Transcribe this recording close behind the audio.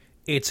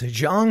It's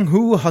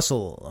Jianghu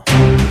Hustle.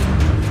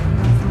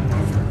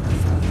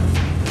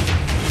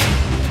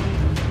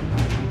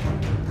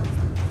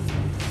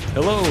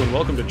 Hello and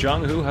welcome to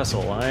Jianghu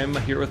Hustle. I'm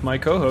here with my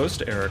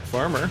co-host, Eric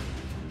Farmer.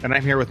 And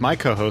I'm here with my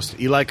co-host,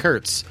 Eli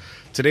Kurtz.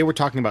 Today we're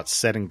talking about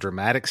setting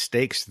dramatic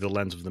stakes through the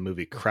lens of the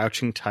movie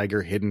Crouching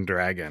Tiger, Hidden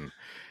Dragon.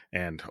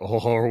 And,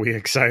 are we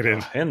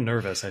excited? And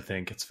nervous, I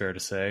think it's fair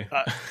to say.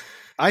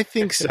 I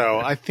think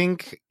so. I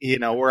think,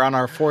 we're on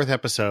our fourth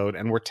episode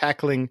and we're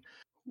tackling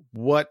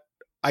what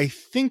I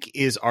think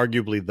is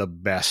arguably the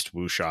best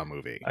wuxia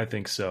movie. I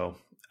think so.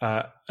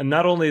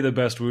 Not only the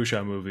best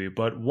wuxia movie,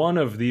 but one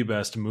of the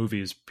best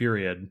movies,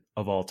 period,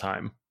 of all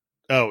time.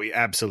 Oh, yeah,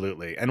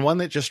 absolutely. And one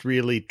that just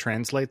really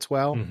translates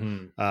well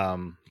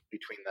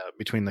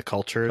between the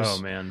cultures.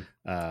 Oh, man.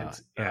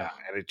 And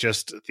it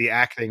just, the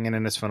acting in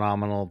it is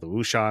phenomenal. The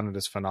wuxia in it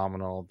is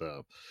phenomenal.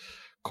 The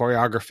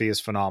choreography is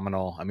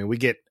phenomenal. I mean, we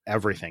get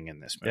everything in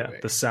this movie. Yeah,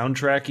 the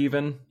soundtrack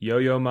even.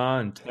 Yo-Yo Ma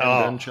and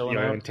Tandun chilling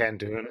out. And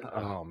Tandun.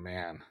 Oh,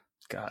 man.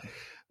 God.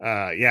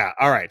 Yeah.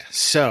 All right.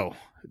 So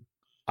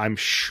I'm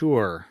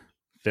sure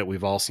that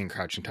we've all seen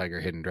Crouching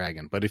Tiger, Hidden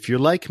Dragon. But if you're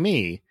like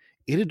me,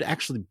 it had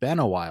actually been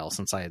a while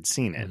since I had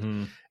seen it.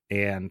 Mm-hmm.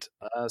 And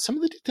some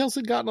of the details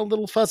had gotten a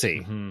little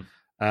fuzzy.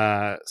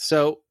 Mm-hmm.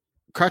 So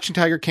Crouching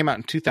Tiger came out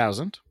in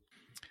 2000. It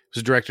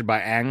was directed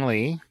by Ang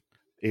Lee.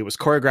 It was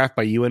choreographed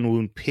by Yuen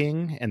Woon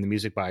Ping and the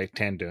music by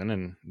Tandun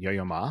and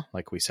Yo-Yo Ma,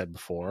 like we said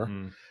before.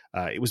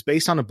 Mm-hmm. It was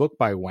based on a book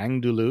by Wang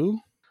Dulu.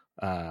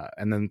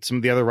 And then some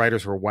of the other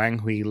writers were Wang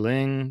Hui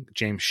Ling,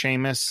 James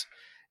Seamus,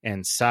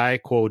 and Tsai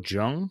Kuo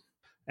Jung.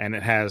 And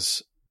it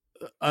has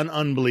an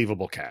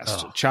unbelievable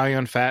cast. Chow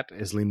Yun-fat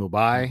is Li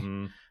Mubai.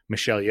 Mm-hmm.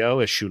 Michelle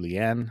Yeoh is Shu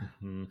Lian.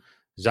 Mm-hmm.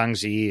 Zhang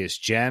Ziyi is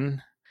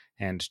Jen.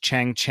 And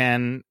Chang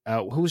Chen.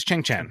 Who's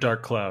Chang Chen?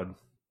 Dark Cloud.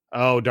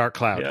 Oh, Dark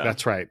Cloud. Yeah.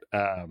 That's right.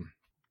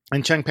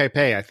 And Cheng Pei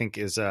Pei, I think,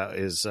 is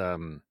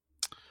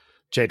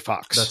Jade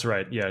Fox. That's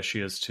right. Yeah, she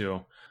is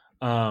too.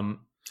 And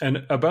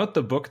about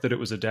the book that it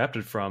was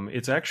adapted from,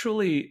 it's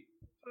actually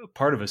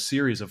part of a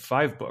series of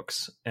 5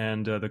 books.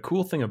 And the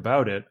cool thing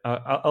about it,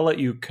 I'll let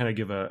you kind of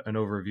give an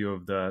overview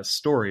of the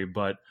story,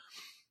 but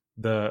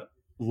the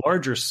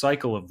larger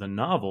cycle of the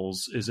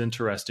novels is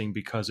interesting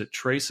because it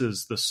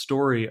traces the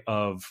story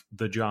of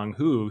the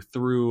Jianghu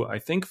through, I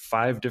think,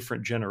 5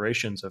 different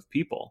generations of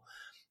people.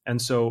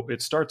 And so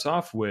it starts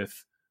off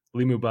with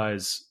Li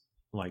Mubai's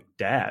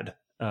dad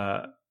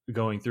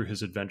going through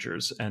his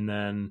adventures, and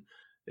then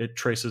it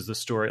traces the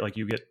story. Like,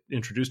 you get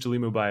introduced to Li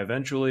Mubai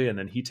eventually, and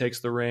then he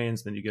takes the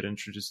reins. Then you get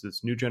introduced to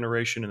this new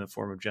generation in the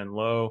form of Gen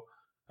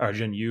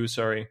Yu,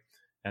 sorry,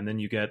 and then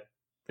you get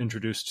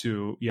introduced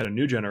to yet a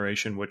new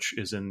generation, which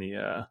is in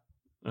the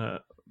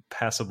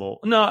passable.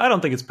 No, I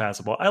don't think it's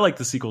passable. I like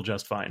the sequel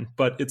just fine,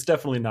 but it's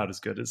definitely not as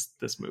good as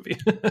this movie.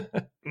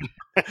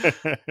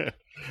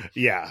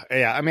 Yeah.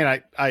 I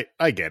mean,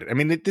 I get it. I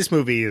mean, this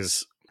movie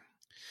is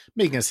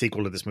making a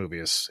sequel to this movie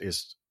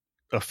is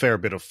a fair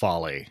bit of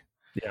folly.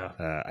 Yeah,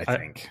 I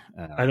think.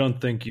 I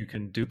don't think you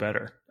can do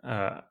better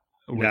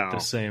with the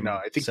same. No,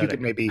 I think setting. you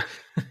could maybe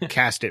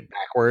cast it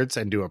backwards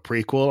and do a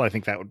prequel. I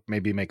think that would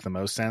maybe make the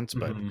most sense.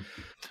 But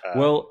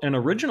well, and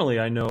originally,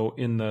 I know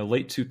in the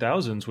late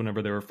 2000s,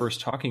 whenever they were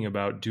first talking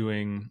about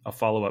doing a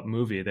follow-up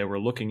movie, they were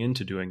looking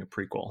into doing a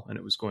prequel, and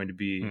it was going to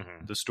be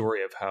the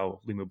story of how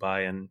Li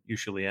Mubai and Yu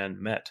Shilian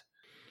met.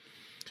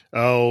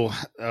 Oh,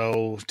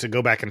 to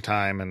go back in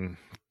time and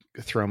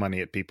throw money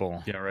at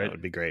people. Yeah, right. That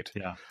would be great.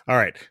 Yeah. All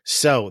right.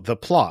 So the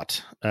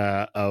plot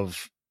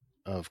of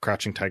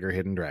Crouching Tiger,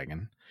 Hidden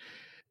Dragon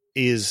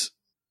it's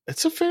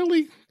a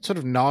fairly sort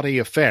of naughty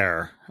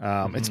affair.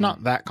 It's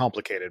not that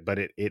complicated, but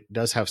it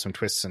does have some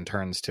twists and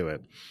turns to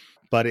it.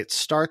 But it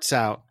starts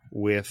out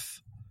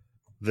with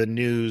the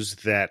news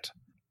that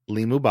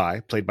Li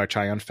Mubai, played by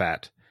Chow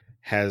Yun-fat,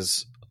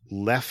 has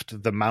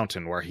left the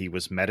mountain where he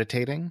was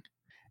meditating,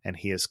 and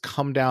he has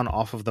come down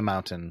off of the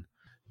mountain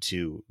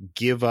to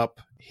give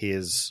up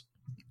his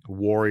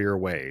warrior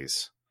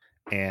ways.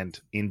 And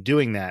in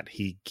doing that,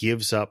 he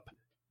gives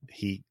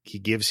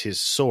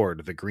his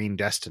sword, the Green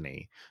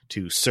Destiny,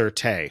 to Sir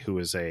Tay, who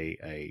is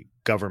a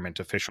government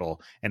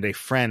official and a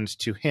friend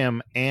to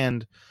him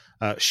and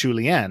Shu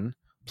Lian,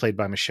 played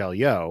by Michelle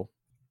Yeoh.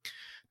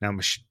 Now,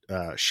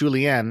 Shu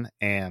Lian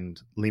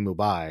and Li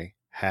Mubai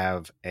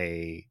have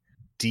a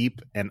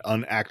deep and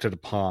unacted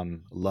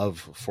upon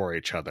love for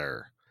each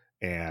other.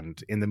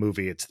 And in the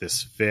movie, it's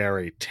this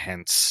very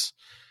tense,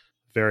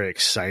 very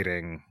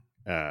exciting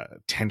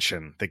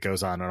tension that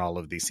goes on in all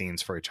of these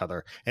scenes for each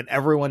other, and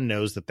everyone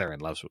knows that they're in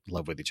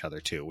love with each other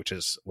too, which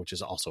is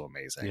also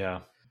amazing.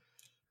 Yeah.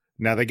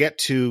 Now they get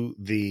to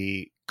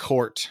the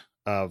court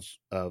of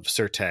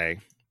Sir Tay,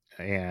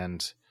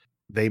 and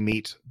they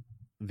meet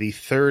the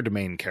third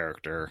main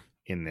character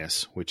in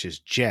this, which is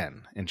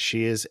Jen, and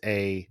she is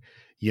a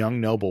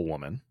young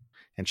noblewoman,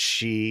 and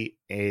she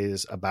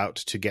is about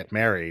to get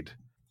married,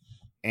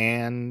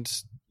 and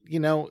she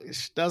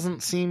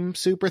doesn't seem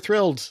super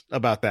thrilled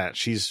about that.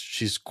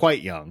 She's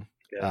quite young.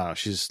 Yeah.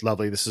 She's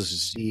lovely. This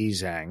is Yi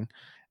Zhang,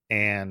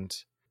 and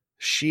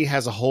she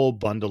has a whole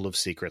bundle of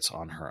secrets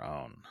on her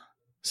own.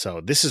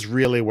 So this is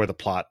really where the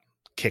plot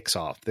kicks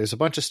off. There's a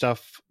bunch of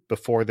stuff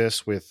before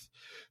this with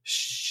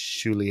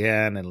Xu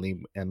Lian and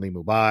Li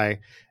Mubai,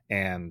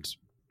 and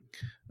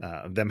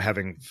them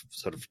having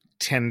sort of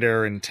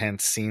tender,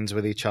 intense scenes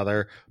with each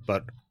other.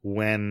 But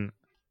when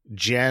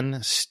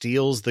Jen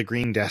steals the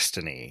Green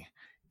Destiny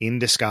in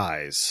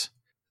disguise,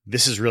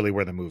 this is really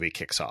where the movie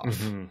kicks off.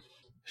 Mm-hmm.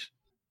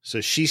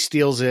 So she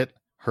steals it.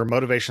 Her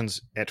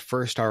motivations at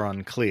first are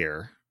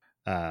unclear.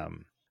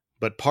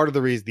 But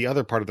the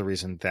other part of the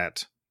reason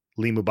that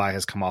Li Mubai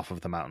has come off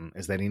of the mountain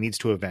is that he needs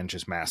to avenge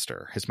his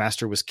master. His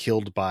master was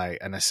killed by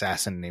an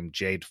assassin named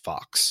Jade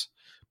Fox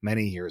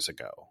many years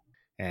ago,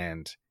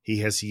 and he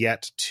has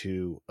yet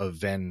to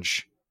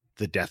avenge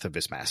the death of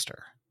his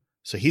master.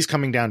 So he's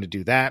coming down to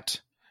do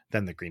that.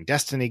 Then the Green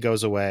Destiny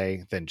goes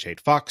away. Then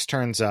Jade Fox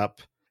turns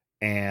up,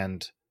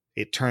 and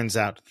it turns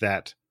out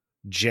that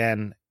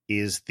Jen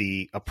is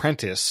the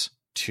apprentice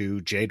to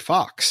Jade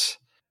Fox,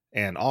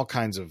 and all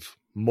kinds of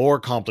more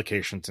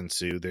complications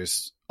ensue.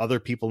 There's other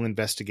people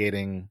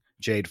investigating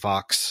Jade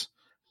Fox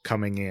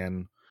coming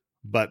in,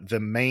 but the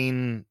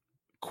main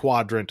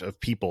quadrant of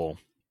people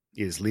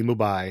is Li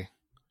Mubai,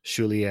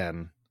 Xu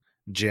Lian,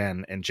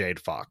 Jen, and Jade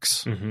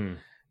Fox. Mm-hmm.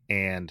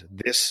 And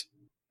this,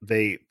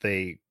 they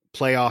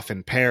play off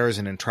in pairs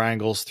and in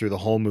triangles through the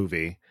whole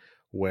movie,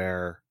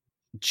 where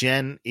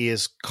Jen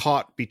is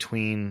caught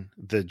between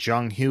the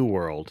Jianghu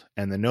world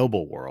and the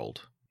noble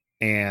world,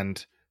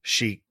 and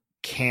she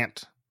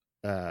can't,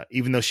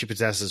 even though she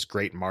possesses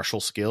great martial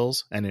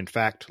skills, and in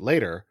fact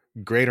later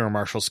greater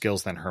martial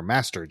skills than her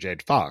master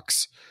Jade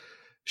Fox,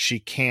 she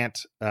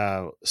can't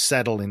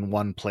settle in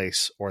one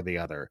place or the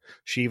other.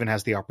 She even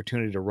has the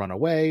opportunity to run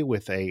away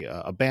with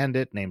a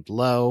bandit named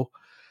Lo.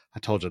 I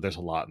told you there's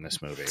a lot in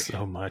this movie.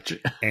 So much.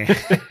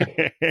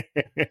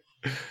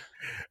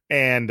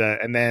 And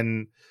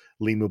then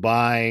Li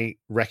Mubai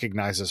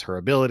recognizes her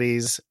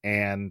abilities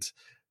and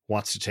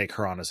wants to take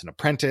her on as an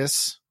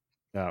apprentice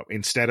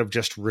instead of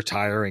just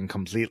retiring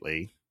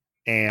completely.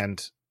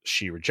 And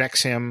she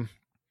rejects him.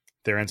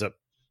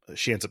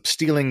 She ends up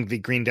stealing the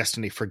Green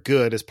Destiny for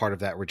good as part of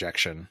that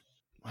rejection.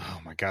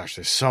 Oh my gosh,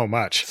 there's so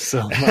much.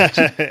 So much.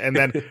 And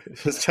then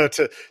so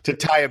to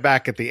tie it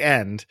back at the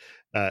end,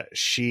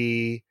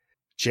 she,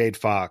 Jade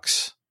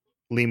Fox,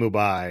 Li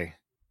Mubai,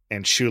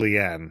 and Xu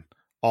Lian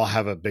all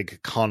have a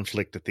big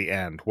conflict at the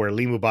end, where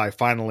Li Mubai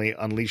finally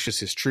unleashes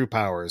his true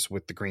powers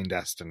with the Green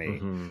Destiny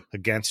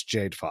against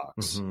Jade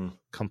Fox,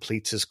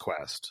 completes his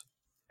quest,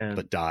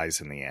 but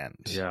dies in the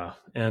end. Yeah,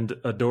 and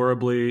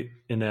adorably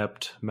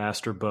inept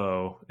Master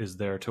Bo is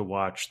there to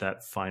watch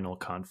that final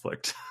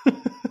conflict.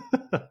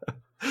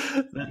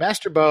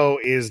 Master Bo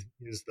is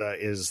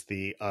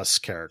the us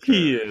character.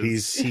 He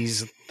is.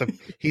 He's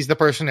the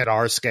person at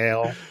our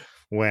scale.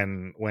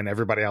 When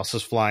everybody else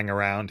is flying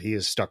around, he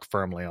is stuck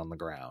firmly on the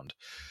ground,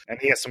 and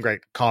he has some great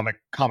comic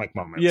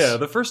moments. Yeah,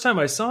 the first time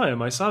I saw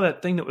him, I saw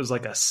that thing that was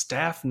like a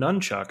staff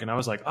nunchuck, and I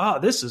was like, "Oh,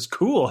 this is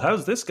cool.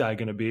 How's this guy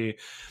going to be?"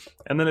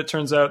 And then it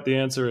turns out the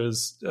answer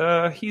is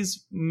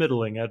he's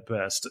middling at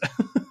best.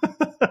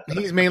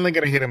 He's mainly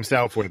going to hit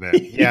himself with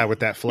it. Yeah,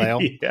 with that flail.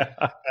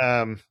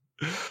 Yeah.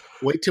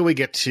 Wait till we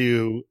get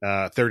to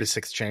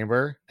 36th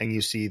Chamber, and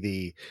you see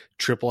the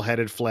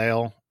triple-headed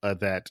flail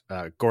that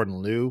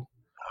Gordon Liu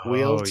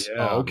wields. Oh,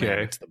 yeah. Okay. Man,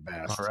 it's the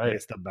best. All right.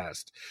 It's the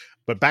best.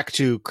 But back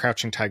to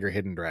Crouching Tiger,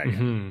 Hidden Dragon.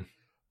 Mm-hmm.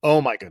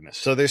 Oh my goodness.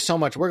 So there's so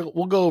much.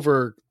 We'll go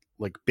over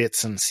like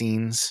bits and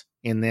scenes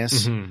in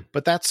this,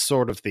 but that's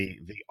sort of the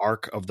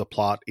arc of the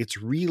plot.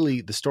 It's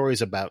really, the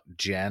story's about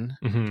Jen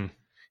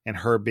and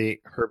her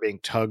being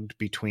tugged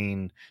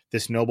between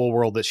this noble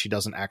world that she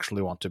doesn't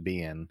actually want to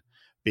be in,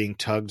 being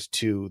tugged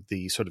to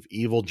the sort of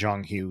evil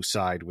Jianghu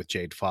side with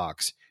Jade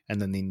Fox, and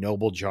then the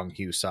noble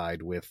Jianghu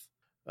side with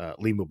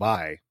Li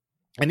Mubai.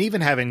 And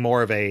even having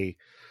more of a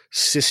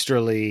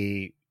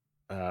sisterly,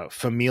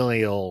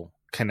 familial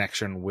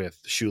connection with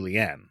Xu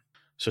Lian.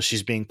 So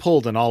she's being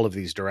pulled in all of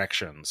these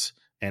directions.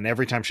 And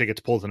every time she gets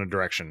pulled in a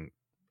direction,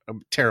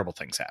 terrible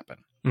things happen.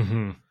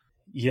 Mm-hmm.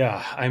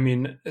 Yeah.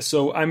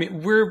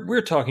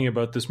 We're talking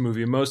about this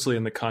movie mostly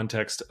in the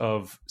context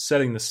of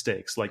setting the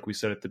stakes, like we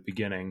said at the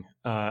beginning.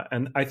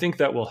 And I think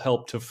that will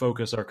help to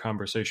focus our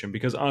conversation,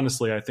 because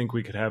honestly, I think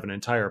we could have an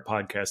entire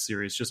podcast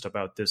series just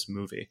about this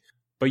movie.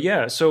 But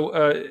yeah,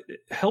 so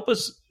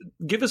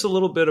give us a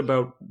little bit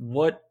about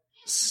what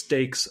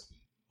stakes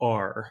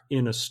are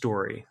in a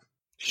story.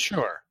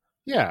 Sure.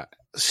 Yeah.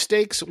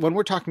 Stakes, when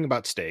we're talking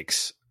about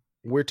stakes,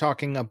 we're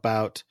talking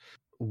about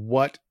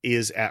what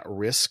is at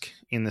risk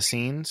in the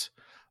scenes.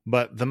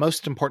 But the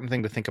most important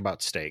thing to think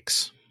about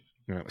stakes,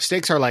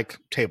 stakes are like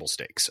table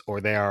stakes,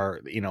 or they are,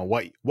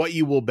 what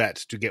you will bet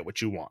to get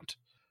what you want,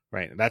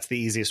 right? That's the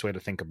easiest way to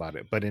think about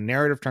it. But in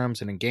narrative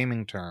terms and in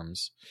gaming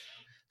terms,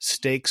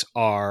 stakes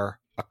are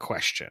a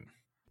question.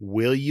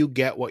 Will you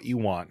get what you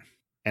want,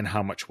 and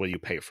how much will you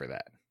pay for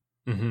that?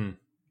 Mm-hmm.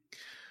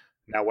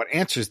 Now, what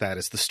answers that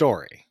is the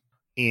story.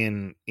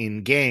 In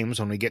games,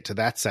 when we get to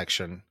that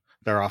section,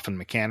 there are often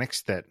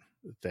mechanics that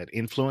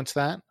influence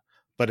that.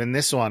 But in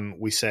this one,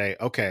 we say,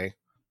 okay,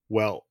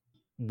 well,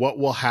 what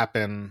will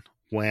happen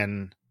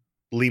when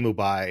Li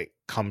Mubai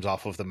comes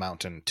off of the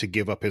mountain to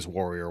give up his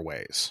warrior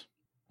ways.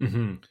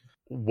 Mm-hmm.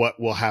 What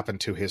will happen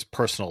to his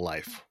personal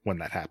life when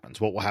that happens?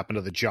 What will happen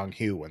to the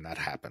Jianghu when that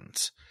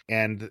happens?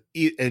 And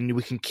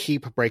we can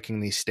keep breaking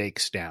these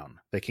stakes down.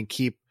 They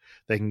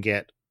can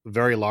get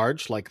very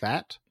large like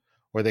that,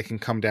 or they can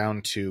come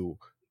down to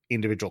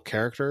individual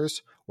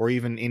characters or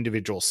even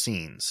individual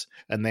scenes.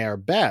 And they are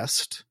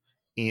best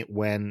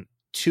when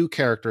two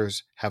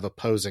characters have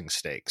opposing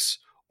stakes,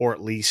 or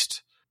at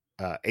least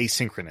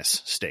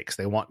asynchronous stakes.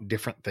 They want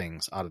different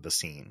things out of the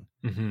scene.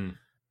 Mm-hmm.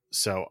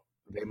 So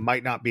they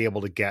might not be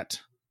able to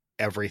get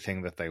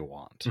everything that they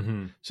want.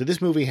 Mm-hmm. So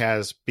this movie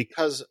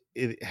because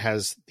it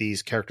has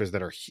these characters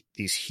that are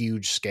these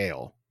huge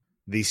scale,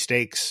 these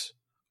stakes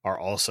are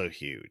also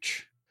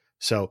huge.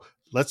 So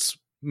let's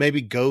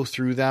maybe go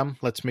through them.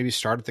 Let's maybe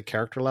start at the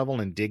character level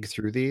and dig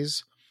through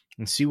these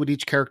and see what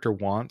each character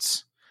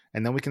wants.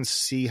 And then we can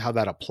see how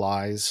that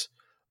applies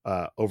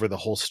over the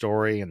whole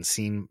story, and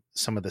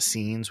some of the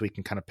scenes we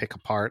can kind of pick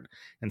apart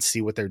and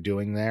see what they're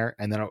doing there.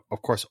 And then,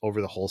 of course,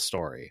 over the whole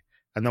story.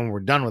 And then when we're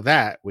done with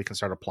that, we can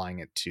start applying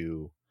it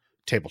to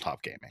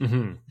tabletop gaming.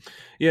 Mm-hmm.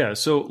 Yeah.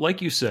 So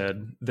like you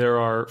said, there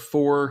are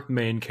 4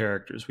 main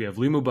characters. We have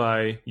Li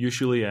Mubai, Yu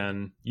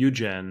Shulian, Yu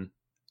Zhen,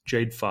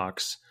 Jade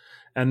Fox.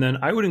 And then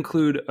I would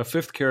include a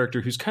 5th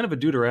character who's kind of a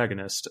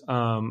deuteragonist,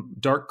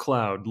 Dark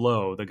Cloud,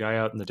 Lo, the guy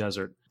out in the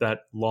desert,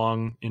 that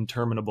long,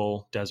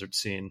 interminable desert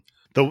scene.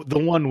 The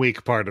 1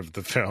 weak part of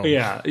the film.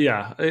 Yeah.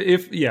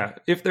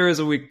 If there is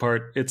a weak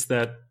part, it's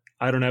that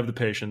I don't have the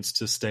patience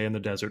to stay in the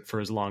desert for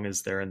as long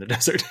as they're in the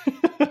desert.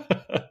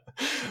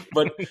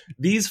 But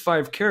these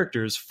 5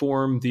 characters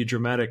form the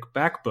dramatic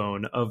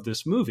backbone of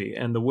this movie,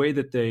 and the way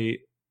that they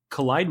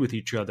collide with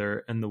each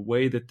other and the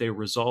way that they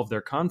resolve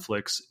their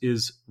conflicts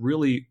is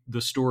really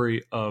the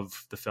story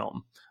of the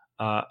film.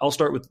 I'll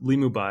start with Li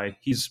Mubai.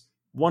 He's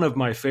one of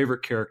my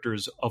favorite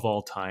characters of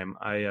all time.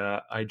 I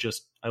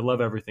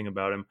love everything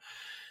about him.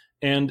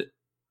 And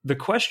the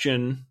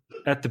question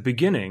at the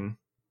beginning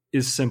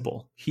is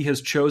simple. He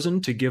has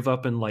chosen to give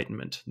up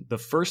enlightenment. The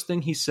first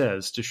thing he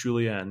says to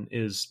Shulian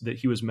is that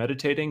he was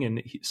meditating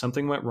and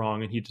something went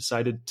wrong and he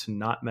decided to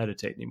not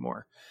meditate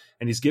anymore.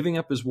 And he's giving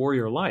up his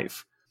warrior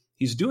life.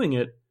 He's doing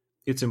it,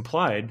 it's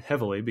implied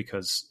heavily,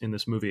 because in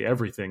this movie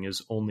everything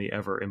is only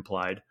ever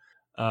implied,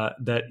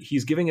 that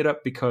he's giving it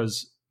up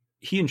because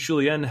he and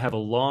Shulian have a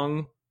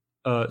long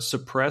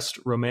suppressed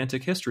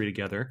romantic history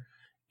together,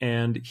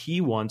 and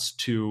he wants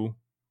to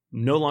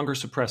no longer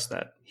suppress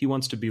that. He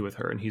wants to be with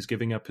her, and he's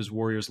giving up his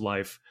warrior's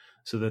life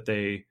so that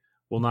they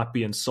will not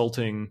be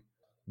insulting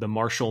the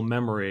martial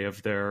memory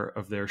of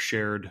their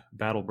shared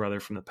battle brother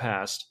from the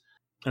past.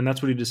 And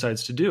that's what he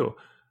decides to do.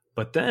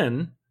 But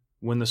then,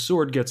 when the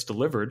sword gets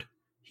delivered,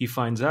 he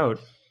finds out,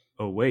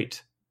 oh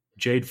wait,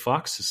 Jade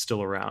Fox is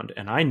still around,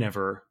 and I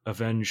never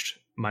avenged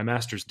my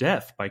master's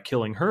death by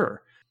killing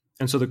her.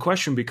 And so the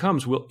question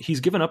becomes,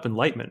 he's given up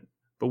enlightenment,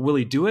 but will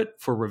he do it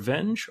for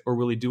revenge, or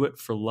will he do it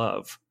for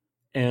love?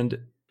 And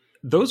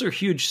those are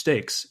huge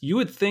stakes. You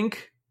would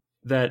think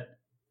that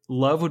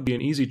love would be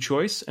an easy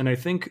choice, and I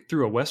think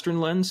through a Western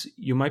lens,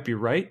 you might be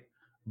right.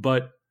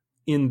 But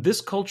in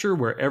this culture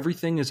where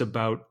everything is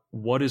about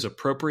what is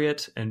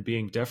appropriate and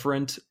being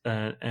deferent,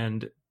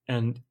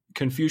 and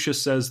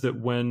Confucius says that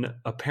when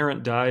a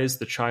parent dies,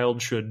 the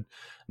child should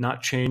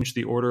not change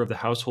the order of the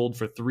household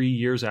for 3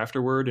 years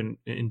afterward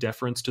in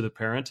deference to the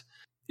parent.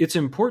 It's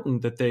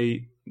important that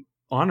they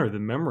honor the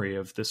memory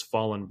of this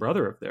fallen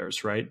brother of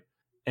theirs, right?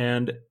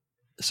 And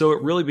so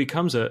it really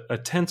becomes a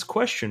tense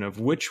question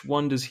of which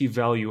one does he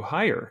value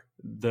higher,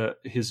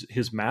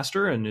 his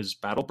master and his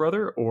battle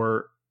brother,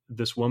 or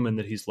this woman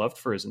that he's loved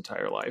for his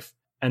entire life?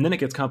 And then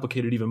it gets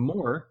complicated even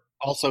more.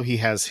 Also, he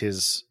has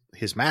his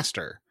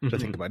master to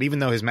think about. Even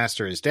though his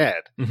master is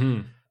dead,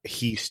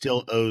 he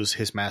still owes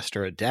his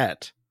master a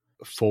debt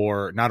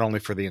for not only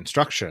for the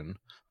instruction,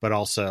 but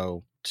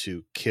also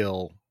to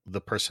kill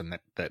the person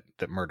that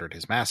murdered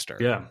his master.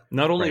 Yeah,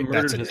 not only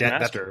murdered his master,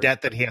 that's a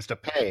debt that he has to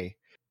pay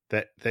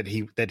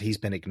that he's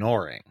been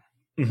ignoring.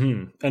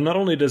 And not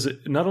only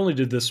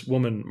did this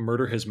woman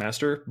murder his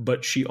master,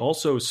 but she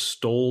also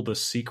stole the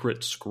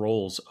secret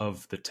scrolls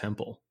of the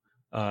temple.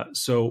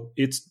 So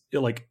it's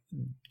like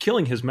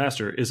killing his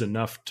master is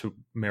enough to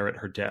merit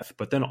her death,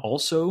 but then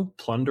also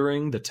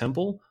plundering the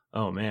temple.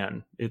 Oh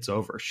man, it's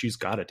over. She's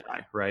got to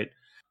die, right?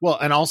 Well,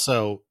 and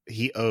also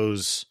he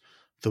owes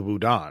the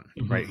Wudan,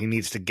 right? He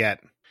needs to get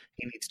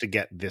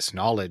this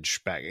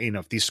knowledge back. You know,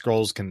 if these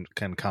scrolls can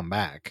come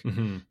back,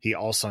 he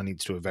also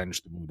needs to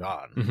avenge the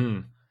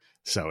Wudan.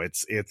 So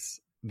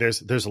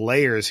there's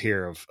layers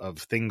here of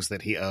things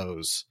that he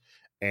owes,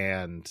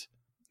 and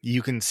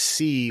you can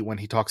see when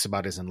he talks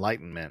about his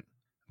enlightenment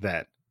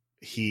that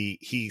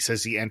he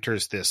says he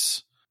enters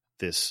this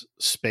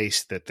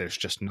space that there's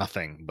just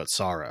nothing but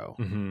sorrow.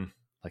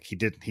 Like he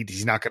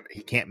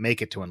can't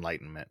make it to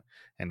enlightenment,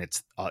 and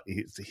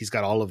he's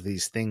got all of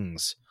these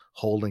things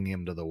holding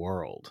him to the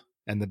world.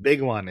 And the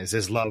big one is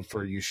his love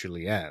for Yu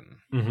Shulian.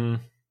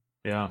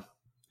 Yeah,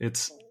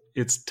 it's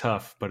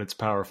tough, but it's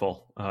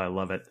powerful. I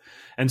love it.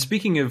 And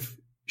speaking of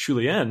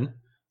Shulian,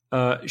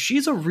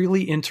 she's a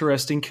really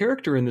interesting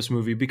character in this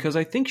movie because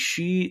I think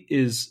she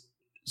is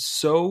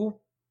so,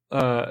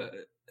 I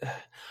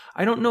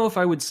don't know if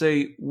I would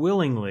say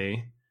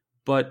willingly,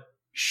 but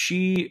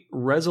she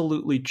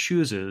resolutely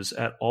chooses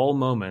at all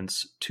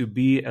moments to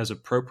be as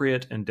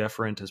appropriate and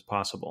deferent as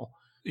possible.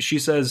 She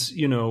says,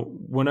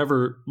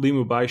 whenever Li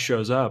Mubai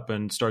shows up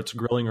and starts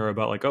grilling her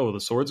about like, oh, the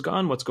sword's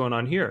gone, what's going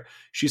on here?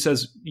 She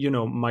says,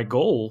 my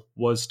goal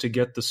was to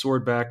get the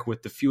sword back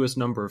with the fewest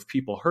number of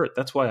people hurt.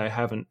 That's why I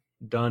haven't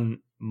done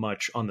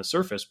much on the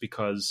surface,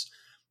 because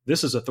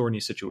this is a thorny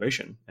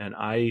situation. And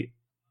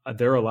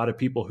there are a lot of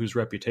people whose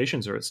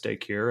reputations are at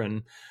stake here,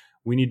 and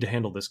we need to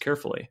handle this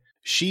carefully.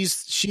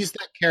 She's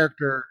that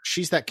character.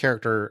 She's that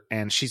character,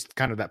 and she's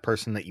kind of that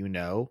person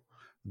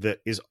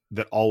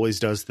that always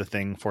does the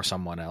thing for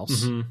someone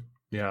else. Mm-hmm.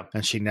 Yeah.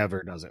 And she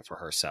never does it for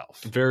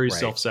herself. Very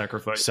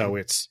self-sacrificing. So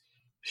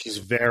she's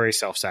very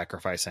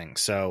self-sacrificing.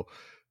 So,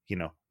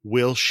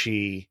 will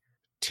she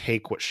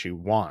take what she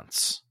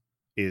wants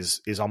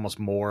is almost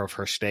more of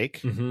her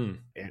stake,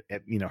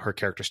 mm-hmm. Her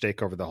character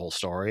stake over the whole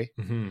story.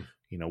 Mm-hmm.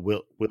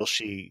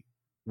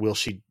 Will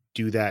she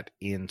do that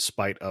in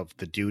spite of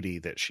the duty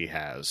that she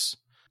has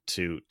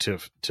to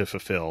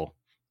fulfill,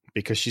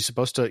 because she's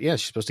supposed to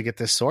get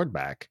this sword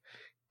back.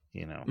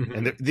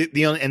 Mm-hmm.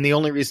 And the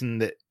only reason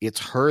that it's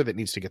her that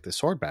needs to get this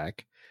sword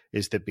back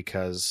is that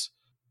because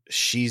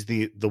she's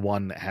the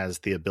one that has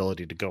the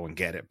ability to go and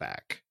get it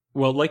back.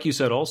 Well, like you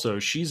said, also,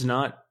 she's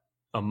not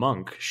a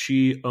monk.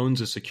 She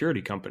owns a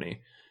security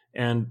company,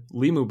 and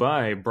Li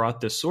Mubai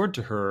brought this sword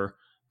to her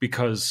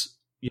because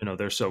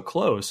they're so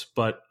close.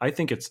 But I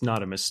think it's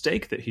not a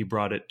mistake that he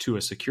brought it to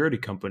a security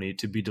company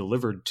to be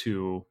delivered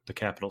to the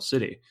capital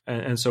city.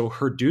 And so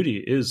her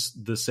duty is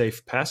the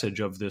safe passage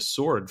of this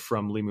sword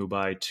from Li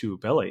Mubai to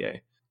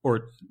Belaye.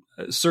 Or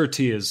Sir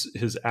T is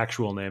his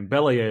actual name.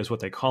 Belaye is what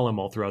they call him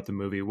all throughout the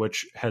movie,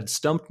 which had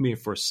stumped me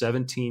for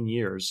 17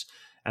 years.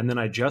 And then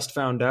I just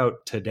found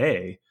out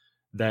today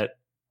that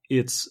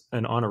it's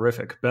an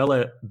honorific.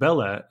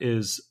 Bella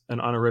is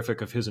an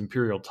honorific of his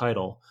imperial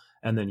title.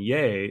 And then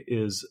Ye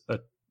is a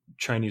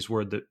Chinese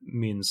word that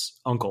means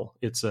uncle.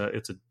 It's a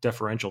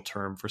deferential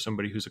term for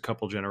somebody who's a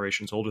couple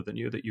generations older than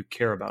you that you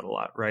care about a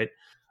lot, right?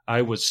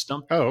 I was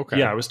stumped. Oh, okay.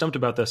 Yeah, I was stumped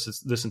about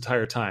this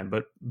entire time,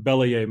 but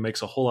Belaye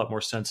makes a whole lot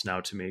more sense now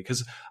to me,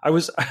 because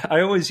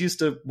I always used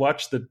to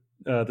watch the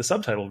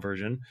subtitle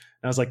version, and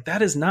I was like,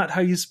 that is not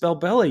how you spell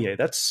Belaye.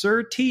 That's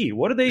Sir T.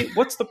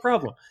 What's the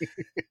problem?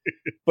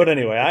 But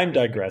anyway, I'm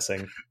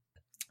digressing.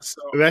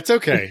 So that's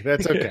okay.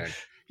 That's okay.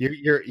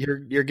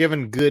 You're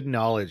giving good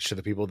knowledge to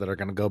the people that are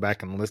going to go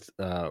back and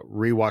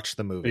rewatch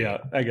the movie. Yeah,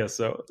 I guess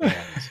so.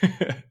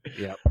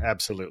 Yeah,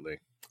 absolutely.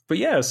 But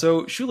yeah,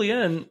 so Shu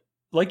Lien,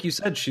 like you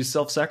said, she's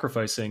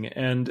self-sacrificing,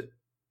 and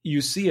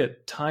you see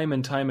it time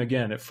and time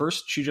again. At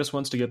first, she just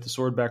wants to get the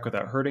sword back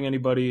without hurting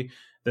anybody.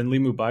 Then Li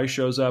Mubai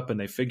shows up, and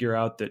they figure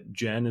out that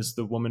Jen is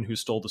the woman who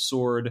stole the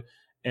sword.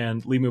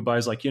 And Li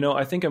Mubai's like,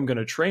 I think I'm going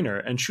to train her.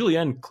 And Shu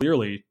Lien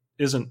clearly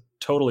isn't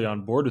totally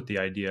on board with the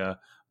idea.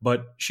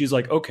 But she's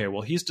like, okay,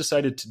 well, he's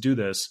decided to do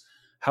this.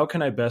 How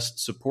can I best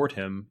support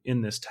him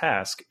in this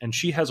task? And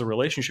she has a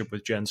relationship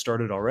with Jen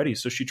started already.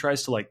 So she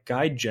tries to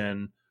guide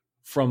Jen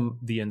from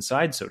the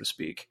inside, so to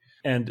speak.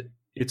 And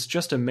it's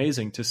just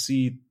amazing to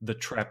see the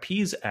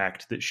trapeze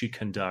act that she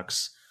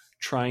conducts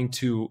trying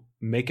to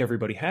make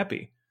everybody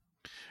happy.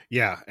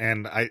 Yeah.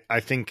 And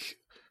I think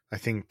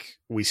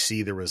we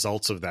see the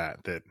results of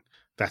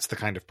that's the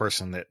kind of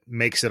person that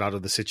makes it out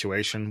of the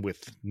situation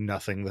with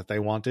nothing that they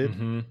wanted,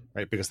 mm-hmm.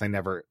 right? Because they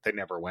never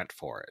went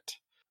for it.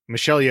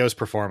 Michelle Yeoh's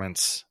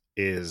performance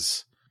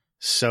is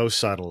so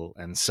subtle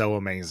and so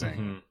amazing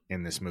mm-hmm.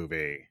 in this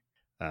movie.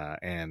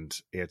 And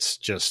it's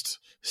just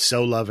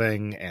so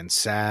loving and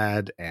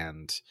sad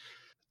and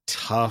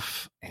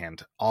tough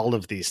and all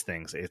of these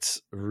things.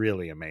 It's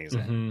really amazing.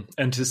 Mm-hmm.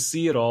 And to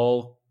see it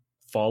all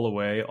fall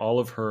away, all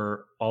of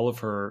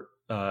her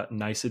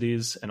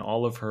niceties and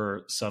all of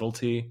her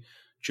subtlety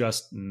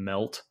just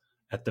melt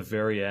at the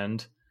very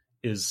end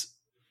is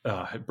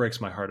it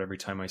breaks my heart every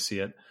time I see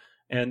it.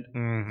 And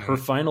mm-hmm. her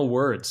final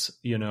words,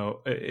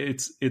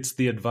 it's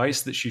the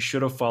advice that she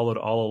should have followed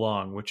all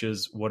along, which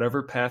is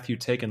whatever path you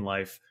take in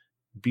life,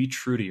 be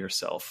true to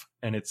yourself.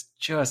 And it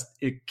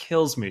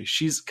kills me.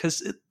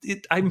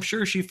 I'm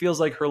sure she feels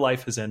like her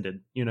life has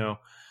ended,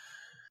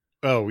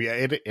 Oh yeah,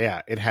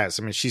 it has.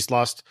 I mean, she's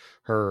lost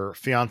her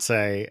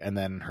fiance and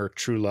then her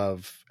true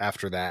love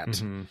after that.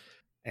 Mm-hmm.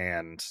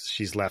 And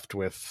she's left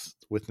with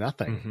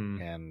nothing.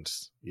 Mm-hmm. And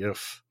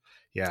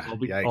yeah,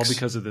 all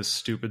because of this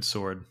stupid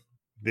sword.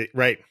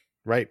 Right.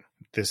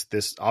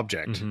 This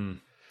object. Mm-hmm.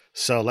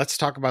 So let's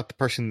talk about the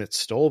person that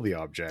stole the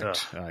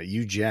object,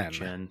 Jen.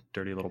 Jen,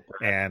 dirty little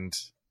brat. And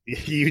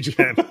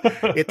Jen.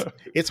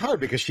 It's hard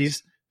because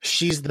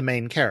she's the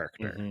main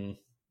character. Mm-hmm.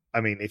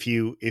 I mean, if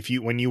you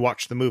when you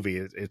watch the movie,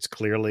 it's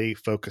clearly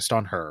focused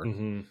on her,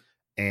 mm-hmm.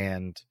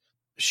 and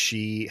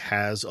she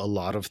has a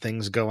lot of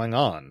things going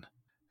on.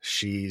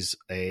 She's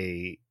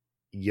a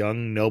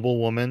young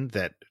noblewoman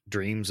that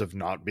dreams of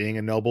not being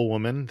a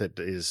noblewoman, that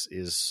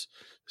is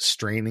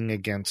straining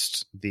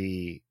against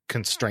the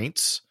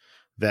constraints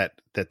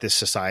that this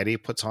society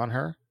puts on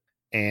her,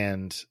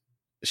 and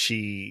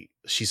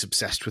she's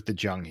obsessed with the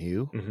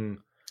Jianghu. Mm-hmm.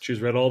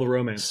 She's read all the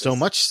romances. So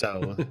much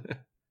so,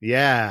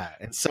 yeah,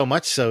 and so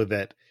much so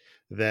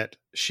that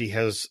she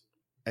has.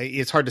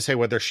 It's hard to say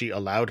whether she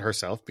allowed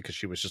herself because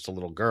she was just a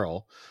little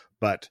girl,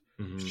 but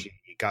she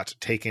got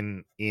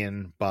taken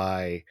in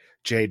by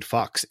Jade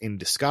Fox in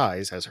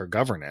disguise as her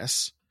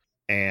governess,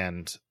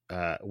 and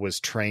was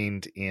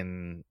trained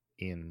in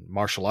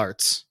martial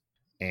arts,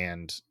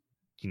 and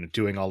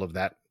doing all of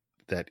that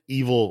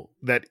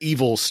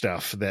evil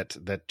stuff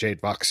that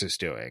Jade Fox is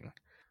doing.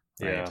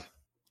 Right? Yeah.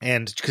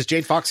 And because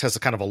Jade Fox has a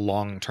kind of a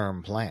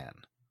long-term plan,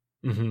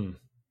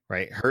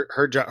 right?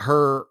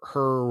 Her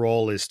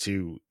role is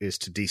to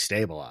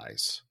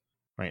destabilize,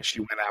 right? She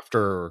went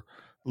after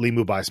Li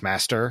Mubai's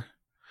master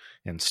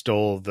and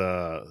stole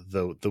the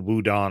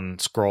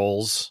Wudan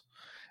scrolls,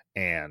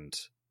 and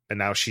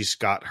now she's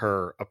got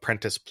her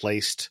apprentice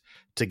placed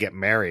to get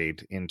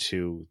married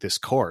into this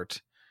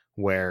court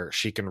where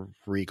she can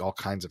wreak all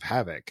kinds of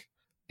havoc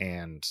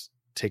and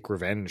take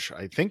revenge,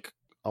 I think,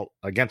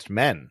 against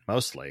men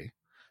mostly.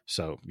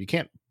 So you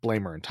can't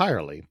blame her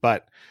entirely,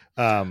 but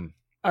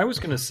I was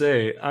going to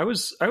say, I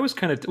was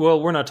kind of,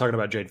 well, we're not talking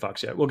about Jade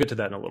Fox yet. We'll get to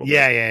that in a little bit.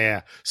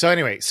 Yeah. So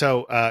anyway,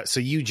 so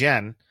Yu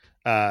Jen,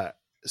 so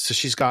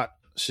she's got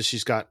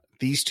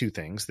these two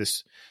things,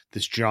 this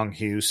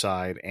Jianghu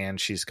side,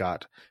 and she's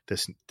got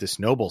this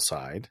noble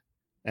side,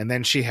 and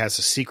then she has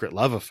a secret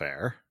love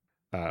affair,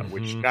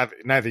 which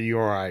neither you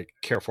or I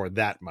care for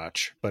that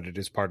much, but it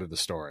is part of the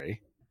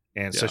story.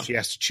 And so she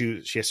has to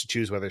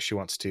choose whether she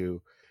wants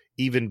to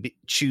even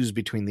choose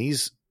between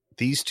these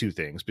two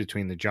things,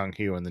 between the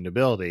Jianghu and the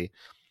nobility.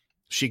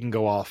 She can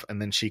go off,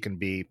 and then she can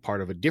be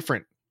part of a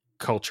different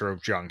culture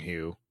of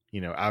Jianghu,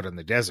 out in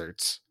the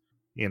deserts,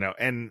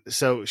 and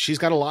so she's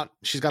got a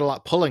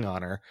lot pulling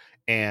on her,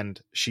 and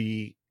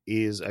she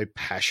is a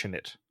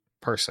passionate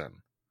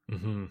person.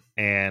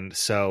 And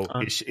so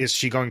is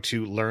she going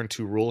to learn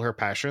to rule her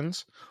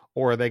passions,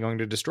 or are they going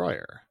to destroy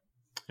her?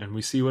 And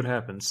we see what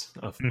happens,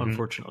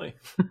 unfortunately.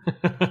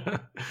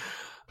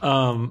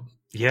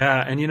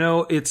 Yeah. And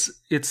it's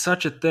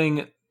such a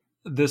thing.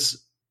 This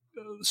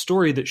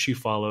story that she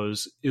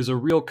follows is a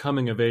real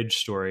coming of age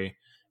story,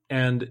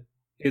 and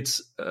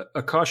it's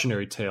a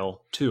cautionary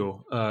tale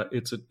too.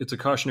 It's a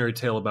cautionary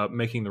tale about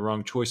making the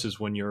wrong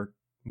choices when you're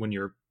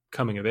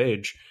coming of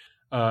age.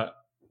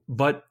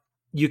 But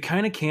you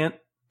kind of can't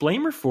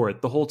blame her for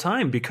it the whole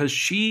time, because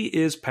she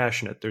is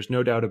passionate. There's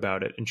no doubt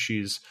about it. And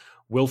she's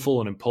willful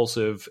and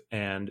impulsive,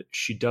 and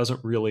she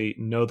doesn't really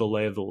know the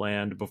lay of the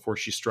land before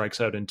she strikes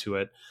out into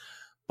it.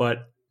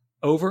 But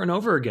over and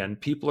over again,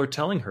 people are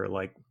telling her,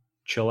 like,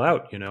 chill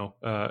out,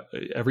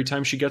 every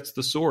time she gets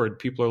the sword,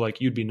 people are like,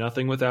 you'd be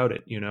nothing without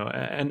it,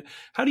 and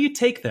how do you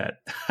take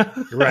that?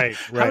 Right.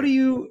 How do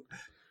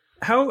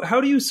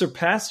you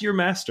surpass your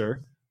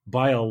master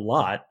by a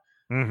lot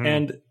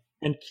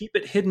and keep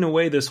it hidden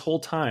away this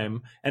whole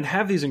time and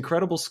have these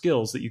incredible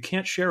skills that you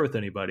can't share with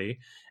anybody?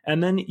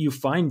 And then you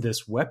find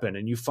this weapon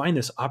and you find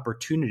this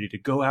opportunity to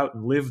go out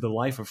and live the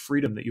life of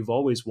freedom that you've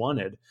always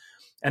wanted.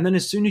 And then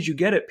as soon as you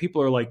get it,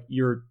 people are like,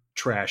 you're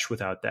trash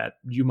without that.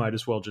 You might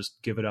as well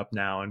just give it up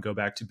now and go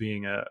back to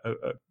being a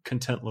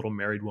content little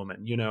married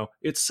woman.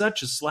 It's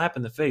such a slap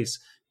in the face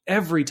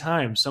every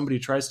time somebody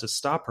tries to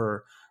stop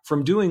her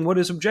from doing what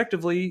is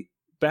objectively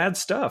bad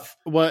stuff.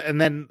 Well,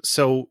 and then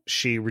so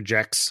she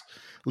rejects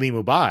Li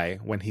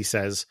Mubai when he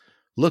says,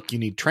 look, you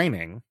need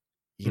training.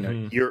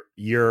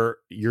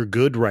 You're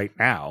good right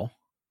now,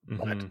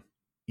 but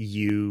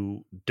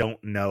you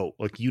don't know,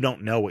 you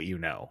don't know what you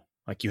know.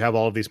 Like, you have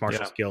all of these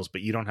martial skills,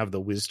 but you don't have the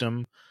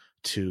wisdom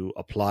to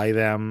apply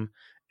them,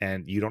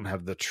 and you don't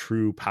have the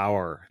true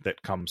power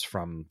that comes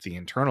from the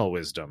internal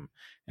wisdom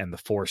and the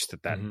force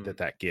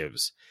that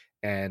gives.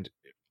 And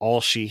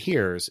all she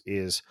hears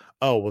is,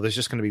 oh, well, there's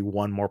just going to be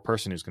one more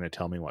person who's going to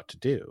tell me what to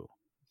do.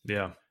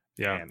 Yeah.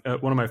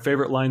 One of my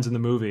favorite lines in the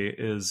movie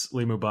is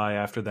Li Mubai,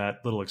 after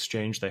that little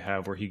exchange they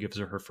have where he gives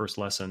her first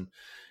lesson,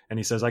 and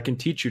he says, I can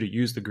teach you to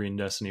use the green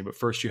destiny, but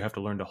first you have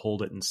to learn to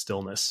hold it in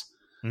stillness.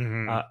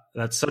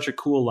 That's such a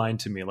cool line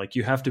to me. Like,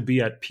 you have to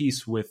be at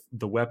peace with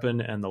the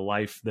weapon and the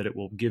life that it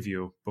will give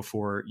you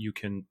before you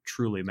can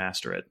truly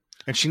master it.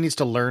 And she needs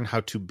to learn how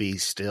to be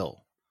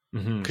still,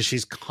 because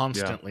she's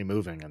constantly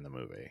moving in the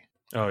movie.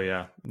 Oh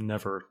yeah.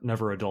 Never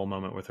a dull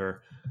moment with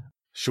her.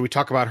 Should we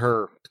talk about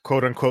her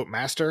quote unquote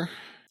master?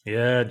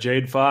 Yeah.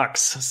 Jade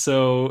Fox.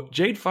 So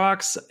Jade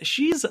Fox,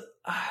 she's,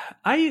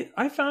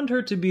 I found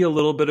her to be a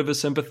little bit of a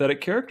sympathetic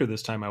character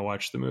this time I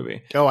watched the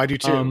movie. Oh, I do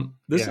too.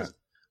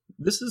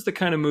 This is the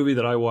kind of movie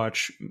that I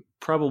watch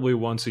probably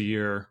once a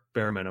year,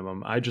 bare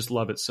minimum. I just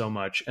love it so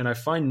much. And I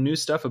find new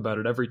stuff about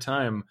it every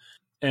time.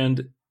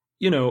 And,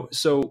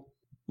 so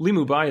Li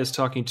Mubai is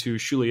talking to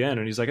Shulian,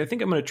 and he's like, I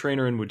think I'm going to train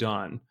her in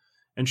Wudan.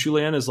 And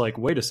Shulian is like,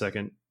 wait a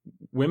second,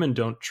 women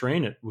don't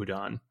train at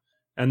Wudan.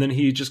 And then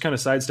he just kind of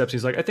sidesteps.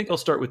 He's like, I think I'll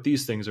start with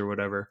these things or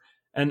whatever.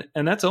 And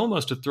that's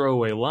almost a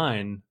throwaway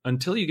line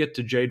until you get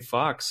to Jade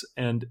Fox.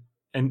 And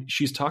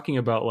she's talking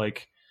about,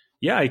 like,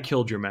 yeah, I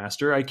killed your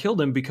master. I killed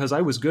him because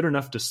I was good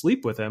enough to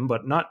sleep with him,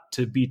 but not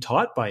to be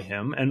taught by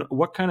him. And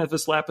what kind of a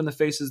slap in the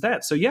face is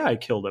that? So yeah, I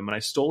killed him and I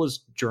stole his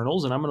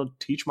journals and I'm going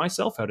to teach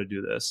myself how to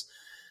do this.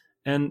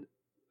 And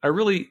I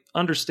really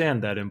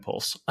understand that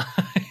impulse.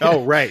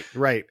 Oh, right.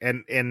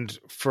 And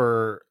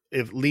for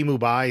if Li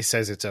Mubai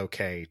says it's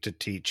okay to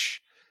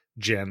teach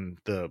Jen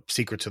the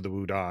secrets of the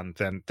Wudan,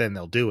 then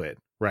they'll do it,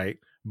 right?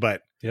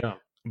 But yeah,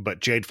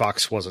 but Jade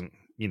Fox wasn't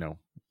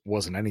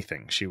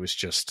anything. She was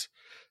just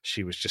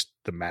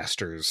the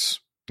master's,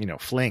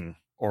 fling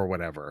or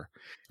whatever.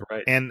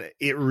 right. And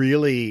it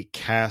really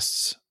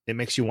it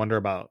makes you wonder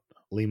about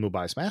Li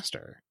Mubai's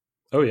master.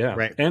 Oh yeah,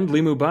 right. And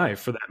Li Mubai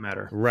for that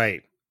matter.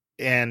 Right.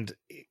 And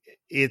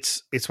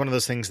it's one of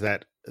those things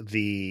that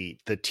the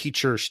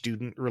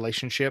teacher-student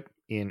relationship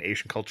in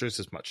Asian cultures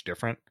is much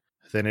different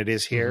than it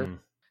is here. Mm-hmm.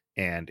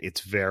 And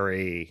it's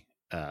very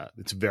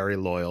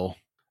loyal,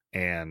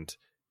 and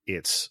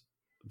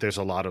there's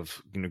a lot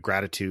of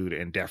gratitude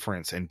and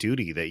deference and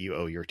duty that you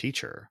owe your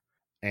teacher.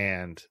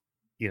 And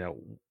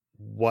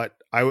what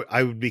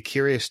I would be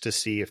curious to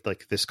see if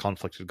like this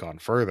conflict had gone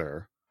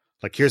further.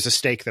 Like, here's a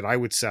stake that I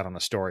would set on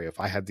a story if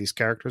I had these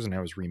characters and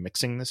I was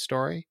remixing this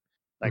story.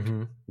 Like,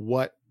 mm-hmm.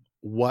 what's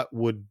Li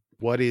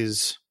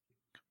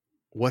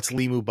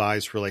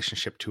Mubai's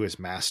relationship to his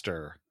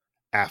master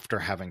after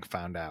having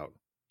found out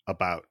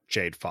about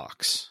Jade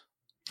Fox?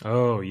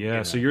 Oh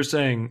yeah. So you're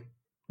saying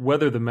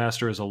whether the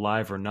master is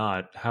alive or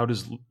not, how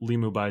does Li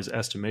Mubai's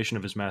estimation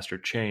of his master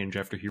change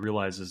after he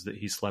realizes that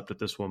he slept with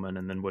this woman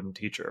and then wouldn't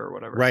teach her or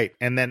whatever? Right.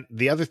 And then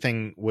the other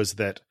thing was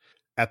that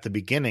at the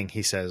beginning,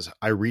 he says,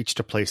 I reached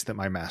a place that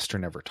my master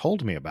never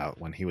told me about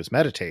when he was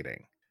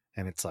meditating.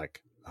 And it's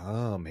like,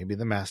 oh, maybe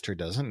the master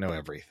doesn't know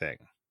everything.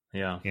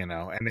 Yeah. And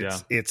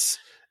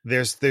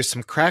there's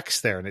some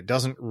cracks there and it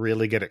doesn't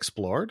really get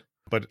explored.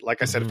 But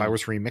like I said, if I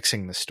was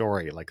remixing the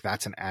story, like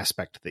that's an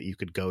aspect that you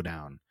could go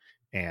down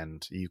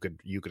and you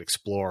could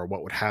explore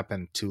what would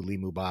happen to Li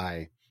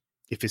Mubai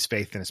if his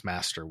faith in his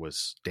master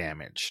was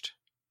damaged.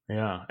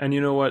 Yeah. And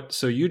you know what?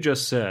 So you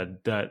just said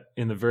that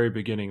in the very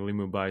beginning, Li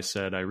Mubai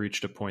said, I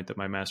reached a point that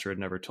my master had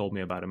never told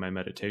me about in my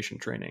meditation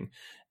training.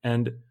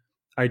 And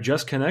I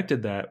just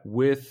connected that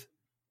with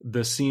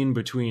the scene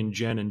between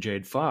Jen and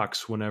Jade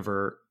Fox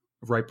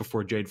right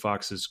before Jade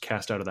Fox is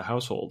cast out of the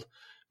household,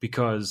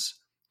 because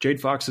Jade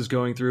Fox is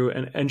going through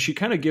and she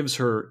kind of gives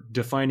her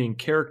defining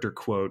character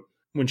quote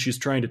when she's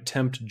trying to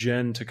tempt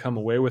Jen to come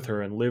away with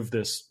her and live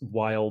this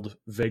wild,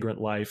 vagrant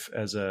life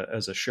as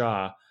a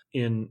Shah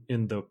in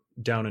the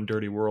down and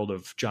dirty world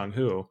of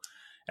Jianghu.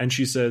 And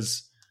she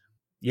says,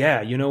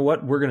 yeah, you know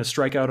what? We're going to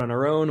strike out on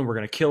our own and we're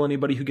going to kill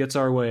anybody who gets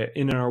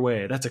in our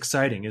way. That's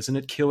exciting, isn't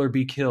it? Kill or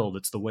be killed.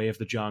 It's the way of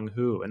the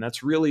Jianghu. And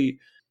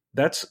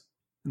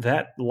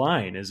that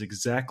line is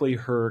exactly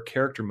her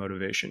character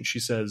motivation. She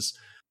says,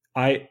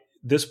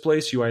 this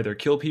place, you either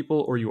kill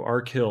people or you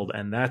are killed.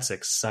 And that's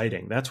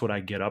exciting. That's what I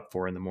get up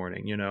for in the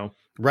morning,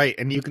 Right.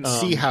 And you can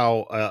see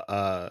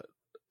how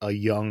a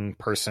young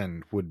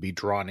person would be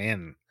drawn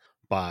in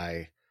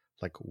by,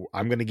 like,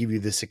 I'm going to give you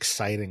this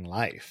exciting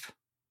life.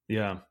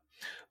 Yeah.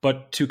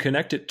 But to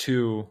connect it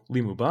to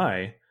Li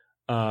Mubai,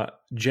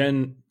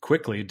 Jen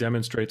quickly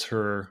demonstrates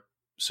her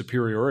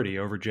superiority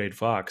over Jade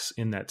Fox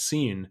in that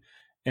scene.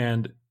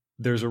 And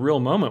there's a real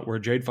moment where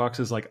Jade Fox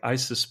is like, I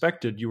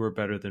suspected you were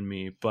better than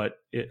me, but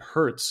it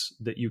hurts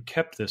that you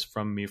kept this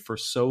from me for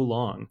so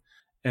long.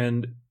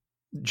 And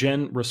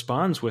Jen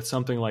responds with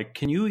something like,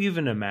 can you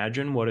even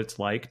imagine what it's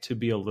like to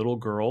be a little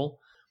girl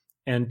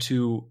and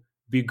to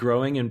be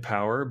growing in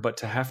power, but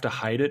to have to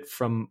hide it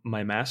from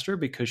my master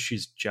because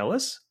she's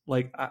jealous?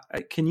 Like,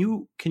 can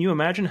you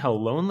imagine how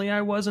lonely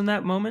I was in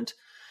that moment?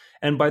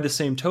 And by the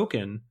same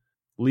token,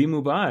 Li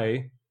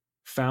Mubai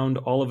found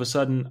all of a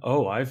sudden,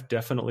 oh, I've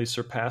definitely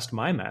surpassed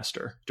my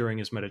master during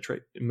his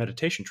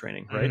meditation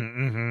training, right?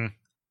 Mm-hmm.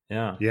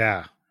 Yeah.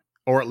 Yeah.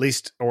 Or at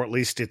least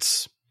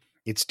it's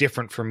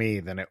different for me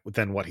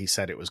than what he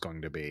said it was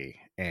going to be.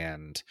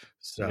 And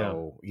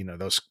so,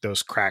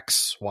 those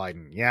cracks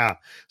widen. Yeah.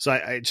 So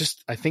I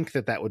think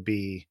that would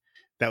be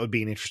an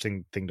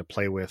interesting thing to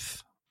play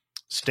with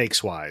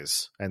stakes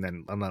wise, and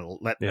then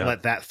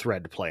let that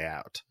thread play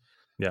out.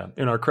 Yeah.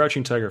 In our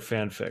Crouching Tiger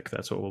fanfic,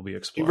 that's what we'll be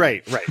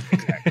exploring. Right.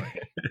 Exactly.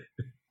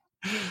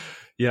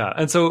 Yeah.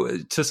 And so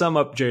to sum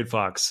up Jade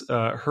Fox,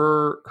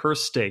 her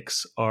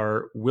stakes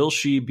are, will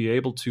she be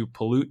able to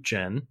pollute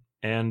Jen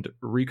and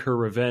wreak her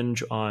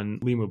revenge on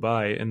Li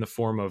Mubai in the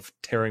form of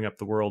tearing up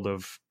the world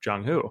of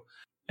Jianghu?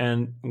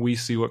 And we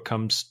see what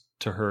comes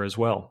to her as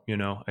well.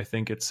 I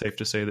think it's safe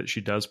to say that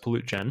she does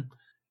pollute Jen,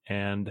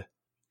 and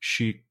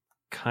she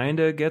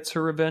kind of gets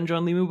her revenge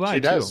on Li Mubai. She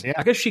does, yeah.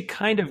 I guess she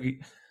kind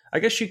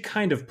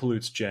of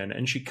pollutes Jen,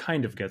 and she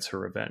kind of gets her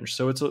revenge.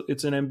 So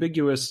it's an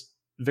ambiguous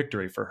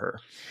victory for her.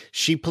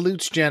 She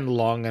pollutes Jen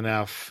long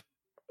enough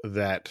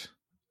that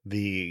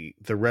the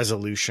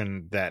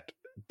resolution that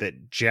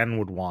Jen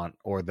would want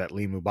or that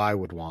Li Mubai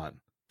would want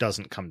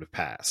doesn't come to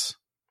pass.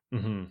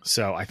 Mm-hmm.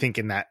 So I think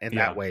in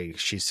that way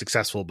she's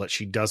successful, but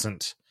she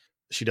doesn't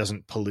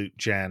pollute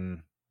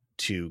Jen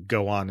to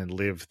go on and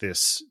live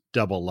this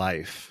double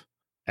life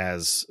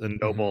as a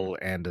noble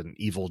and an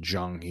evil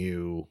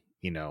Jianghu,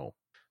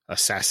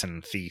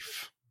 assassin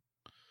thief,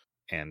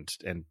 and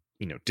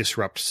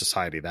disrupt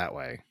society that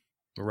way.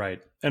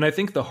 Right. And I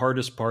think the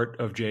hardest part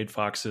of Jade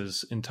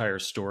Fox's entire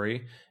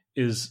story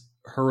is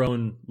her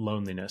own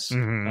loneliness,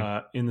 in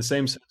the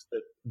same sense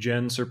that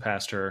Jen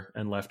surpassed her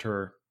and left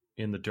her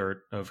in the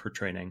dirt of her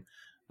training.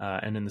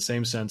 And in the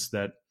same sense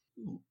that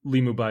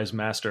Li Mubai's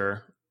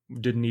master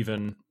didn't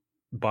even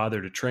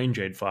bother to train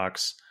Jade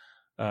Fox.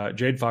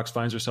 Jade Fox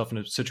finds herself in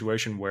a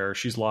situation where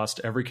she's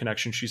lost every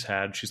connection she's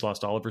had. She's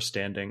lost all of her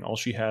standing. All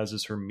she has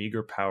is her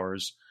meager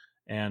powers.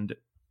 And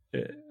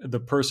the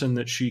person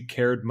that she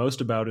cared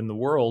most about in the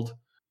world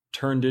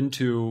turned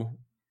into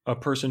a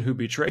person who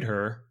betrayed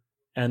her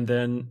and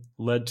then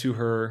led to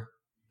her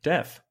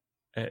death.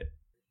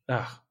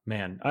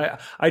 Man,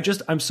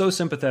 I'm so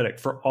sympathetic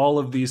for all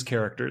of these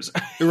characters.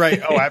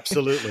 Right. Oh,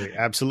 absolutely.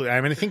 Absolutely.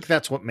 I mean, I think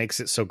that's what makes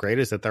it so great,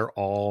 is that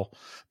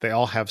they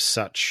all have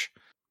such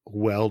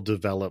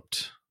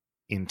well-developed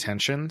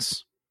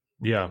intentions.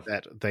 Yeah.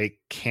 That they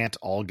can't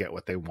all get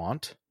what they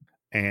want.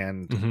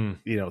 And,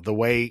 the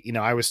way,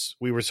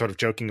 we were sort of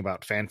joking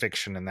about fan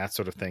fiction and that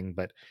sort of thing,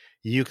 but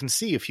you can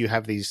see if you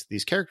have these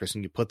characters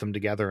and you put them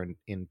together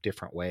in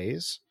different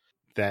ways,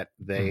 that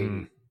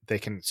they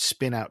can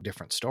spin out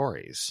different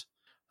stories.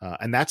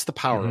 And that's the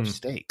power of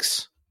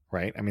stakes,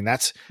 right? I mean,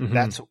 that's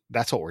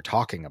what we're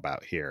talking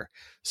about here.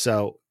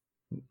 So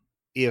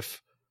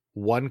if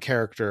one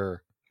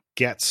character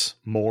gets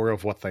more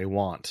of what they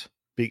want,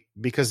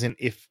 because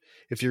if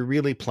you're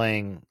really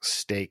playing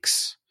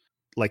stakes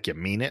like you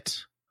mean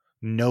it,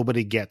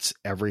 nobody gets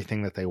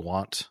everything that they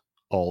want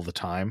all the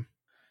time.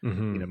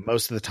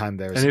 Most of the time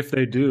and if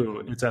they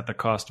do, it's at the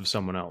cost of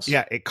someone else.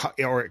 Yeah, it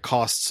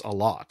costs a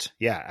lot.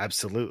 Yeah,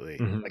 absolutely.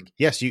 Like,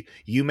 yes,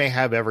 you may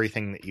have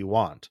everything that you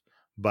want,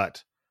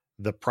 but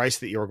the price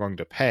that you're going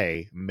to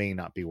pay may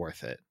not be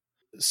worth it.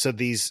 So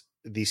these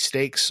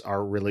stakes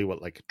are really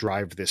what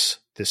drive this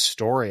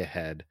story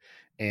ahead.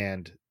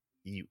 And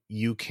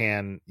you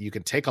can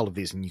take all of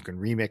these and you can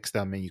remix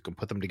them and you can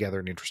put them together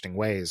in interesting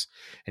ways,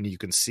 and you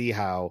can see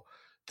how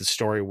the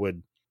story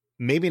would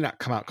maybe not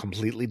come out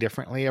completely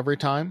differently every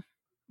time,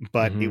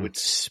 but it would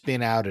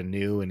spin out in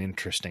new and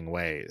interesting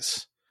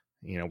ways.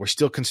 We're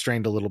still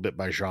constrained a little bit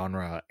by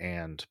genre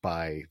and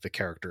by the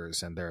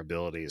characters and their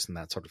abilities and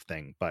that sort of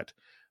thing, but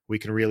we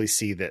can really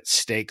see that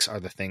stakes are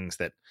the things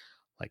that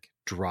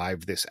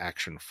drive this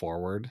action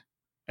forward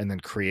and then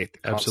create the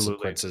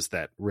consequences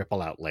that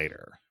ripple out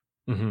later.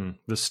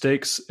 The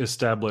stakes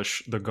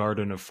establish the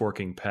garden of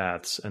forking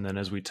paths, and then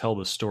as we tell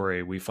the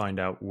story, we find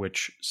out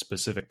which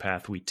specific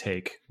path we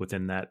take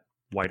within that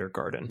wider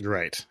garden.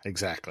 Right,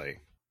 exactly.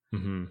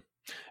 And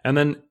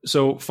then,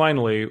 so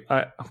finally,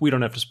 we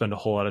don't have to spend a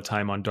whole lot of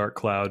time on Dark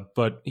Cloud,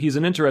 but he's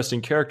an interesting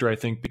character, I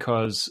think,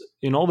 because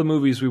in all the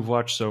movies we've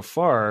watched so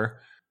far,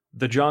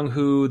 the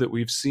Jianghu that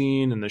we've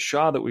seen and the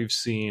Shah that we've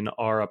seen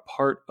are a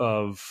part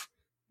of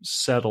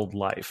settled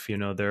life.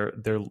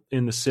 They're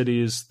in the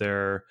cities,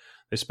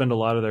 they spend a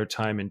lot of their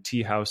time in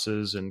tea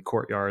houses and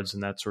courtyards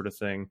and that sort of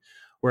thing.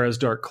 Whereas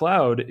Dark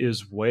Cloud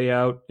is way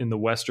out in the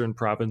western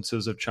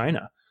provinces of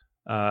China.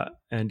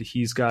 And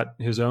he's got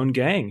his own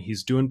gang.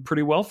 He's doing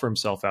pretty well for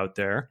himself out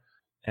there.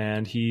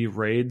 And he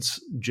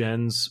raids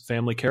Jen's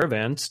family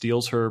caravan,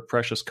 steals her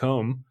precious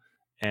comb,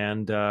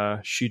 and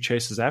she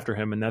chases after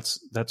him. And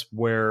that's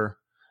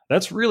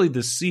really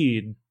the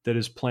seed that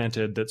is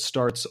planted that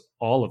starts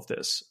all of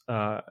this,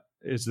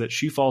 is that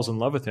she falls in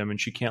love with him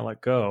and she can't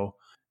let go.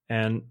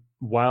 And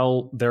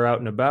while they're out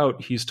and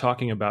about, he's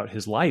talking about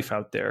his life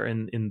out there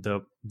in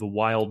the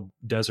wild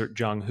desert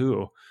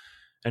Jianghu.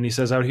 And he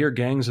says, out here,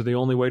 gangs are the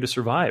only way to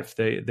survive.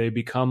 They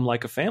become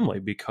like a family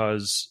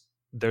because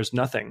there's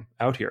nothing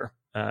out here.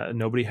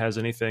 Nobody has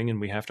anything, and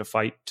we have to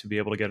fight to be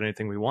able to get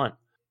anything we want.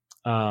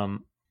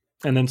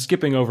 And then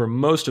skipping over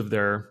most of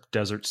their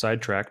desert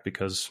sidetrack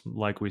because,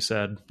 like we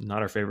said,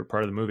 not our favorite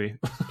part of the movie.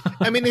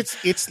 I mean,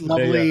 it's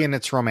lovely and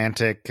it's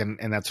romantic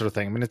and that sort of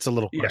thing. I mean, it's a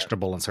little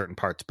questionable in certain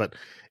parts, but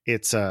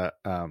it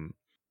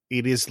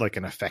is like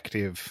an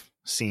effective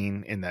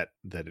scene in that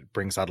it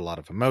brings out a lot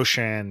of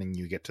emotion, and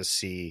you get to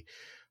see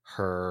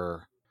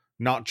her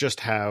not just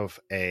have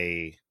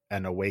an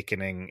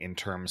awakening in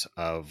terms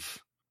of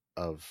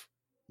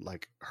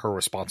her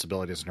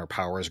responsibilities and her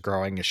powers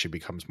growing as she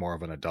becomes more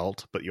of an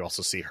adult, but you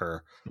also see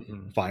her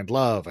find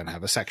love and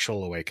have a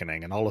sexual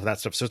awakening and all of that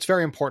stuff. So it's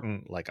very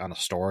important, on a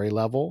story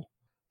level.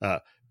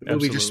 The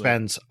movie just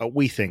spends,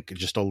 we think,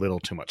 just a little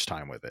too much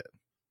time with it.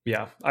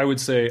 Yeah, I would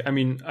say,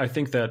 I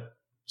think that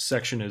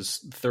section is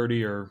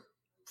 30 or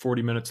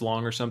 40 minutes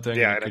long or something.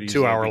 Yeah, a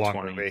 2-hour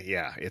long movie.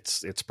 Yeah,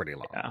 it's pretty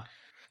long. Yeah,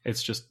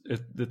 it's just,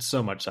 it's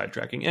so much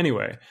sidetracking.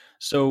 Anyway,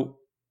 so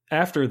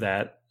after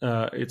that,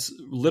 it's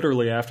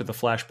literally after the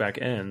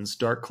flashback ends,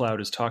 Dark Cloud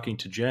is talking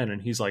to Jen,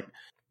 and he's like,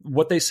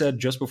 what they said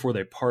just before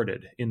they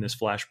parted in this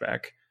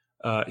flashback,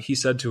 he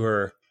said to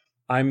her,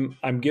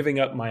 I'm giving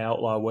up my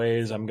outlaw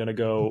ways. I'm going to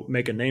go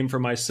make a name for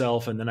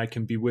myself, and then I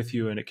can be with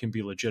you, and it can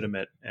be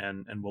legitimate,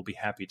 and we'll be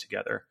happy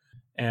together.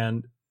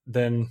 And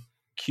then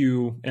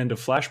cue end of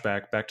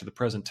flashback back to the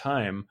present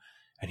time.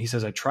 And he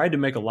says, I tried to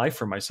make a life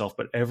for myself,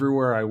 but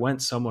everywhere I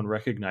went, someone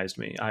recognized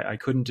me. I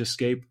couldn't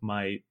escape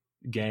my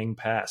gang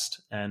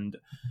past. And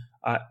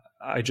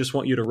I just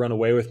want you to run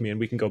away with me and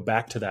we can go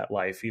back to that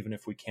life. Even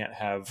if we can't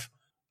have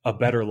a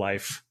better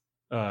life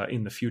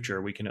in the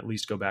future, we can at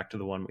least go back to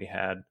the one we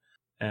had.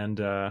 And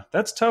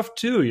that's tough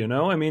too, you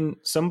know? I mean,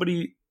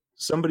 somebody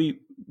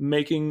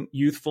making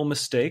youthful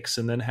mistakes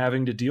and then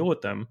having to deal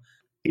with them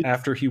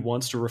after he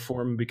wants to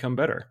reform and become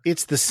better.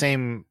 It's the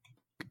same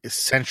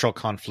central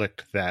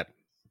conflict that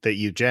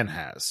Jen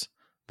has,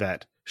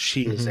 that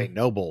she is a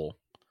noble,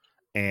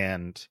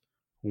 and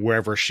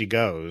wherever she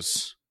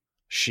goes,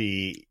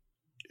 she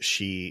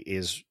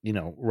is, you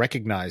know,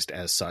 recognized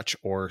as such,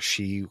 or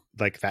she,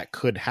 like, that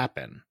could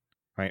happen,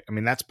 right? I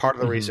mean, that's part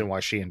of the reason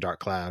why she and Dark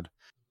Cloud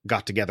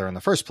got together in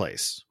the first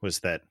place, was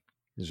that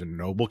there's a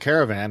noble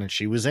caravan and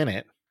she was in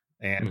it,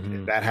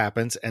 and that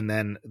happens. And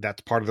then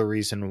that's part of the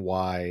reason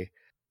why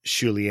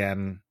Shu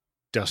Lien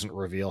doesn't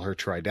reveal her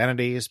true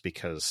identities,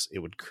 because it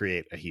would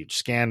create a huge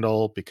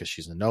scandal, because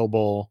she's a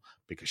noble,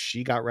 because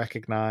she got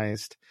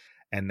recognized.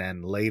 And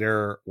then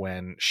later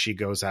when she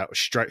goes out,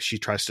 she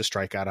tries to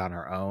strike out on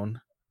her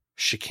own.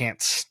 She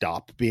can't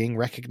stop being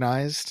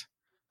recognized.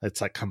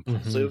 It's like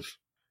compulsive.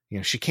 You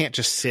know, she can't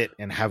just sit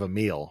and have a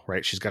meal,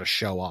 right? She's got to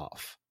show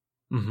off.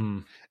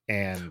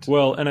 And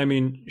well, and I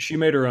mean, she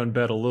made her own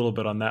bet a little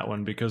bit on that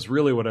one, because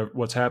really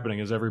what's happening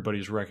is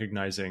everybody's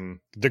recognizing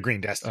the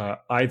Green Destiny,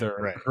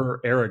 either her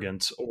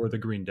arrogance or the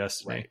Green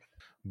Destiny. Right.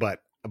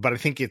 But I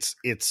think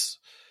it's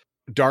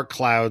Dark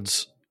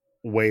Cloud's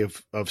way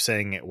of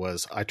saying it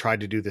was, I tried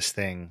to do this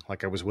thing,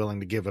 like I was willing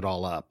to give it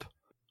all up,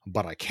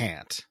 but I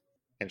can't.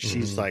 And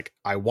she's like,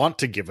 I want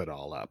to give it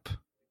all up,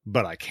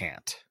 but I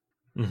can't.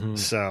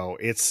 So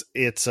it's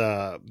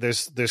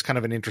there's kind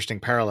of an interesting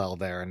parallel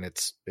there, and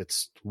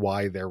it's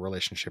why their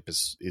relationship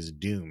is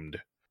doomed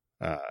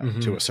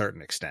to a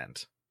certain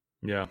extent.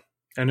 Yeah.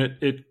 And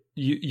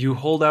you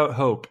hold out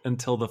hope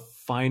until the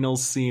final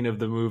scene of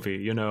the movie.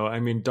 You know, I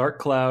mean, Dark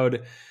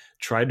Cloud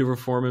tried to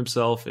reform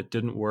himself. It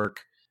didn't work.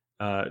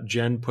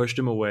 Jen pushed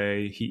him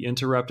away. He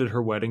interrupted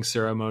her wedding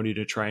ceremony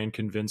to try and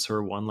convince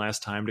her one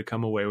last time to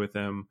come away with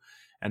him.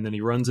 And then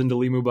he runs into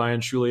Li Mubai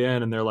and Shu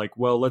Lien, and they're like,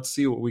 well, let's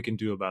see what we can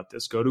do about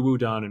this. Go to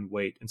Wudan and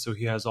wait. And so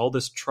he has all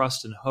this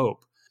trust and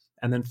hope.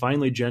 And then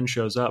finally Jen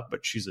shows up,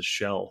 but she's a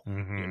shell.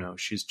 You know,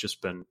 she's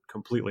just been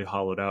completely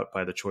hollowed out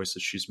by the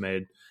choices she's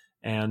made.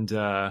 And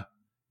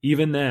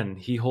even then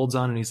he holds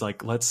on and he's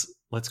like, let's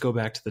go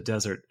back to the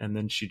desert. And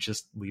then she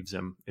just leaves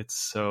him. It's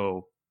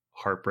so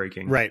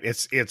heartbreaking. Right.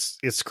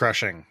 It's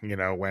crushing, you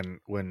know,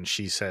 when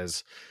she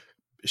says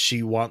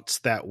she wants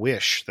that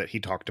wish that he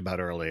talked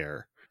about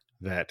earlier,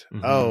 that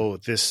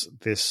this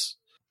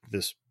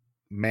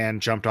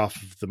man jumped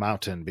off of the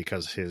mountain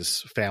because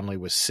his family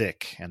was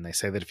sick, and they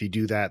say that if you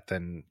do that,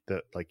 then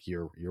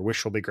your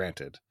wish will be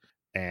granted.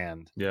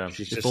 And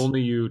if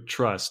only you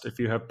trust, if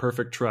you have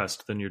perfect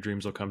trust, then your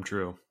dreams will come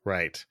true.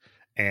 Right.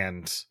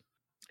 And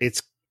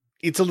it's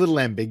a little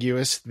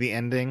ambiguous, the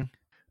ending,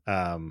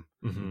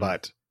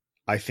 but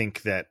I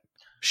think that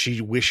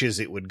she wishes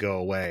it would go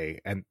away,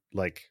 and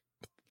like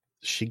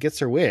she gets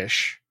her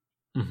wish,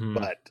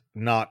 but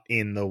not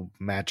in the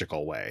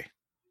magical way.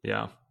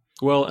 Yeah.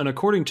 Well, and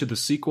according to the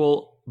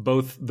sequel,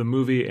 both the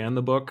movie and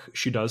the book,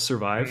 she does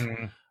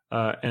survive.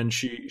 And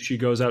she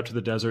goes out to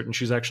the desert, and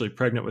she's actually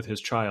pregnant with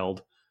his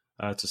child.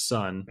 It's a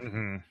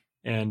son.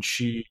 And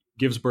she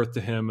gives birth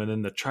to him, and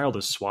then the child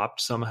is swapped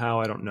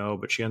somehow. I don't know,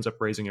 but she ends up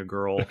raising a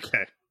girl.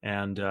 Okay.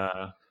 And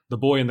the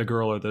boy and the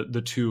girl are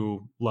the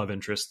two love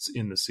interests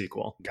in the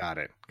sequel. Got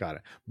it.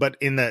 But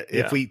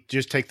if we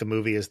just take the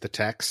movie as the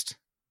text,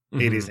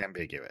 it is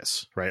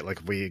ambiguous, right? Like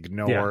if we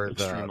ignore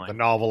the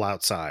novel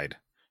outside,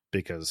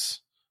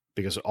 because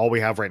all we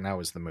have right now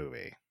is the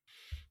movie.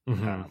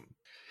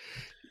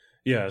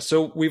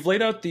 So we've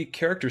laid out the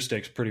character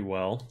stakes pretty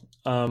well.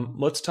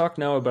 Let's talk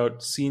now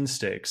about scene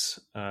stakes.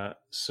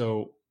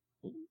 So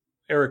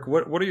Eric,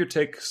 what are your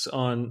takes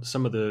on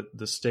some of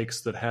the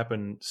stakes that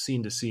happen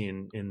scene to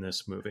scene in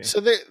this movie? So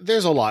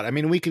there's a lot. I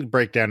mean, we could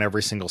break down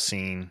every single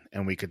scene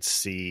and we could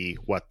see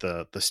what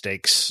the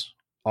stakes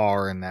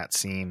are in that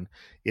scene.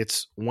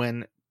 It's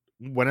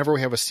whenever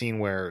we have a scene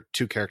where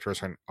two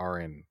characters are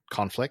in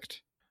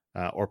conflict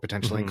or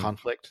potentially in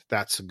conflict,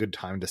 that's a good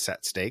time to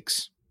set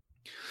stakes.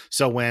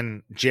 So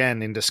when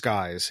Jen in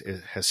disguise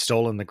has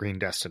stolen the Green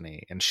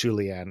Destiny and Shu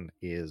Lien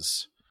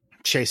is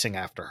chasing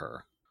after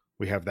her,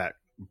 we have that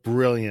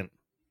brilliant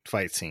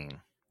fight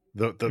scene.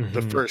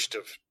 The first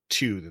of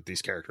two that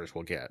these characters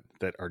will get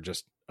that are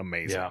just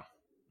amazing. Yeah.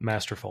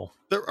 Masterful.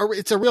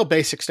 It's a real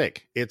basic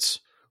stake. It's,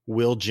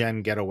 will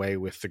Jen get away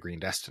with the Green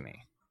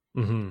Destiny?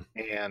 And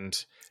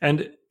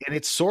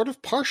it's sort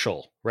of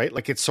partial, right?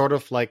 Like it's sort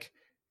of like,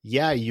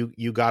 yeah,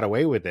 you got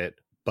away with it,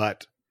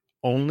 but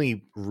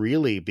only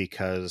really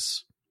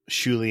because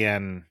Shu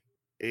Lien,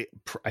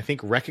 I think,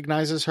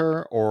 recognizes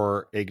her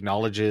or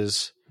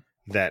acknowledges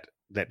that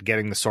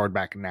getting the sword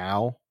back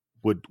now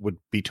would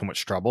be too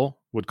much trouble,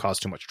 would cause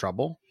too much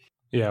trouble.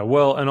 Yeah,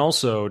 well, and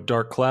also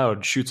Dark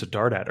Cloud shoots a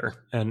dart at her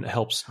and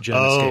helps Jen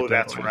escape. Oh,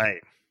 that's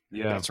right.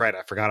 Yeah, That's right.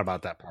 I forgot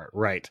about that part.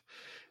 Right.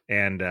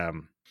 And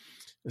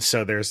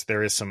so there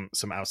is some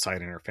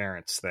outside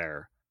interference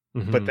there.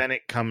 But hmm then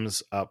it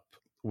comes up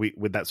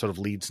with that sort of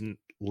leads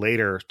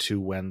later to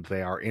when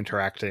they are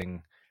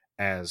interacting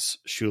as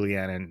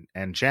Shulian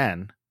and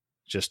Jen,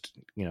 just,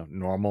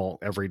 normal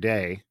every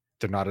day.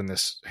 They're not in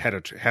this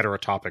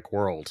heterotopic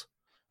world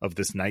of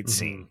this night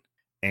scene.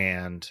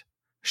 And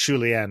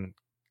Shulian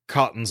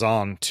cottons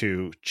on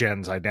to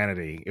Jen's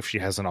identity, if she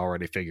hasn't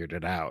already figured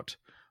it out,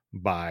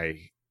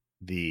 by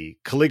the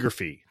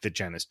calligraphy that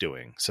Jen is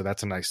doing. So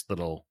that's a nice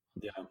little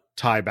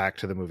tie back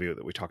to the movie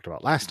that we talked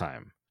about last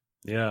time.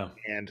 Yeah.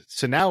 And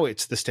so now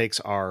the stakes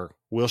are,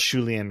 will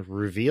Shulian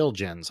reveal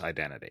Jen's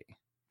identity?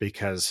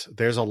 Because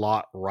there's a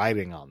lot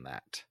riding on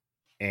that.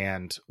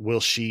 And will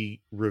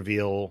she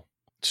reveal,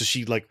 so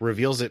she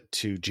reveals it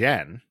to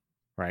Jen,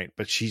 right?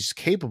 But she's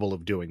capable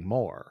of doing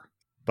more.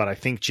 But I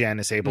think Jen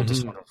is able to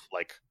sort of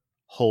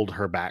hold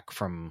her back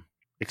from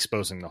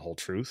exposing the whole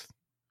truth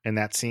in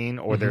that scene,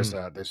 or there's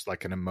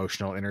like an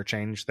emotional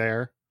interchange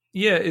there.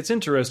 Yeah, it's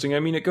interesting.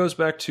 I mean, it goes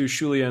back to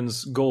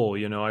Shulian's goal.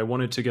 I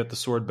wanted to get the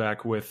sword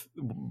back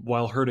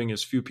while hurting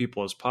as few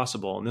people as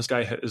possible. And this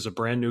guy is a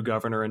brand new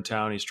governor in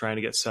town. He's trying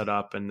to get set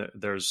up, and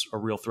there's a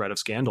real threat of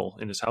scandal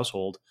in his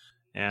household.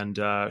 And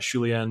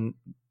Shulian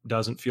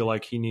doesn't feel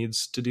like he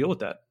needs to deal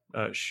with that.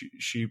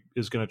 She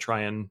is going to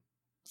try and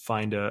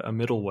find a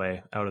middle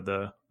way out of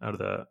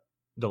the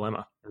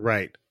dilemma.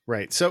 Right.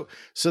 So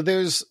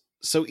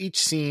each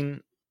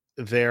scene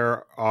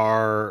there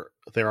are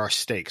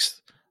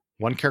stakes.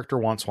 One character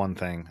wants one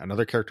thing,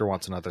 another character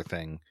wants another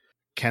thing.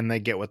 Can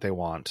they get what they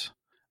want?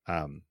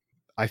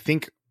 I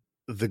think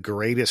the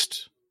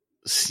greatest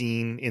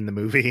scene in the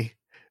movie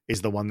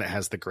is the one that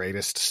has the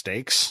greatest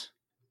stakes,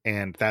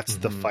 and that's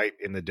the fight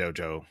in the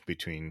dojo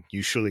between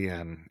Yu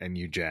Shulian and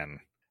Yu Jen.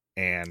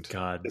 And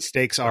the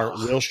stakes are,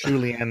 will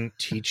Shulian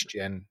teach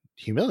Jen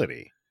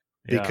humility?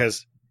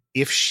 Because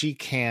if she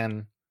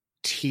can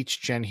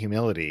teach Jen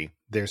humility,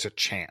 there's a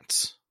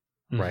chance.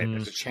 Right.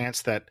 There's a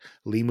chance that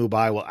Li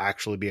Mubai will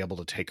actually be able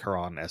to take her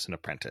on as an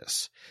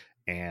apprentice.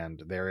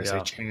 And there is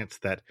a chance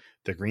that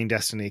the Green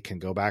Destiny can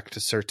go back to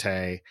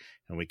Surte,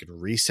 and we can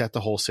reset the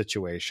whole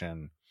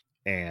situation,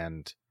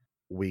 and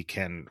we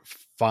can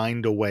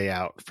find a way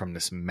out from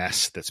this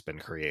mess that's been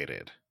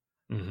created.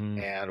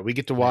 And we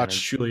get to watch.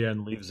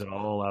 Shulian leaves it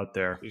all out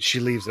there. She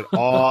leaves it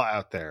all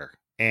out there.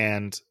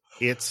 And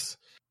it's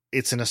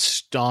an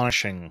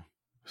astonishing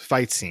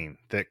fight scene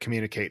that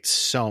communicates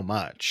so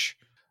much.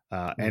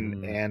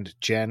 And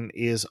Jen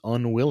is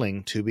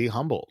unwilling to be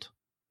humbled.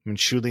 I mean,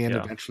 Shulian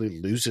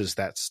eventually loses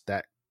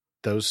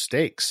those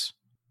stakes.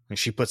 I mean,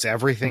 she puts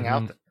everything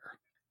out there.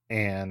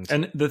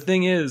 And the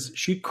thing is,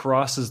 she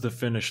crosses the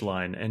finish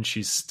line and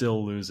she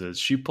still loses.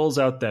 She pulls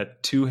out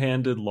that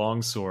two-handed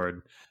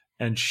longsword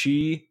and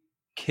she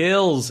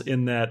kills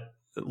in that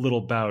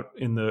little bout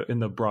in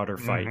the broader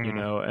fight,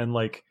 and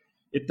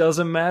it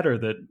doesn't matter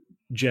that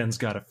Jen's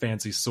got a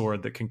fancy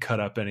sword that can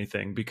cut up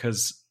anything,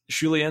 because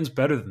Shulian's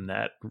better than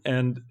that,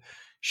 and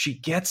she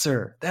gets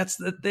her. That's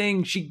the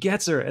thing. She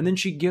gets her, and then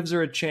she gives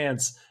her a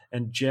chance,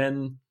 and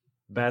Jen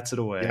bats it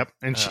away. Yep.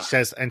 And she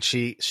says, and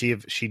she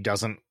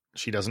doesn't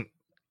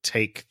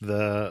take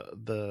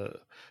the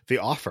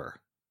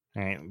offer.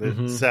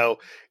 Right. So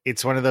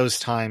it's one of those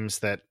times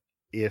that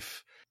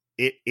if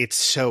it's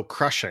so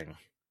crushing,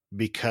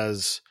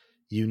 because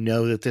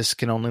that this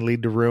can only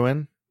lead to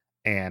ruin,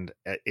 and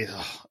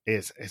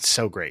it's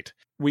so great.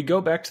 We go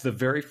back to the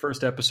very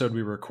first episode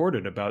we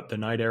recorded about the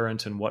Knight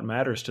Errant and what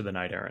matters to the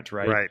Knight Errant,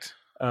 right?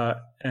 Right.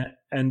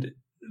 And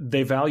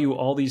they value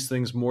all these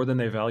things more than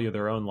they value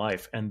their own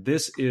life. And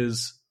this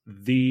is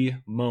the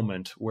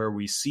moment where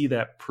we see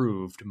that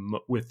proved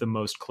with the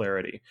most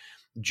clarity.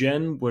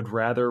 Jen would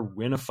rather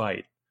win a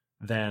fight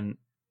than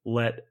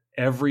let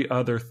every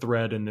other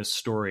thread in this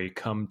story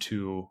come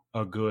to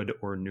a good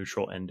or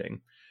neutral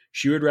ending.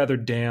 She would rather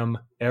damn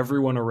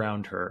everyone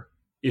around her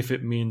if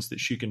it means that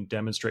she can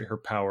demonstrate her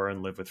power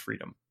and live with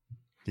freedom.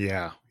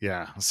 Yeah.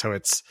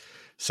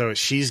 So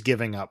she's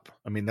giving up.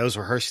 I mean, those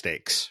were her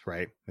stakes,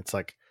 right? It's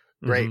like,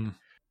 great.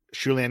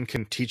 Shulian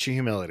can teach you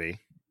humility,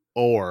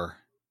 or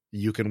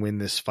you can win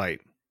this fight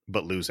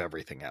but lose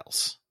everything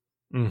else.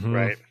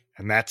 Right?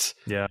 And that's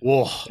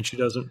whoa. And she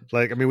doesn't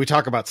we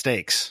talk about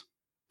stakes.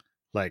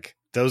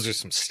 Those are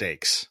some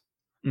stakes.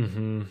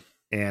 And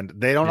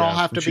they don't all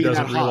have to be that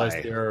high. She doesn't realize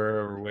there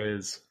are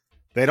ways.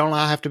 They don't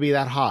all have to be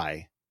that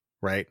high.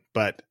 Right.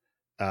 But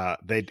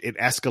it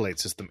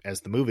escalates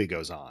as the movie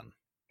goes on.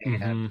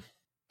 And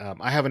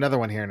I have another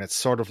one here, and it's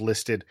sort of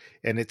listed,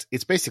 and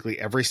it's basically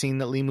every scene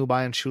that Li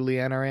Mubai and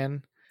Shulian are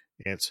in.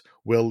 It's,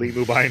 will Li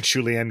Mubai and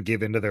Shulian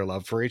give into their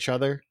love for each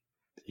other?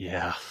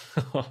 Yeah.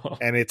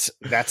 And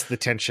that's the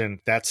tension.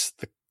 That's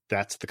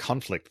the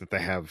conflict that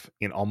they have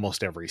in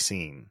almost every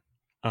scene.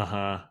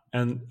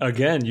 And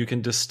again, you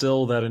can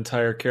distill that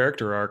entire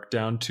character arc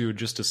down to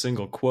just a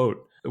single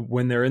quote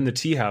when they're in the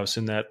tea house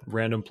in that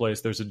random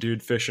place, there's a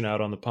dude fishing out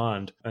on the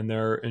pond and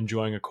they're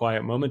enjoying a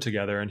quiet moment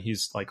together. And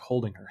he's like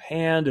holding her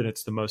hand and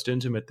it's the most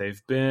intimate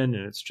they've been.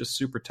 And it's just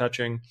super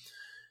touching.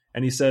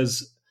 And he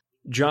says,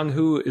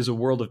 Jianghu is a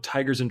world of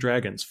tigers and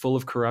dragons full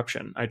of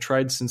corruption. I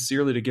tried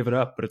sincerely to give it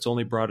up, but it's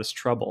only brought us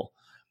trouble.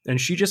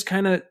 And she just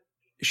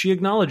she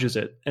acknowledges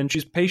it and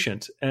she's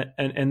patient.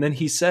 And then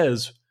he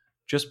says,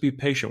 just be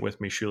patient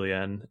with me,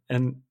 Shulian.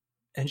 And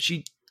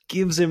she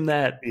gives him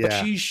that, but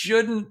she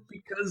shouldn't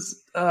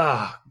because,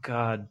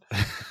 God.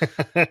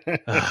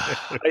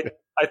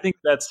 I think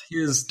that's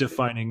his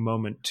defining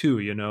moment too,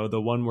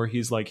 the one where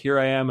he's like, here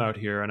I am out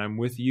here and I'm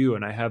with you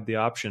and I have the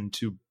option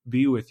to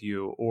be with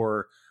you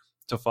or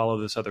to follow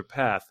this other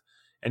path.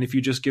 And if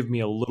you just give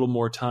me a little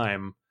more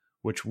time,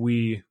 which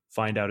we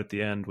find out at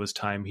the end was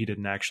time he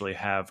didn't actually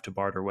have to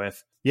barter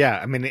with. Yeah.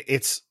 I mean,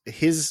 it's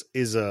his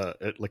is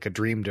like a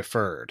dream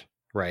deferred,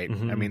 right?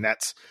 Mm-hmm. I mean,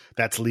 that's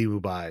Li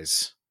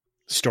Wubai's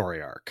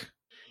story arc,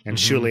 and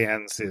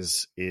Shulian's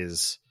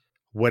is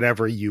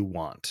whatever you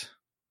want.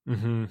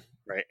 Mm-hmm.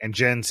 Right. And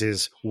Jen's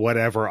is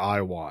whatever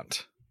I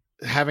want.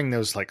 Having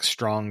those like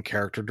strong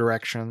character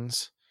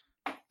directions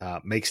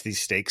makes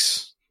these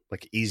stakes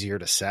like easier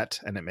to set,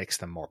 and it makes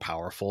them more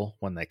powerful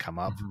when they come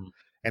up. Mm-hmm.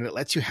 And it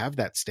lets you have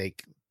that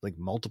stake like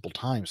multiple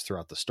times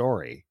throughout the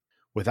story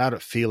without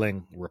it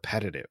feeling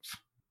repetitive.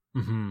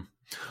 Mm-hmm.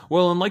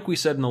 Well, and like we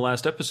said in the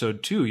last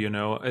episode too,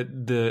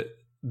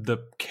 the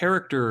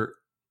character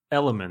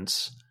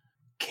elements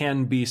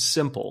can be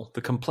simple.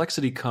 The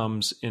complexity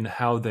comes in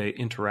how they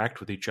interact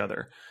with each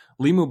other.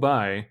 Li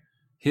Mubai,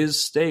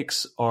 his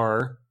stakes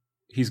are,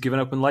 he's given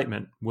up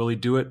enlightenment. Will he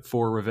do it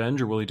for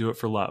revenge or will he do it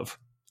for love?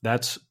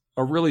 That's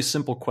a really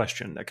simple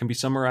question that can be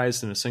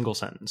summarized in a single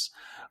sentence.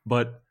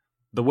 But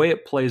the way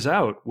it plays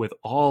out with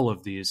all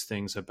of these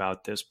things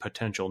about this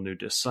potential new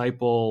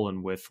disciple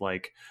and with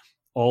like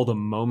all the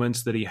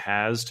moments that he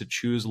has to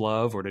choose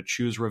love or to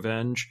choose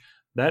revenge,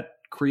 that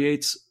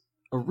creates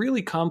a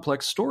really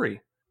complex story.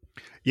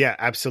 Yeah,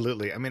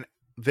 absolutely. I mean,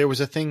 there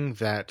was a thing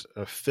that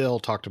Phil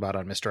talked about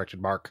on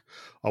Misdirected Mark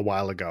a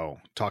while ago,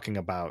 talking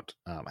about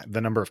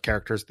the number of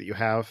characters that you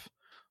have,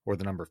 or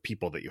the number of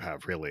people that you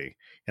have, really,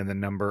 and the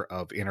number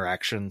of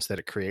interactions that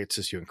it creates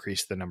as you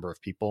increase the number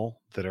of people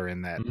that are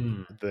in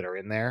that are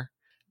in there.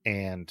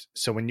 And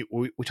so when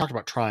we talked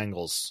about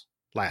triangles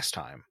last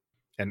time,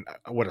 and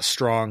what a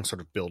strong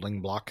sort of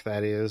building block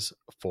that is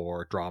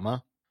for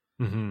drama.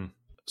 Mm-hmm.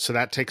 So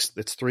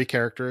it's 3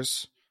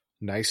 characters,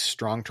 nice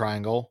strong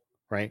triangle,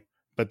 right?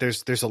 But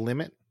there's a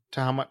limit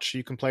to how much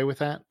you can play with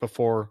that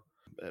before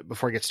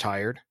it gets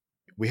tired.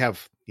 We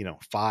have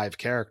 5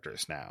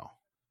 characters now,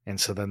 and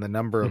so then the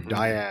number of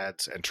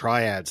dyads and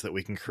triads that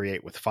we can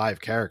create with 5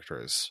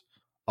 characters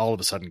all of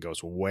a sudden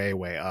goes way,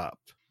 way up,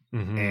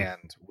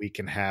 and we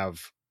can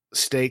have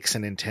stakes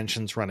and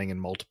intentions running in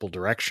multiple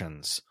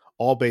directions,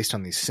 all based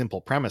on these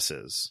simple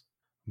premises,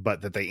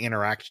 but that they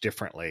interact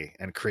differently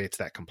and creates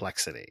that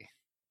complexity.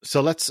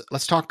 So let's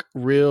talk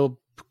real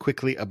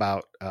quickly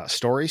about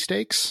story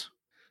stakes.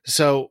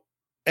 So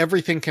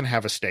everything can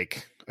have a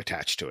stake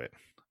attached to it.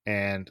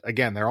 And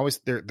again,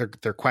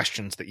 they're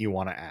questions that you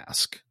want to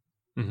ask.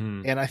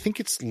 Mm-hmm. And I think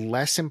it's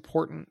less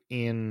important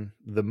in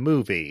the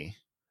movie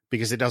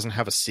because it doesn't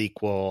have a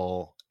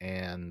sequel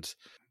and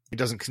it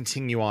doesn't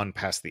continue on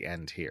past the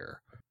end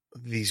here.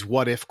 These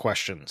what if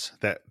questions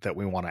that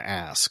we want to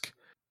ask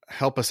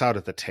help us out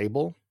at the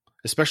table,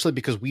 especially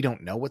because we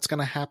don't know what's going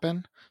to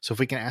happen. So if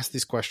we can ask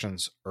these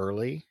questions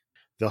early,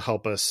 they'll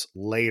help us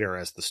later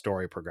as the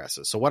story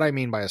progresses. So what I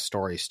mean by a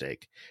story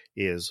stake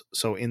is,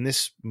 so in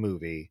this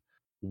movie,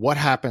 what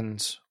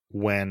happens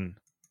when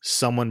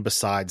someone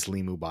besides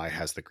Li Mubai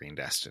has the Green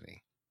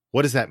Destiny?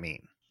 What does that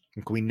mean?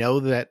 We know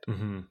that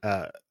Li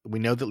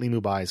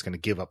Mubai is going to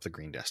give up the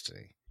Green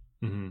Destiny.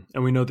 Mm-hmm.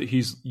 And we know that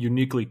he's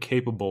uniquely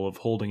capable of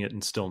holding it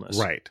in stillness.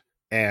 Right.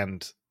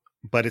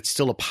 But it's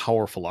still a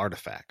powerful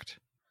artifact.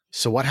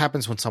 So what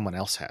happens when someone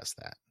else has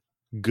that?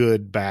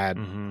 Good, bad,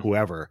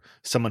 whoever,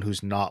 someone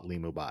who's not Li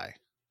Mubai.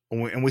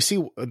 And we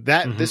see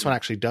that this one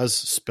actually does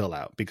spill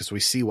out because we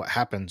see what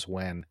happens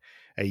when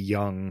a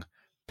young,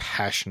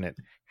 passionate,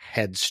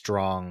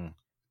 headstrong,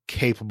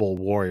 capable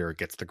warrior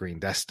gets the Green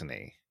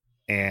Destiny,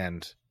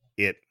 and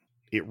it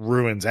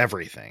ruins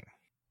everything.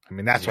 I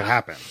mean, that's what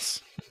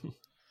happens.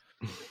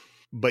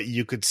 But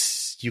you could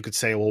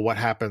say, well, what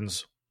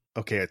happens?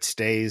 Okay, it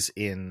stays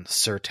in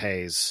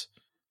Surte's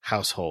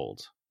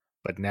household,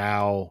 but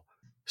now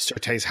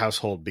Surte's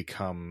household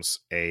becomes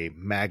a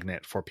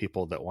magnet for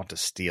people that want to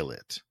steal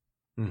it,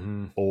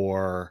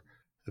 or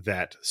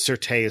that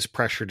Surte is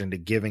pressured into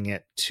giving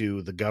it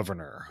to the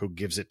governor, who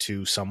gives it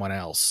to someone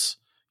else,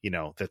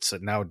 that's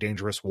now a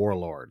dangerous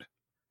warlord,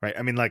 right?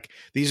 I mean, like,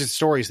 these are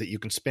stories that you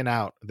can spin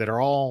out that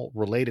are all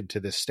related to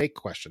this stake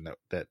question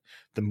that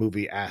the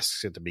movie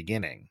asks at the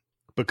beginning,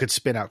 but could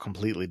spin out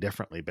completely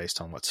differently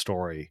based on what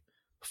story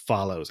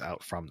follows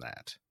out from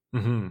that.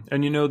 Mm-hmm.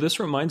 And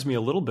this reminds me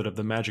a little bit of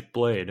the Magic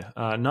Blade,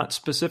 not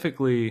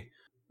specifically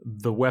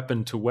the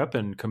weapon to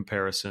weapon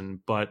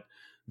comparison, but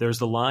There's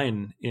the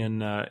line in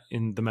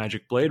The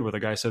Magic Blade where the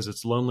guy says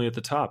it's lonely at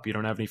the top. You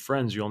don't have any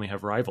friends. You only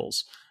have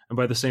rivals. And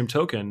by the same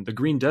token, the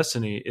Green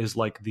Destiny is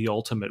like the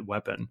ultimate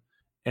weapon,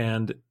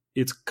 and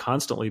it's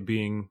constantly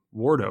being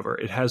warred over.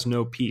 It has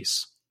no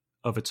peace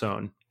of its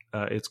own.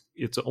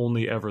 It's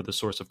only ever the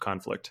source of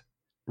conflict.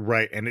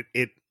 Right, and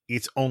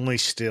it's only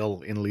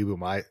still in Li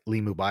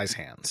Mubai's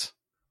hands.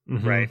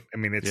 Mm-hmm. Right. I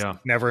mean, it's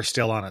never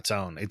still on its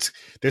own.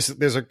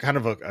 There's a kind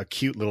of a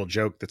cute little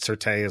joke that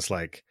Certé is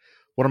like,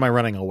 "What am I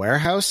running, a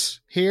warehouse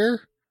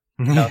here?"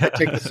 They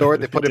take the sword,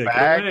 they put it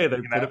back. They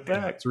put it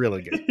back. It's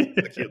really good.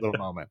 It's a cute little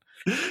moment.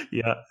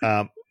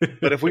 Yeah.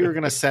 But if we were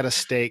going to set a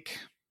stake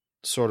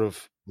sort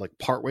of like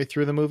partway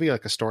through the movie,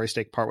 like a story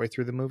stake partway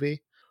through the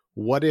movie,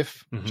 what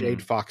if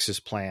Jade Fox's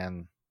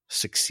plan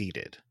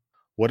succeeded?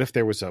 What if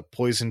there was a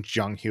poisoned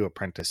Jianghu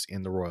apprentice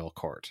in the royal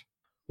court?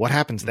 What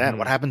happens then?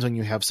 What happens when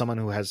you have someone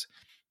who has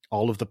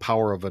all of the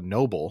power of a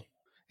noble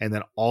and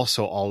then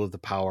also all of the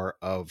power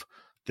of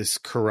this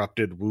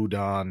corrupted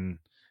Wudan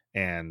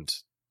and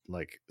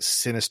like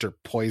sinister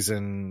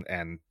poison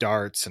and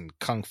darts and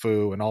kung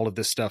fu and all of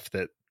this stuff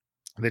that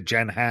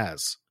Jen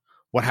has?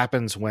 What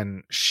happens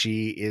when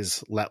she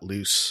is let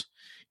loose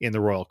in the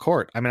royal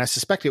court? I mean, I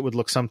suspect it would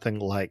look something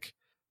like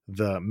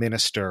the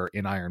minister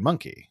in Iron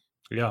Monkey.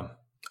 Yeah,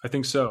 I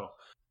think so.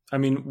 I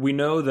mean, we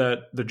know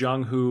that the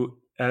Jianghu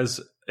as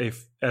a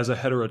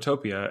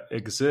heterotopia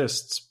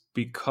exists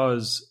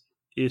because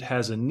it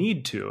has a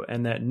need to,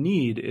 and that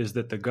need is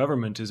that the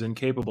government is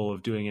incapable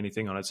of doing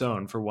anything on its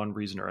own for one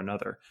reason or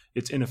another.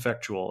 It's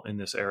ineffectual in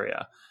this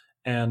area.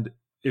 And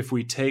if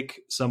we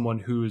take someone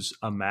who's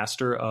a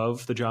master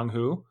of the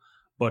Jianghu,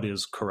 but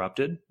is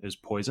corrupted, is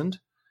poisoned,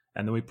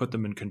 and then we put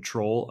them in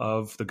control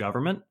of the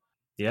government,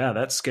 yeah,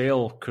 that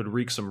scale could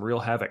wreak some real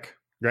havoc.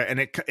 Right, and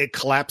it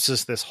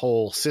collapses this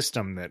whole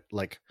system that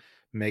like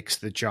makes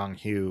the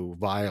Jianghu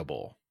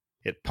viable.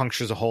 It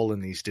punctures a hole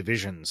in these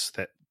divisions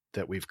that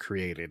we've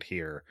created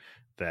here,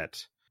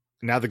 that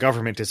now the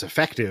government is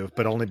effective,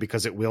 but only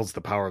because it wields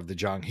the power of the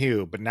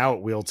Jianghu, but now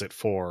it wields it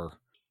for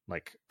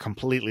like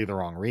completely the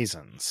wrong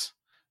reasons.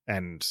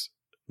 And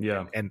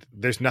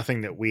there's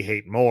nothing that we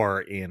hate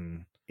more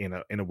in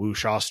a Wu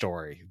Sha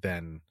story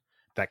than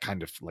that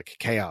kind of like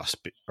chaos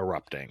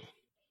erupting.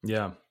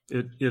 Yeah.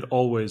 It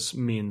always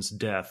means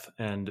death,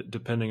 and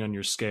depending on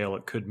your scale,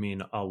 it could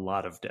mean a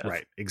lot of death.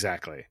 Right,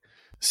 exactly.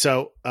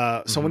 So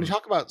when you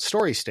talk about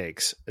story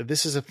stakes,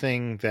 this is a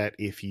thing that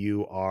if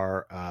you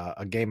are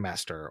a game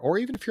master, or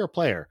even if you're a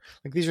player,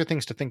 like these are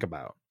things to think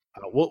about.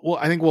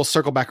 I think we'll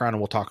circle back around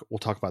and we'll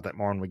talk about that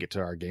more when we get to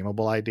our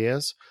gameable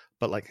ideas.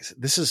 But like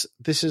this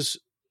is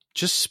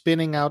just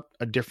spinning out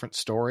a different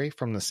story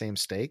from the same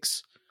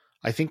stakes,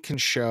 I think can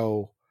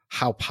show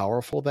how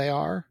powerful they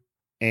are.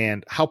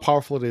 And how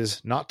powerful it is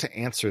not to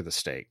answer the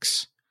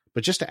stakes,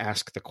 but just to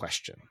ask the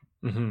question.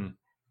 Mm-hmm.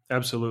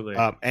 Absolutely.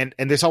 And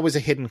there's always a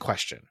hidden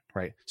question,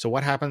 right? So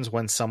what happens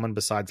when someone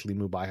besides Li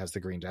Mubai has the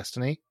Green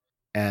Destiny,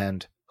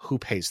 and who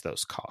pays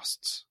those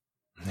costs?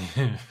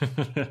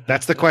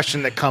 That's the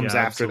question that comes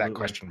after that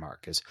question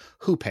mark, is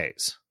who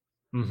pays?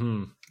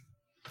 Mm-hmm.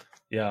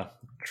 Yeah,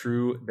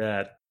 true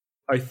that.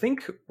 I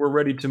think we're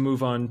ready to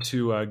move on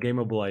to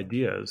gameable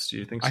ideas. Do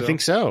you think so? I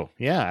think so.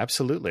 Yeah,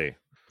 absolutely.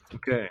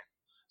 Okay.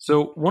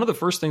 So one of the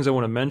first things I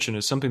want to mention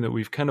is something that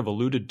we've kind of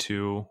alluded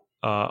to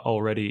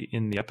already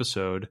in the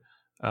episode.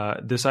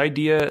 This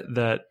idea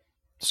that,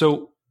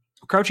 so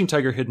Crouching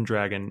Tiger, Hidden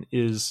Dragon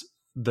is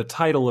the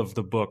title of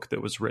the book that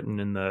was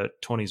written in the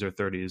 20s or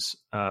 30s,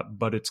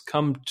 but it's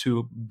come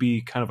to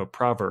be kind of a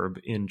proverb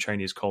in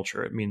Chinese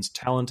culture. It means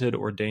talented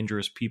or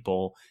dangerous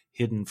people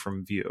hidden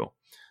from view.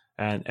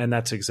 And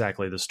that's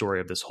exactly the story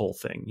of this whole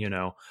thing, you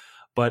know.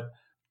 But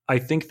I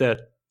think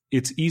that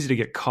it's easy to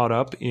get caught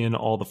up in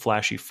all the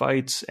flashy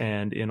fights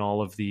and in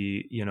all of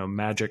the, you know,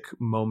 magic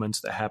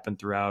moments that happen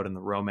throughout and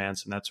the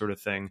romance and that sort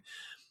of thing.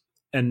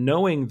 And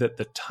knowing that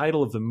the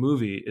title of the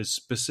movie is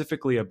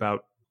specifically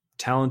about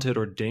talented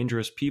or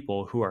dangerous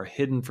people who are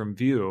hidden from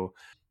view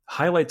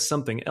highlights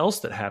something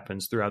else that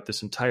happens throughout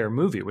this entire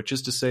movie, which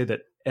is to say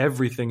that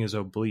everything is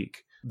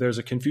oblique. There's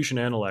a Confucian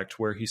analect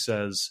where he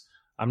says,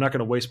 I'm not going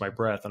to waste my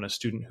breath on a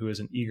student who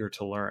isn't eager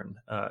to learn.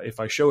 If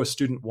I show a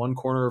student one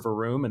corner of a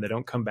room and they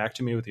don't come back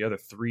to me with the other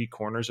three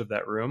corners of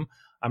that room,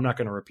 I'm not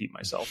going to repeat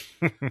myself.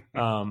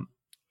 And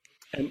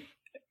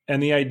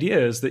the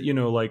idea is that, you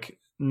know, like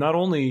not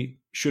only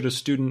should a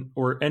student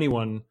or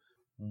anyone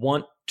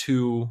want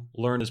to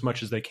learn as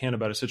much as they can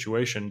about a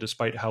situation,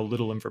 despite how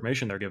little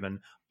information they're given,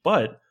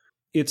 but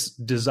it's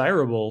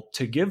desirable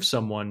to give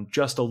someone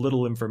just a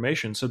little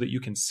information so that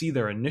you can see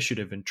their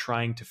initiative in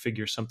trying to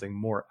figure something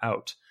more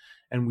out.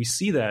 And we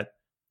see that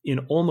in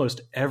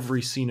almost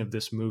every scene of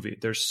this movie.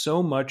 There's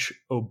so much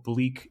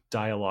oblique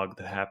dialogue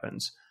that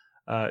happens.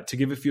 To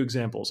give a few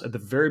examples, at the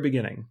very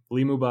beginning,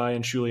 Li Mubai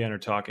and Shu Lian are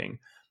talking.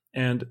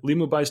 And Li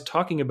Mubai's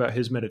talking about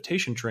his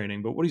meditation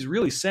training, but what he's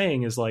really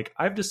saying is like,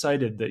 I've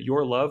decided that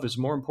your love is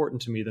more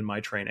important to me than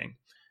my training.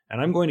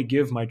 And I'm going to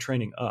give my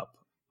training up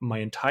my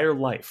entire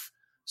life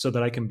so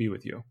that I can be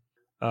with you.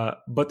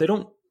 But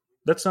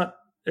that's not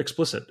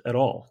explicit at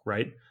all,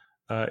 right?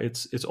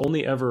 It's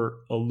only ever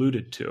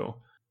alluded to.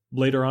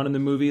 Later on in the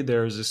movie,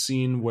 there's a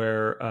scene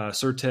where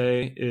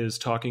Surte is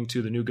talking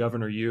to the new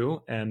Governor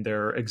Yu, and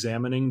they're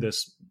examining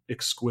this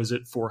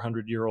exquisite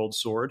 400-year-old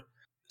sword.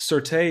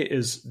 Surte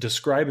is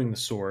describing the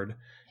sword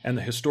and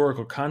the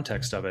historical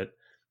context of it,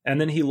 and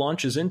then he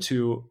launches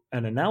into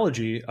an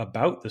analogy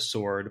about the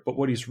sword, but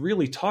what he's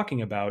really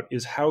talking about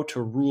is how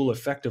to rule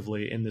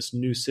effectively in this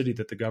new city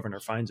that the governor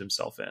finds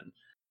himself in.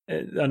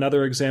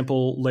 Another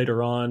example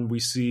later on, we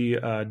see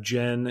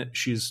Jen,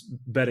 she's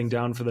bedding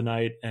down for the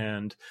night,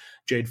 and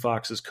Jade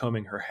Fox is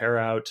combing her hair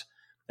out.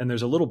 And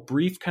there's a little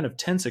brief kind of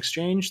tense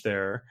exchange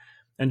there.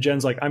 And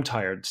Jen's like, I'm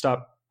tired.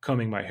 Stop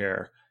combing my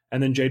hair.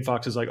 And then Jade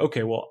Fox is like,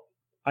 okay, well,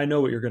 I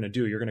know what you're going to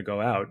do. You're going to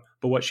go out.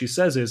 But what she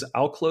says is,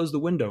 I'll close the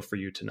window for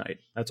you tonight.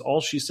 That's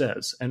all she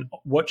says. And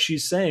what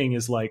she's saying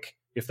is like,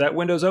 if that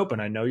window's open,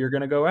 I know you're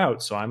going to go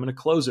out. So I'm going to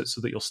close it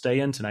so that you'll stay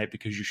in tonight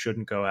because you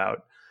shouldn't go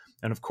out.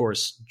 And of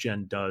course,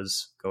 Jen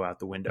does go out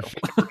the window.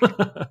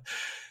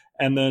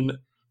 And then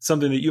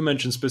something that you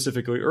mentioned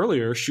specifically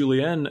earlier,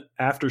 Shulien,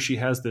 after she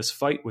has this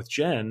fight with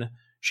Jen,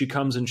 she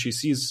comes and she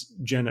sees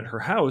Jen at her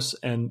house,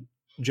 and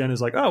Jen is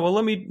like, oh, well,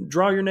 let me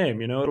draw your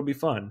name. It'll be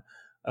fun.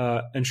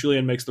 And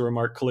Shulien makes the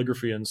remark,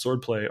 calligraphy and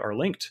swordplay are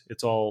linked.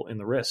 It's all in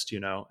the wrist,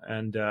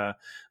 And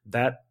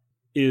that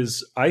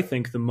is, I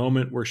think, the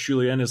moment where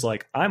Shulien is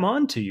like, I'm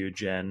on to you,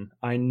 Jen.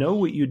 I know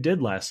what you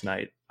did last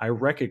night. I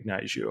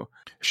recognize you.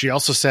 She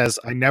also says,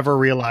 I never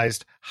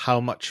realized how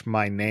much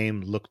my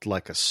name looked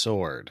like a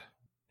sword.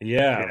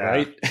 Yeah.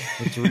 Right.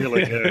 It's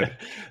really good.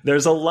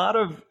 There's a lot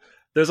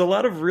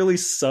of really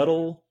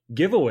subtle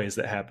giveaways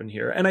that happen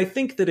here. And I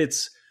think that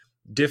it's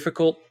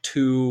difficult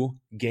to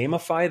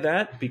gamify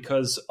that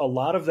because a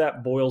lot of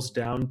that boils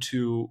down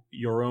to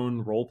your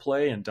own role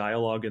play and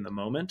dialogue in the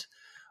moment.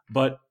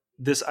 But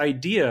this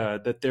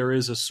idea that there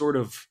is a sort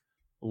of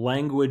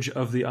language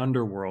of the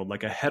underworld,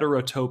 like a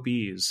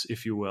heterotopes,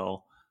 if you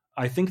will,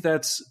 I think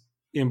that's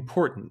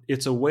important.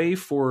 It's a way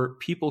for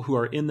people who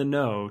are in the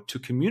know to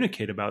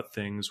communicate about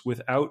things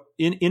without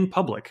in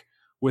public,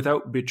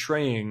 without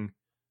betraying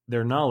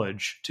their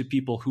knowledge to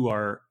people who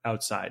are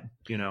outside.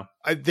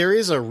 There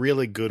is a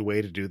really good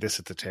way to do this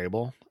at the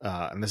table,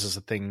 and this is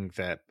a thing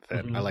that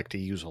Mm-hmm. I like to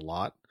use a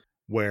lot,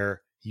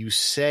 where you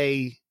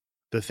say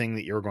the thing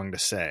that you're going to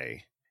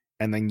say,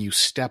 and then you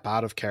step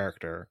out of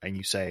character and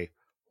you say,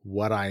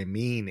 what I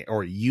mean,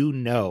 or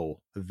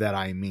that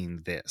I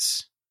mean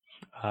this.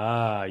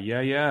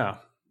 Yeah.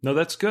 No,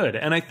 that's good.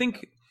 And I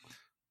think,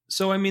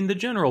 so I mean, the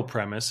general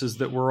premise is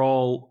that we're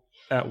all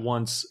at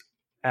once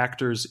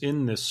actors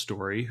in this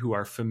story who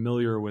are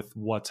familiar with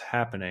what's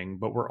happening,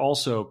 but we're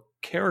also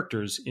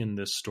characters in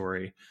this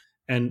story.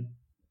 And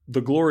the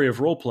glory of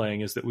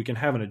role-playing is that we can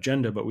have an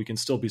agenda, but we can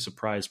still be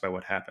surprised by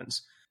what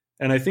happens.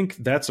 And I think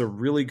that's a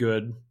really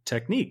good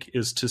technique,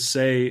 is to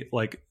say,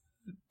 like,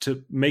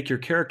 to make your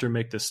character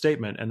make this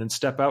statement and then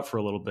step out for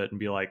a little bit and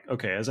be like,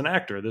 okay, as an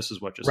actor, this is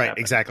what just happened. Right,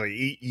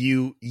 exactly.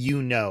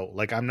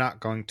 Like, I'm not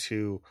going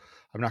to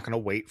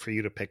wait for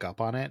you to pick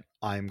up on it.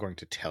 I'm going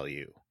to tell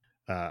you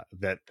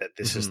that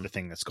this Mm-hmm. is the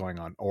thing that's going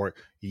on, or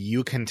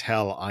you can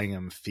tell I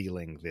am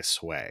feeling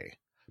this way,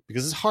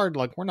 because it's hard.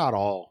 Like, we're not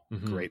all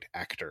Mm-hmm. great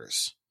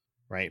actors,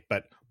 right?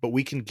 But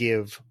we can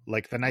give,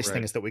 like, the nice thing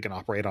Right. is that we can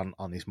operate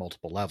on these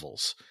multiple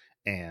levels,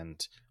 and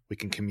we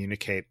can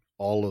communicate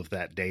all of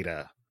that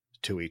data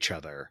to each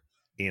other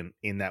in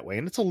that way.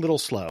 And it's a little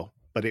slow,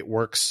 but it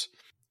works.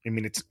 I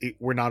mean,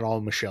 we're not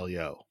all Michelle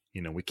Yeoh,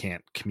 we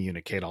can't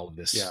communicate all of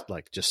this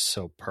like just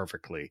so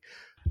perfectly,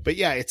 but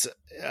yeah, it's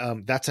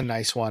that's a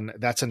nice one.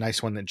 That's a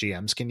nice one that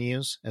GMs can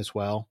use as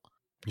well.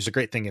 There's a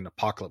great thing in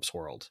Apocalypse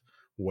World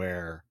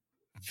where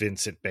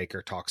Vincent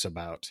Baker talks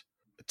about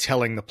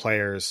telling the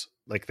players,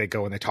 like, they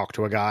go and they talk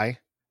to a guy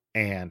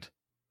and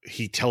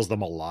he tells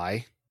them a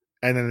lie.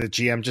 And then the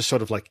GM just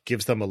sort of like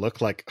gives them a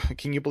look like,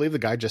 can you believe the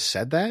guy just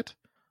said that?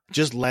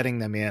 Just letting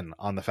them in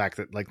on the fact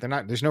that, like,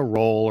 there's no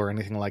role or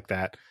anything like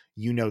that.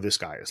 This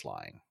guy is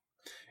lying.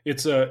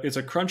 It's a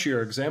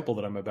crunchier example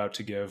that I'm about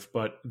to give,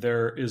 but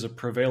there is a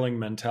prevailing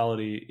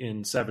mentality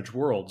in Savage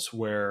Worlds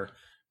where,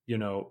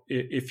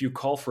 if you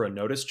call for a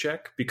notice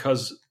check,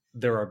 because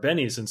there are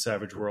bennies in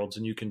Savage Worlds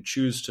and you can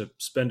choose to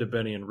spend a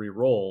benny and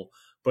re-roll,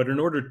 but in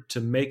order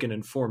to make an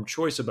informed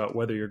choice about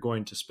whether you're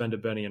going to spend a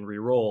benny and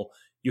re-roll,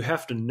 you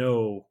have to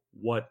know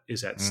what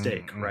is at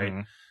stake, Mm-hmm.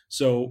 right?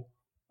 So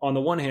on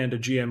the one hand, a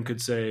GM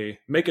could say,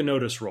 make a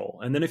notice roll.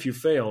 And then if you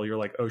fail, you're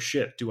like, oh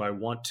shit, do I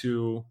want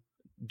to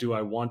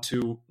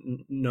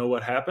know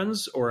what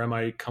happens, or am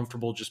I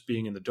comfortable just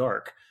being in the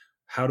dark?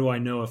 How do I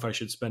know if I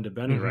should spend a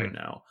benny Mm-hmm. right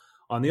now?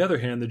 On the other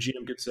hand, the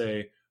GM could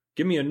say,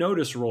 give me a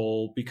notice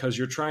roll, because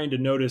you're trying to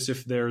notice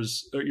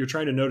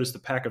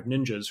the pack of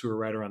ninjas who are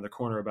right around the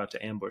corner about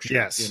to ambush you,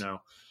 Yes.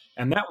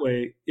 And that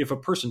way, if a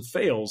person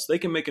fails, they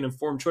can make an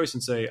informed choice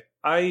and say,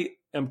 I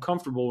am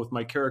comfortable with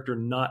my character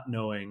not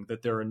knowing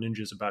that there are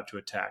ninjas about to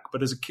attack.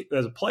 But as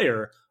a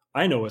player,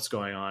 I know what's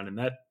going on, and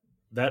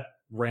that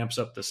ramps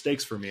up the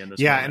stakes for me in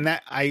this moment. And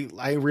that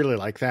I really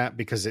like that,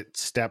 because it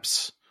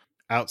steps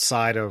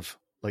outside of,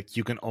 like,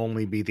 you can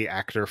only be the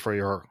actor for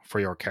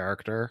your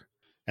character,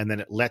 and then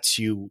it lets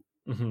you,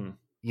 Mm-hmm.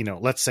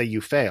 Let's say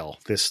you fail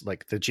this,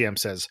 like the GM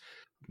says,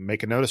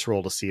 make a notice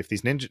roll to see if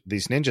these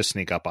ninjas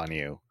sneak up on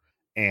you,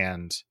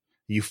 and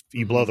you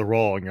blow the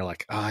roll and you're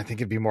like, oh, I think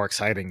it'd be more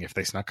exciting if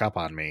they snuck up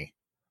on me.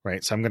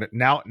 Right. So I'm going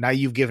to now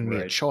you've given me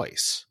a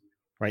choice,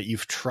 right?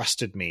 You've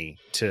trusted me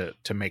to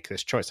make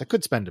this choice. I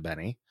could spend a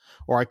penny,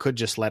 or I could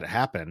just let it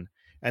happen.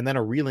 And then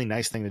a really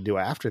nice thing to do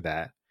after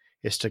that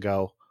is to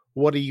go,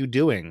 what are you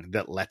doing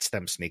that lets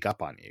them sneak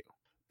up on you?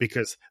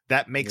 Because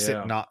that makes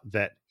it not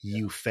that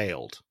you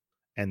failed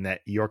and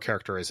that your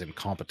character is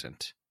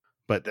incompetent,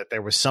 but that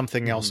there was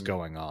something else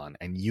going on,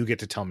 and you get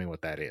to tell me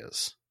what that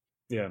is.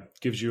 Yeah.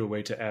 Gives you a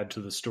way to add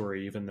to the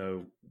story, even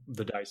though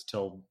the dice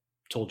told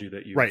you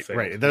that you failed.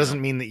 Right. It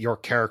doesn't mean that your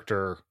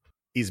character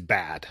is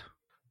bad.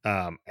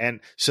 And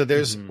so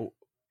there's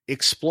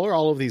explore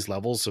all of these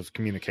levels of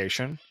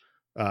communication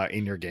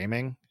in your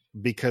gaming,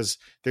 because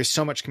there's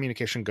so much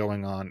communication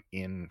going on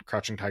in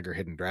Crouching Tiger,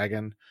 Hidden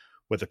Dragon,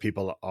 whether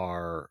people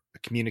are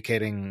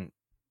communicating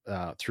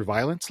through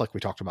violence, like we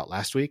talked about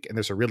last week. And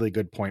there's a really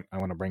good point I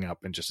want to bring up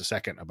in just a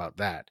second about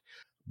that.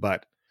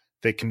 But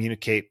they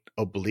communicate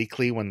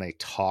obliquely when they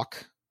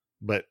talk.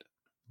 But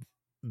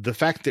the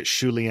fact that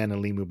Shu Lien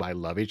and Li Mubai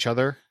love each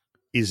other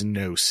is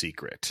no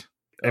secret.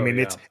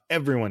 It's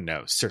everyone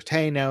knows.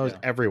 Certain knows.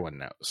 Everyone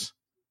knows.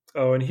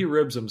 Oh, and he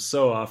ribs him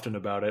so often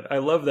about it. I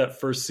love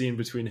that first scene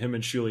between him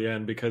and Shu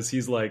Lien, because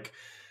he's like,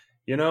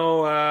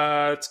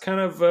 it's kind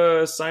of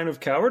a sign of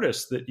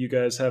cowardice that you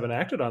guys haven't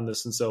acted on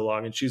this in so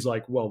long. And she's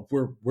like, well,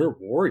 we're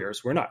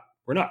warriors. We're not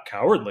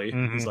cowardly.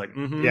 Mm-hmm. He's like,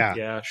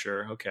 yeah,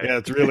 sure. Okay. Yeah,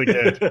 it's really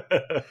good.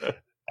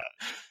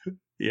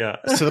 Yeah.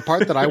 So the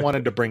part that I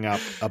wanted to bring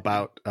up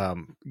about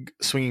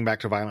swinging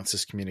back to violence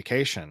is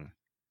communication.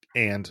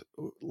 And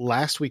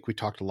last week we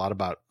talked a lot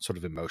about sort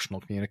of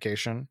emotional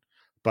communication,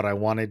 but I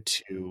wanted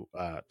to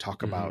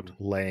talk about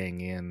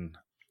laying in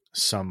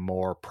some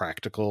more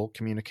practical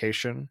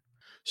communication.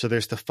 So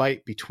there's the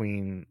fight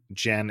between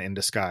Jen in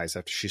disguise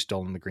after she's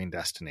stolen the Green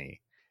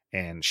Destiny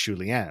and Shu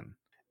Lien.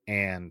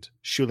 And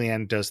Shu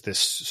Lien does this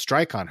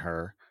strike on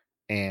her,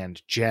 and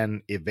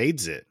Jen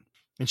evades it.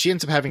 And she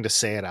ends up having to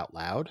say it out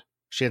loud.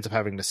 She ends up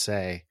having to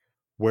say,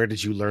 where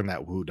did you learn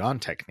that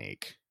Wudan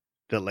technique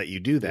that let you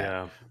do that?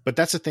 Yeah. But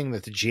that's a thing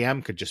that the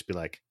GM could just be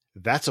like,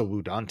 that's a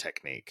Wudan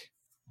technique.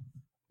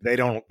 They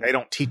don't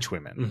teach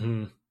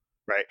women.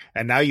 Right.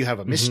 And now you have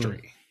a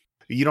mystery.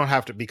 You don't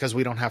have to, because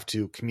we don't have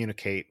to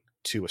communicate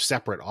to a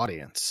separate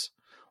audience.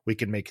 We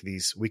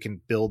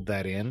can build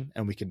that in,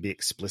 and we can be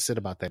explicit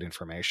about that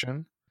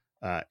information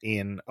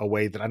in a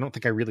way that I don't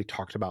think I really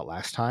talked about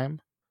last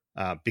time,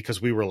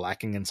 because we were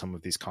lacking in some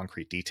of these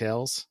concrete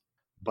details.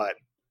 But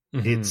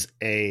it's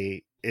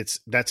the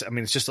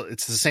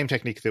same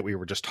technique that we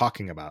were just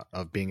talking about,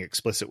 of being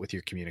explicit with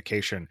your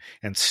communication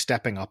and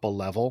stepping up a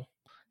level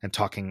and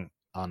talking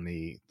on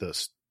the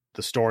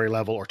story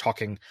level, or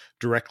talking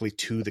directly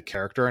to the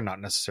character and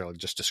not necessarily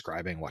just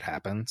describing what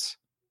happens.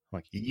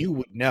 Like, you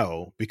would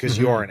know, because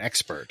you're an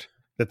expert,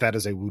 that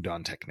is a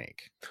Wudan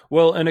technique.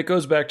 Well, and it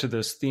goes back to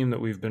this theme that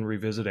we've been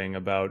revisiting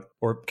about,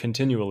 or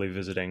continually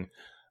visiting,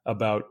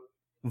 about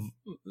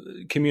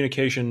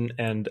communication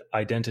and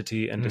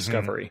identity and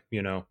discovery.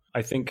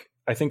 I think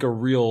a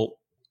real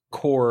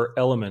core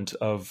element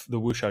of the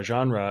wuxia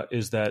genre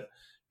is that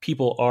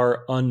people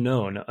are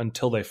unknown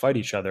until they fight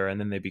each other, and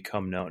then they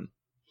become known.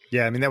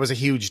 Yeah, that was a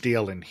huge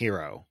deal in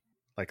Hero.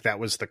 Like, that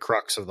was the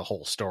crux of the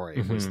whole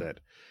story, was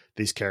that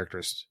these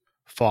characters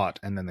fought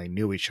and then they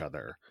knew each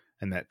other,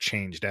 and that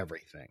changed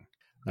everything.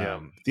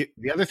 Yeah.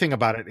 The other thing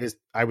about it is,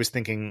 I was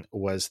thinking,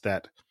 was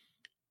that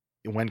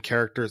when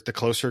the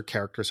closer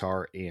characters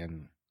are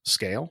in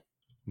scale,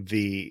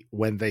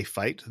 when they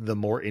fight, the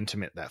more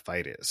intimate that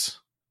fight is,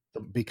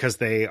 because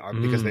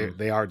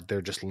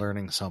they're just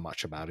learning so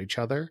much about each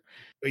other.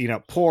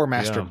 Poor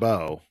Master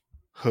Bo,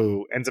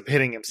 who ends up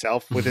hitting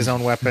himself with his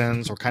own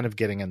weapons, or kind of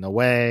getting in the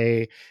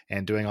way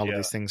and doing all of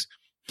these things.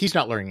 He's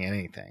not learning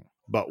anything.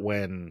 But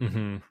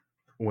when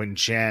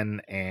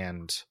Jen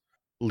and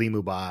Li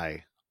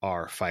Mubai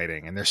are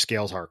fighting and their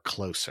scales are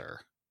closer,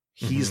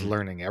 he's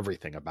learning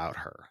everything about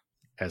her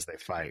as they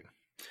fight.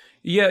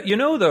 Yeah,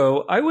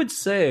 though, I would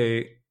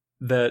say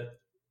that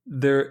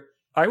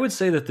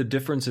the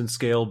difference in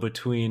scale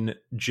between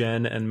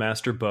Jen and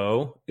Master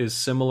Bo is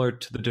similar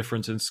to the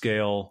difference in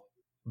scale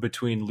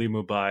between Li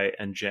Mubai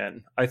and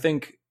Jen. I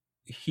think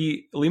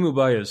Li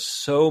Mubai is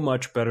so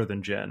much better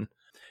than Jen.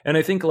 And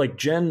I think, like,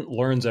 Jen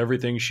learns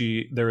everything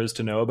there is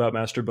to know about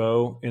Master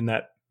Bo in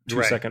that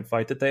 2-second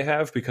fight that they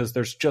have, because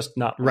there's just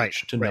not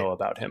much to know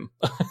about him.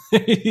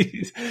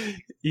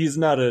 he's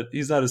not a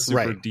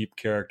super deep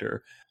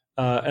character.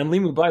 And Li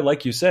Mubai,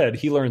 like you said,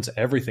 he learns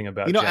everything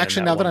about Jen.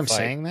 Actually, now that I'm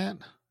saying that,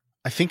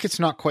 I think it's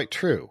not quite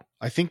true.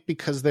 I think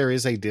because there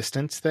is a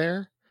distance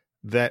there,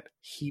 that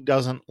he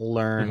doesn't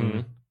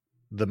learn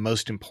the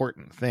most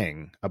important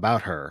thing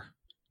about her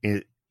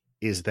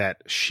is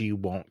that she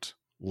won't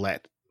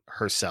let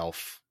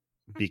herself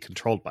be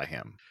controlled by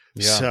him.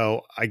 Yeah.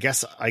 So I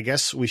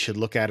guess we should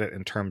look at it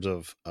in terms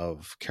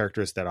of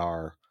characters that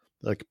are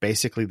like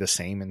basically the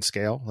same in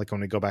scale. Like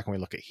when we go back and we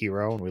look at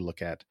Hero and we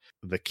look at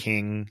the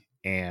King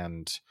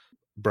and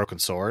Broken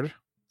Sword,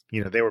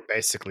 they were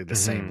basically the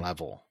same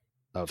level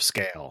of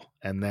scale.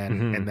 And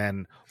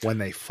then when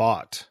they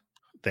fought,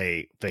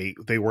 they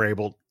were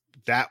able,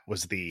 that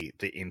was the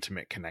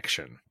intimate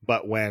connection.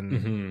 But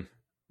when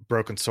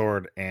Broken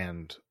Sword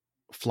and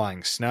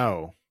Flying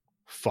Snow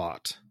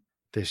fought,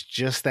 there's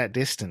just that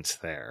distance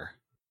there.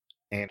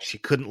 And she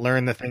couldn't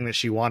learn the thing that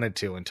she wanted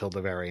to until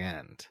the very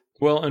end.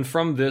 Well, and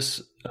from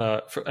this,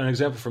 for an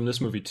example from this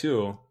movie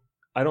too,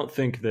 I don't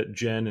think that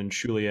Jen and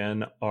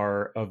Shulien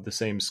are of the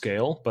same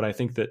scale, but I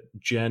think that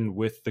Jen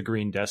with the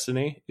Green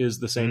Destiny is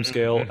the same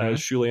scale as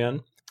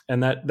Shulien.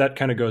 And that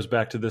kind of goes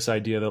back to this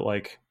idea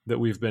that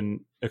we've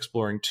been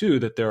exploring too,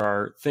 that there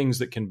are things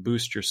that can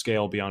boost your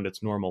scale beyond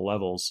its normal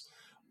levels.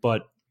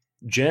 But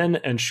Jen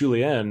and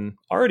Shulien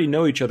already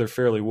know each other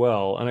fairly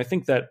well, and I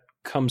think that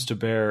comes to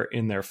bear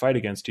in their fight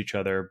against each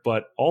other,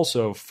 but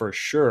also for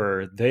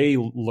sure they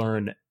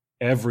learn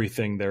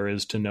everything there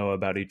is to know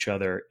about each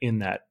other in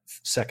that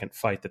second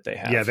fight that they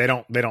have. Yeah, they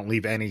don't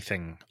leave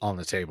anything on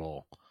the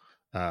table,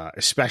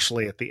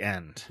 especially at the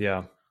end.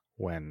 Yeah.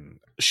 When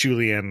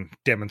Shulien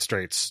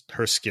demonstrates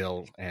her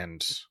skill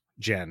and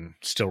Jen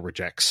still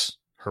rejects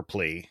her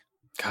plea.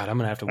 God, I'm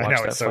going to have to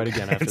watch that fight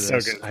again after this.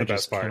 It's so good. I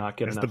just cannot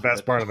get enough of it. It's the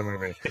best part of the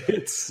movie.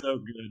 It's so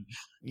good.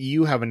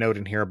 You have a note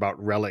in here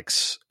about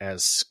relics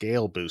as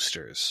scale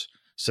boosters.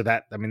 So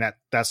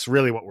that's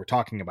really what we're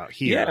talking about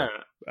here.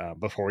 Yeah.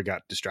 Before we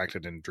got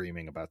distracted and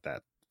dreaming about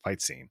that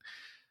fight scene.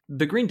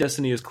 The Green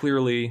Destiny is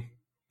clearly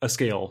a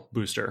scale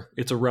booster.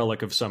 It's a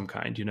relic of some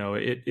kind.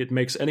 It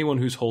makes anyone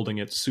who's holding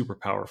it super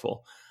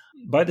powerful.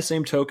 By the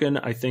same token,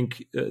 I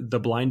think the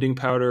blinding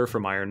powder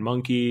from Iron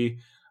Monkey,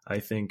 I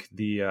think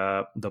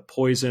the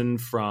poison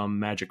from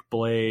Magic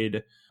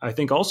Blade, I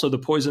think also the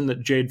poison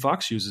that Jade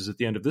Fox uses at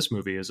the end of this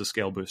movie is a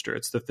scale booster.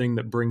 It's the thing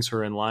that brings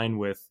her in line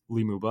with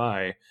Li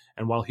Mubai.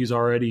 And while he's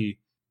already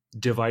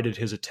divided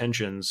his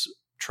attentions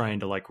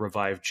trying to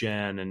revive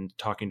Jen and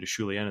talking to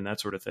Shulien and that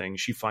sort of thing,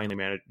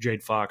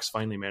 Jade Fox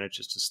finally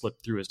manages to slip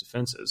through his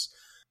defenses.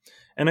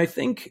 And I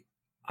think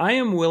I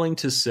am willing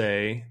to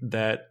say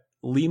that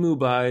Li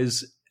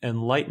Mubai's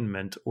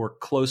enlightenment or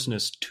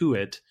closeness to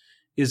it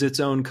is its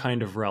own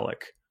kind of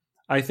relic.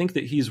 I think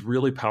that he's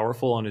really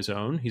powerful on his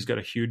own. He's got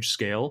a huge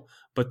scale,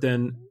 but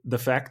then the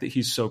fact that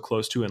he's so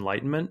close to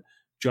enlightenment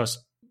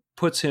just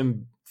puts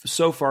him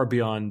so far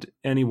beyond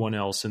anyone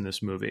else in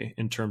this movie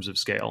in terms of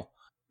scale.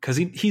 Because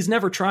he's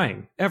never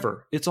trying,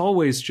 ever. It's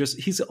always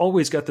he's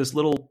always got this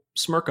little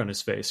smirk on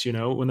his face,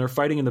 when they're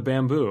fighting in the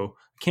bamboo.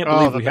 I can't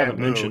believe we haven't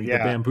mentioned the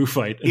bamboo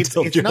fight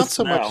until it's just not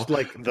so now. Much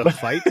like the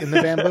fight in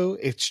the bamboo.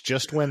 It's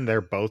just when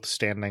they're both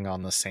standing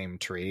on the same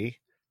tree.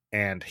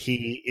 And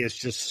he is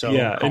just so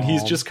calm. And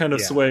he's just kind of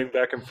swaying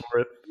back and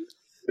forth.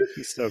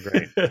 He's so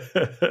great.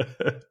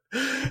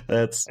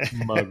 That's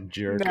mug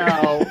jerk.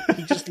 No,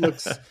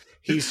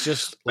 he's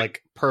just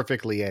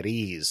perfectly at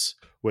ease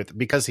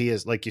because he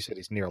is, like you said,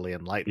 he's nearly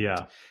enlightened.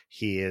 Yeah.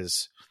 He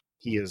is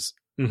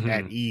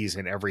at ease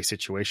in every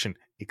situation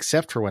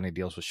except for when he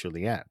deals with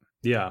Shulien.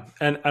 Yeah.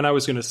 And I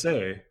was going to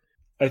say,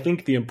 I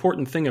think the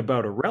important thing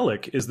about a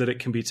relic is that it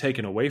can be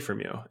taken away from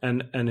you.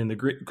 And in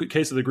the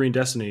case of the Green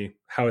Destiny,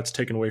 how it's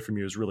taken away from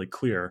you is really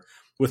clear.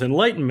 With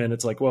enlightenment,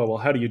 it's well,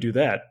 how do you do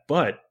that?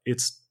 But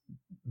it's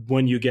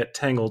when you get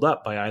tangled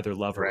up by either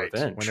love or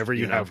revenge. Whenever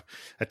you have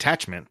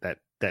attachment,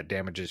 that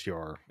damages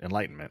your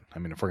enlightenment. I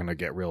mean, if we're going to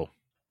get real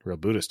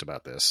Buddhist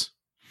about this.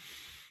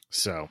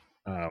 So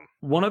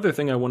one other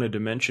thing I wanted to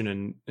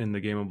mention in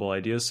the gameable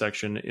ideas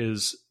section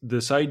is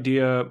this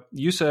idea.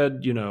 You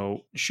said,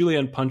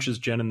 Shulien punches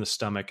Jen in the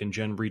stomach and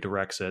Jen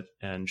redirects it.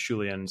 And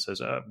Shulien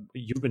says,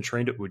 you've been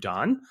trained at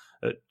Wudan,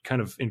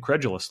 kind of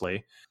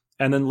incredulously.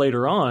 And then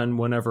later on,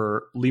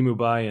 whenever Li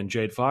Mubai and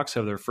Jade Fox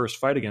have their first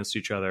fight against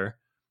each other,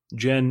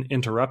 Jen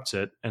interrupts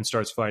it and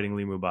starts fighting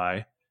Li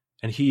Mubai.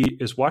 And he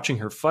is watching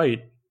her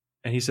fight.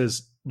 And he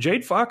says,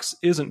 Jade Fox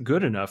isn't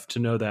good enough to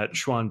know that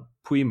Xuan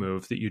Pui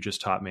move that you just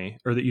taught me,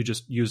 or that you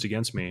just used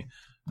against me.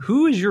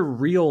 Who is your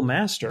real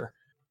master?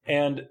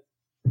 And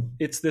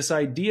it's this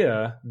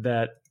idea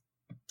that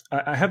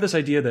I have this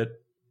idea that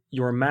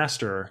your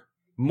master,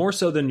 more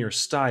so than your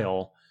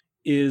style,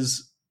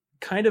 is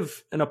kind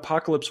of an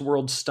Apocalypse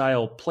World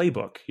style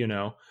playbook.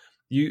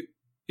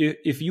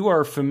 If you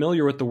are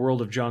familiar with the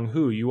world of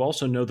Jianghu, you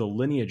also know the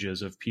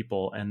lineages of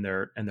people and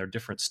their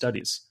different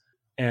studies.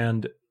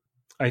 And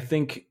I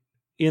think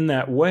in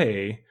that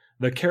way,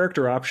 the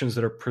character options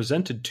that are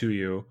presented to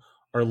you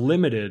are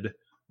limited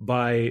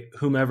by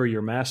whomever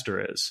your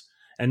master is.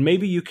 And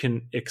maybe you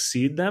can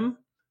exceed them,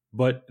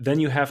 but then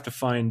you have to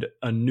find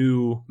a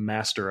new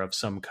master of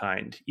some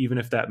kind, even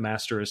if that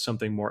master is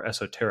something more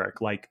esoteric,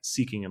 like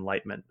seeking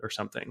enlightenment or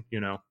something,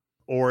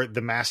 Or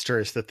the master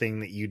is the thing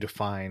that you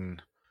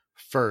define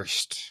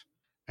first,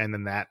 and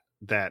then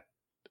that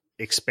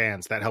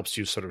expands, that helps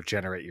you sort of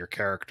generate your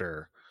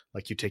character.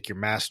 Like you take your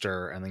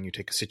master and then you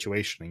take a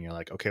situation and you're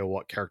like, okay, well,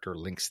 what character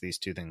links these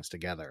two things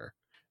together?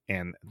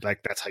 And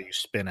that's how you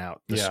spin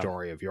out the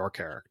story of your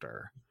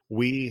character.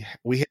 we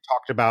had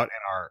talked about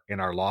in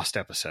our Lost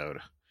episode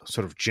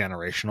sort of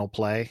generational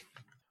play,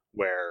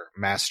 where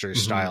master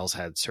styles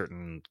had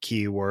certain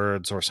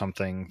keywords or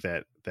something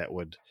that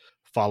would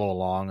follow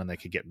along, and they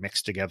could get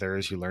mixed together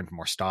as you learned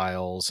more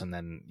styles, and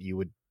then you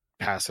would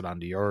pass it on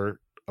to your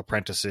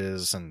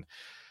apprentices, and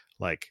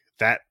like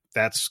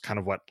that's kind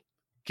of what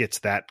gets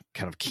that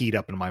kind of keyed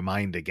up in my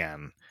mind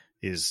again,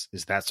 is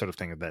that sort of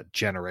thing, that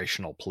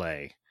generational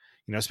play,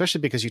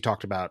 especially because you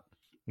talked about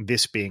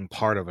this being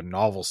part of a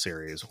novel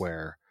series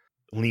where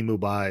Li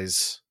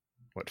Mubai's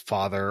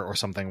father or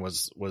something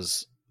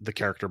was the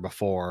character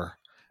before,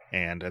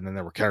 and then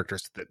there were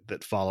characters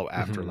that follow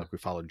after, like we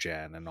followed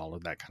Jen and all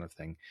of that kind of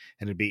thing.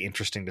 And it'd be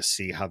interesting to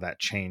see how that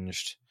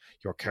changed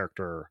your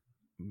character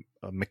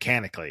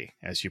mechanically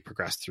as you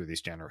progress through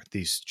these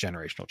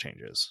generational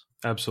changes.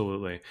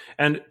 Absolutely.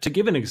 And to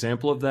give an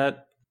example of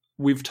that,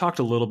 we've talked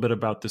a little bit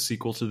about the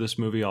sequel to this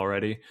movie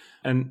already,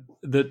 and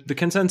the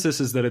consensus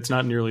is that it's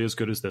not nearly as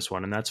good as this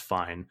one, and that's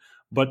fine.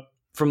 But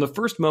from the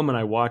first moment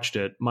I watched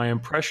it, my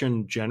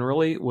impression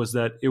generally was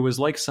that it was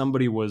like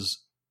somebody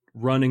was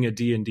running a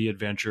D&D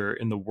adventure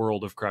in the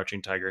world of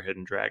Crouching Tiger,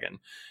 Hidden Dragon.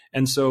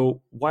 And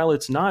so while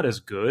it's not as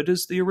good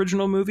as the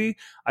original movie,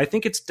 I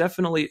think it's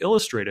definitely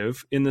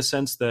illustrative in the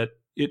sense that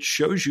it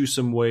shows you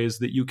some ways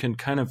that you can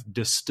kind of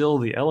distill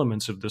the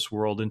elements of this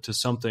world into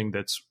something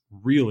that's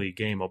really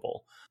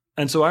gameable.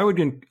 And so I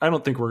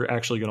don't think we're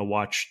actually going to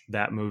watch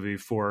that movie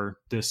for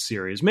this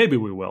series. Maybe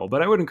we will,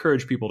 but I would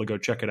encourage people to go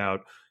check it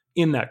out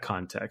in that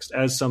context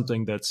as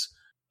something that's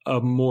a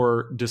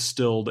more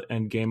distilled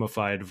and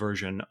gamified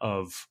version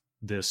of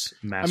this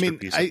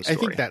masterpiece. I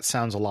think that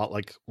sounds a lot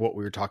like what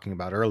we were talking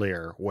about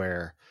earlier,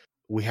 where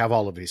we have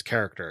all of these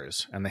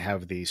characters and they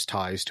have these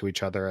ties to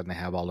each other and they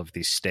have all of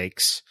these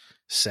stakes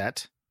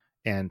set.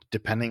 And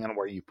depending on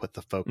where you put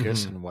the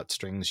focus and what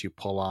strings you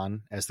pull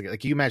on,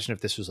 like you imagine if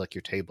this was like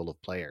your table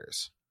of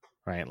players,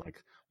 right?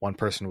 Like one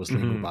person was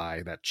Li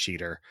Mubai, that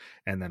cheater,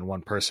 and then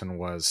one person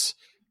was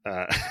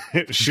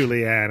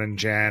Shulian and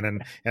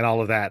Jan and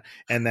all of that,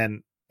 and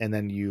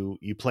then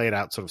you play it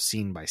out sort of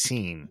scene by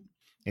scene,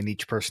 and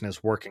each person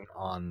is working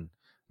on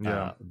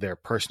their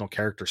personal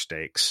character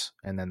stakes,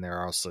 and then there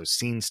are also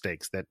scene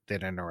stakes that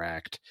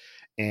interact,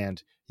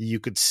 and you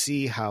could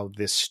see how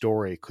this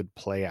story could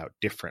play out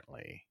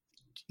differently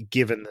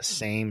given the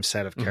same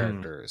set of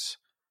characters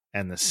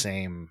and the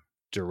same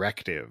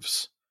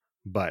directives.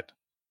 But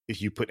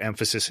if you put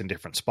emphasis in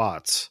different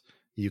spots,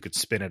 you could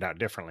spin it out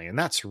differently. And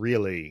that's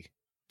really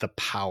the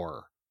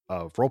power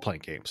of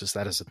role-playing games, is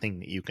that is a thing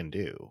that you can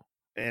do.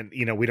 And,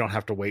 we don't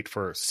have to wait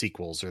for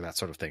sequels or that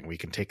sort of thing. We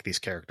can take these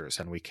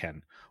characters and we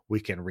can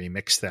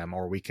remix them,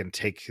 or we can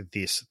take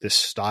this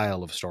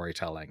style of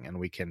storytelling and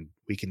we can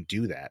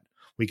do that.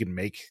 We can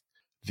make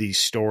these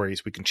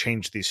stories, we can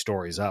change these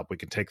stories up, we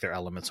can take their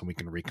elements and we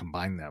can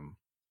recombine them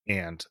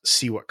and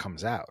see what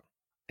comes out.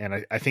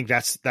 And I think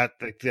that's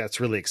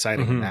really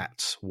exciting. And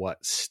that's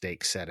what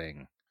stake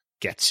setting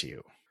gets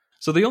you.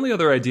 So the only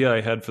other idea I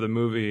had for the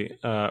movie,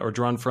 or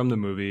drawn from the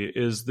movie,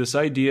 is this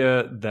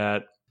idea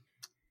that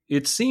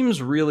it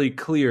seems really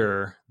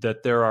clear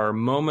that there are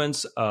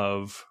moments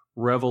of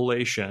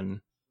revelation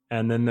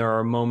and then there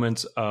are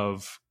moments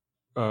of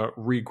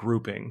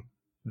regrouping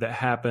that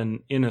happen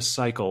in a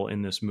cycle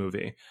in this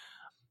movie.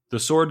 The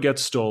sword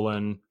gets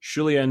stolen,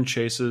 Shulian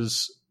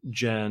chases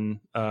Jen,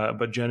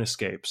 but Jen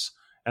escapes.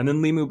 And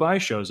then Li Mubai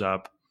shows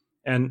up,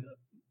 and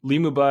Li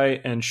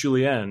Mubai and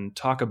Shulian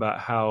talk about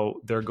how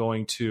they're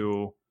going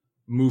to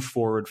move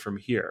forward from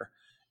here.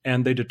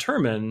 And they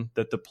determine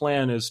that the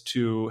plan is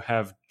to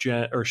have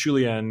Jen or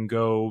Shulian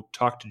go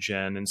talk to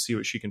Jen and see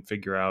what she can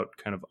figure out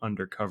kind of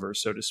undercover,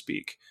 so to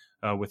speak,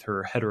 with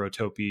her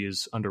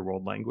heterotopies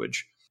underworld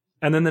language.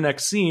 And then the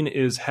next scene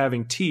is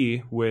having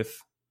tea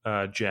with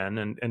Jen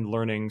and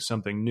learning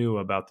something new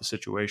about the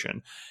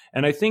situation.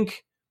 And I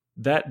think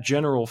that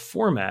general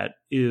format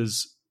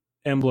is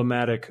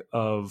emblematic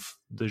of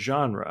the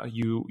genre.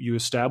 You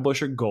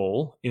establish a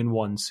goal in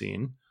one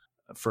scene.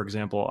 For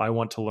example, I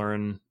want to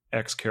learn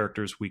X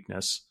character's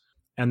weakness.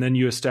 And then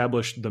you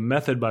establish the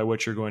method by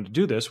which you're going to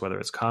do this, whether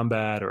it's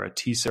combat or a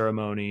tea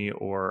ceremony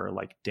or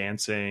like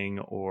dancing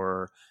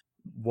or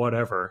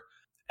whatever.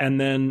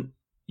 And then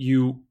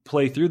you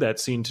play through that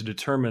scene to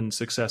determine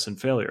success and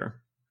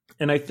failure.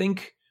 And I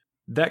think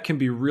that can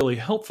be really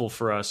helpful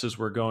for us as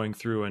we're going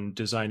through and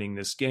designing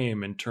this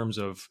game, in terms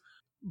of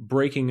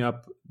breaking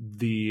up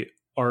the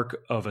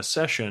arc of a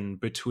session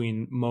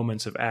between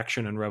moments of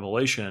action and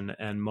revelation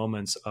and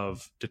moments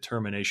of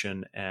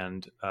determination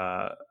and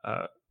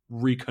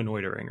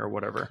reconnoitering or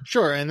whatever.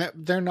 Sure. And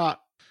they're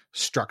not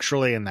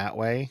structurally in that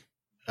way.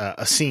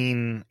 A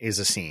scene is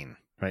a scene,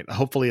 right?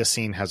 Hopefully a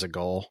scene has a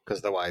goal, because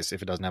otherwise,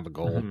 if it doesn't have a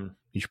goal,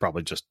 you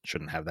probably just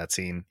shouldn't have that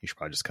scene. You should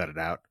probably just cut it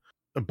out.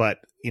 But,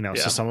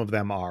 so some of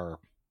them are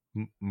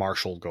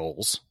martial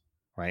goals,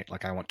 right?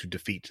 Like, I want to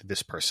defeat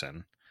this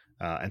person.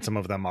 And some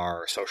of them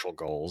are social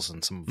goals,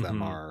 and some of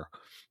them are,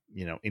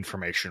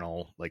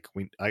 informational. Like,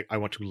 I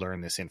want to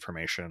learn this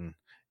information,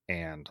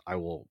 and I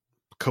will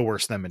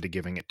coerce them into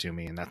giving it to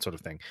me, and that sort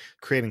of thing.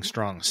 Creating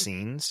strong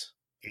scenes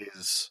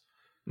is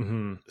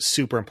Hmm.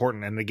 super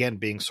important. And again,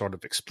 being sort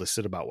of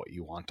explicit about what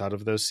you want out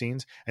of those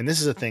scenes. And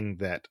this is a thing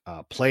that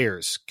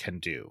players can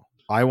do.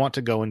 I want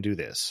to go and do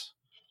this.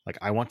 Like,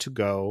 I want to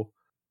go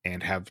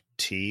and have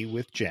tea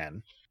with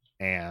Jen,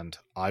 and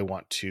I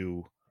want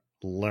to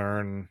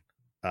learn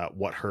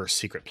what her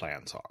secret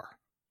plans are.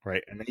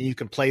 Right. And then you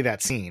can play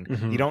that scene.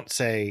 Hmm. You don't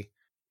say,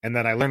 and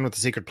then I learn what the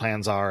secret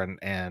plans are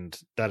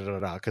and da da da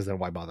da, because then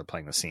why bother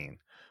playing the scene?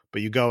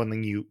 But you go and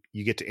then you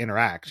get to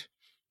interact,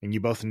 and you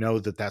both know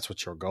that that's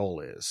what your goal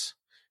is.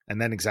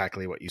 And then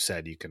exactly what you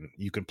said, you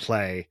can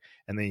play,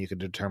 and then you can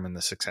determine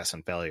the success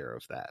and failure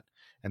of that.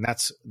 And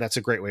that's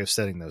a great way of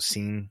setting those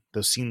scene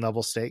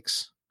level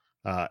stakes,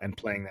 and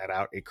playing that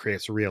out. It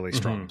creates really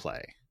strong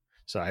play.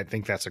 So I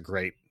think that's a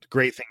great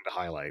thing to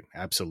highlight.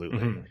 Absolutely.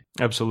 Mm-hmm.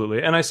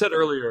 Absolutely. And I said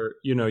earlier,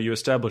 you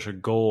establish a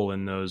goal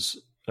in those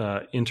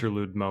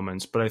interlude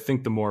moments, but I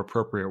think the more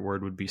appropriate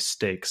word would be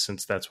stakes,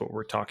 since that's what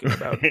we're talking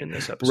about in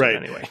this episode right.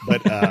 anyway.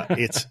 But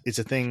it's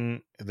a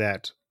thing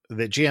that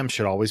GM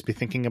should always be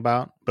thinking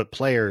about, but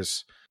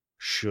players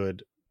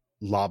should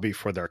lobby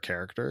for their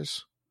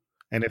characters.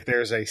 And if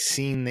there's a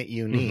scene that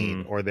you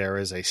need, or there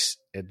is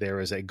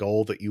a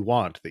goal that you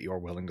want that you're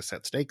willing to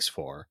set stakes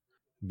for,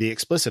 be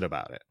explicit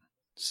about it.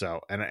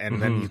 So,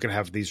 and then you can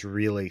have these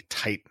really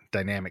tight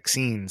dynamic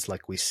scenes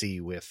like we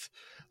see with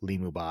Li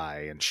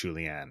Mubai and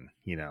Shulian,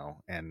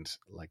 and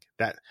like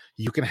that.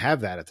 You can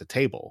have that at the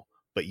table,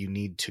 but you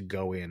need to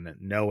go in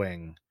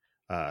knowing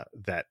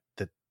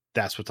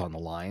that's what's on the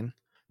line,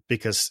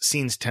 because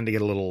scenes tend to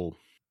get a little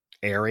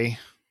airy.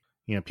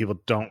 People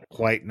don't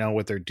quite know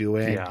what they're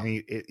doing. Yeah.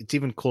 And it's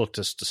even cool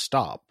just to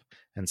stop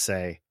and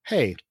say,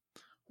 "Hey,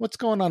 what's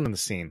going on in the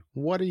scene?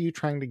 What are you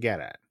trying to get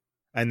at?"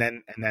 And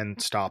then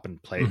stop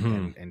and play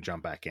and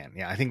jump back in.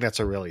 Yeah, I think that's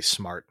a really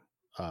smart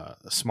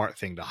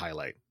thing to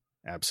highlight.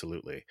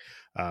 Absolutely.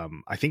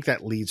 I think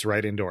that leads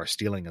right into our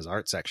stealing as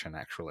art section,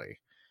 actually.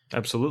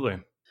 Absolutely.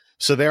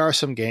 So there are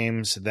some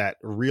games that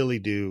really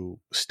do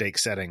stake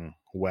setting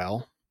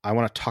well. I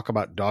want to talk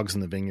about Dogs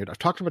in the Vineyard. I've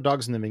talked about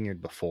Dogs in the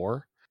Vineyard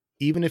before.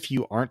 Even if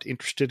you aren't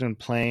interested in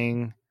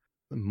playing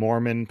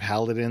Mormon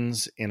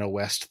paladins in a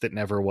West that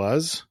never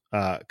was,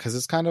 because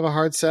it's kind of a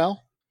hard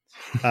sell.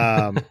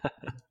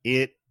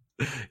 You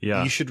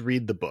should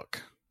read the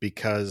book,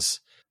 because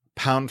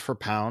pound for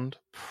pound,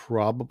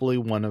 probably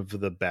one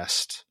of the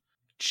best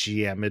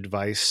GM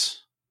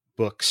advice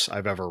books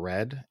I've ever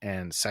read,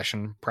 and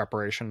session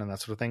preparation and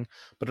that sort of thing.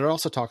 But it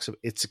also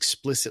it's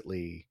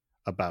explicitly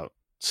about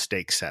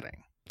stake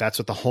setting. That's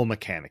what the whole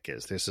mechanic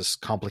is. There's this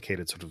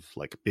complicated sort of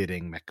like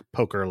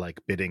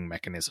poker-like bidding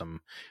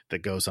mechanism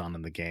that goes on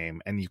in the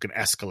game, and you can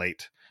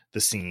escalate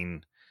the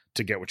scene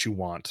to get what you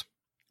want,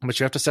 but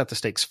you have to set the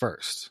stakes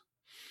first.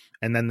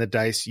 And then the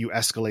dice, you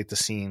escalate the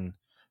scene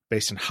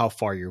based on how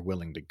far you're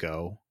willing to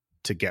go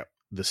to get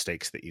the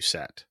stakes that you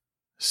set.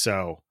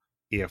 So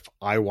if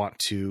I want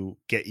to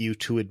get you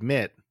to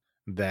admit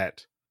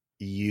that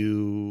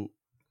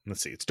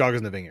let's see, it's Dogs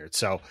in the Vineyard.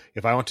 So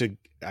if I want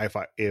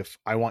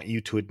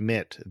you to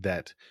admit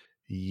that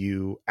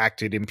you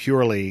acted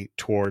impurely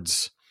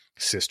towards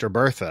Sister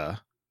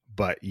Bertha,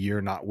 but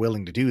you're not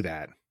willing to do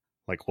that,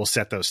 like, we'll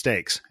set those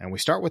stakes, and we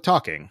start with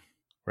talking,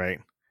 right?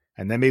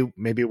 And then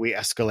maybe we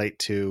escalate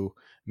to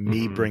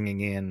me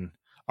bringing in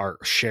our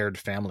shared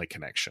family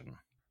connection,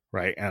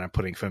 right? And I'm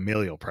putting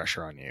familial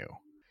pressure on you.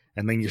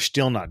 And then you're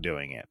still not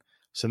doing it.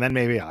 So then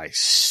maybe I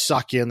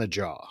suck you in the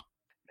jaw.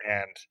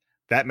 And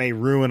that may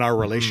ruin our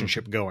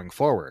relationship going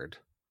forward.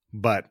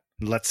 But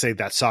let's say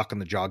that sock in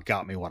the jaw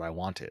got me what I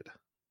wanted.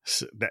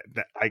 So that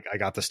I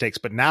got the stakes.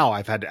 But now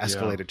I've had to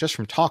escalate it just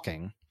from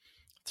talking,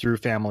 through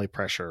family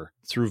pressure,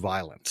 through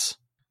violence.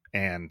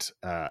 And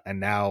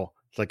now,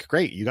 like,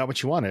 great, you got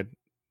what you wanted.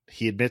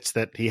 He admits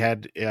that he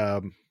had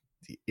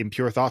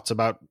impure thoughts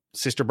about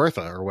Sister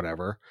Bertha or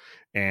whatever,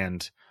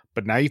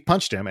 but now you've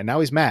punched him, and now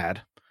he's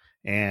mad,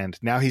 and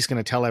now he's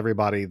going to tell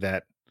everybody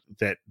that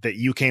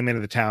you came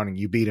into the town and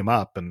you beat him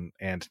up, and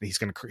he's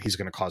going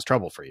to cause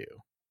trouble for you.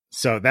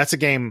 So that's a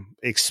game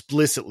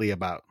explicitly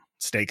about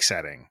stake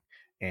setting,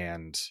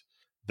 and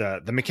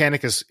the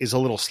mechanic is a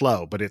little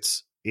slow, but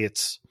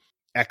it's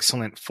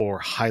excellent for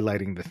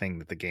highlighting the thing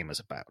that the game is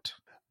about.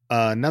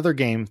 Another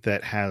game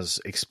that has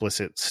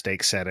explicit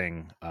stake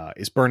setting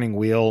is Burning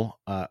Wheel.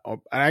 I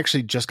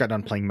actually just got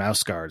done playing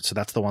Mouse Guard, so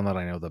that's the one that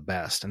I know the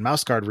best. And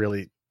Mouse Guard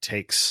really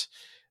takes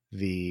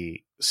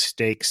the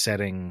stake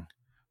setting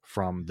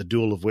from the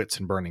Duel of Wits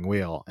and Burning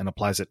Wheel and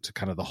applies it to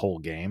kind of the whole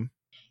game.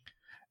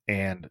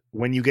 And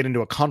when you get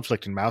into a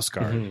conflict in Mouse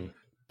Guard,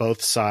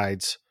 both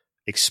sides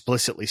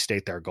explicitly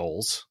state their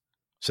goals.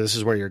 So this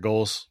is where your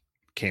goals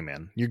came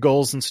in. Your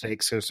goals and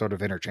stakes are sort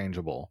of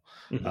interchangeable.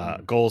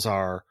 Goals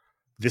are,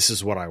 this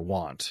is what I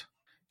want.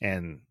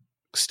 And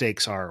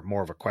stakes are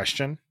more of a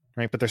question,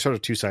 right? But they're sort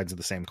of two sides of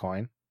the same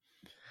coin.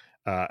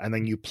 And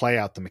then you play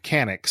out the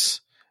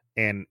mechanics.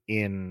 And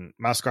in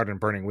Mouse Guard and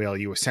Burning Wheel,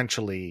 you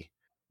essentially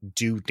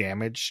do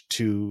damage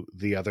to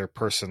the other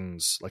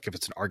person's, like if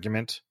it's an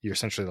argument, you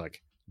essentially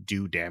like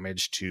do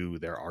damage to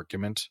their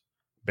argument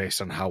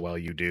based on how well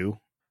you do.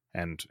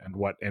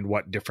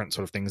 what different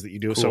sort of things that you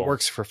do. Cool. So it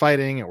works for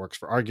fighting, it works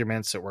for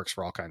arguments, it works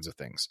for all kinds of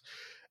things.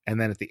 And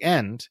then at the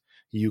end,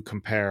 you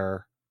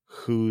compare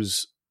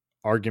whose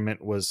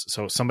argument was.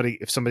 So if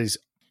somebody's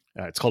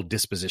it's called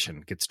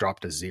disposition, gets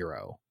dropped to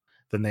 0,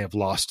 then they have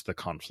lost the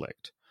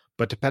conflict.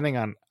 But depending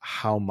on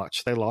how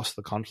much they lost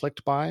the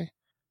conflict by,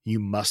 you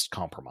must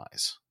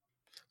compromise.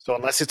 So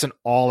unless it's an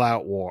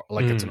all-out war,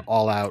 like it's an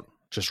all-out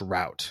just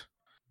rout,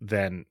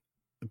 then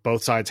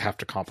both sides have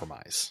to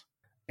compromise.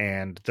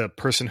 And the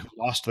person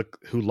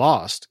who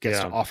lost gets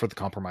to offer the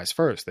compromise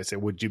first. They say,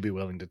 "Would you be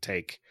willing to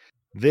take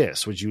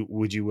this? Would you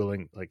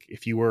willing, like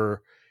if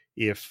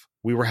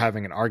we were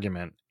having an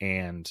argument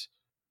and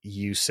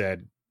you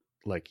said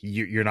like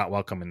you're not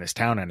welcome in this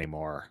town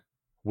anymore,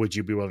 would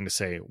you be willing to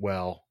say,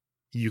 well,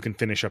 you can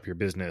finish up your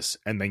business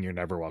and then you're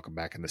never welcome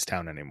back in this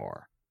town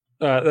anymore?"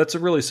 That's a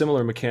really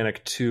similar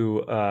mechanic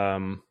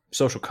to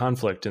social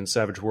conflict in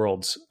Savage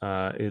Worlds.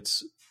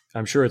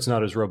 I'm sure it's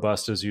not as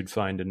robust as you'd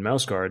find in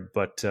Mouse Guard,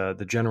 but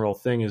the general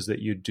thing is that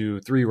you do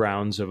 3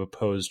 rounds of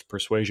opposed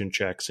persuasion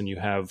checks, and you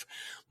have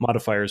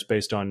modifiers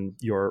based on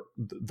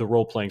the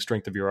role-playing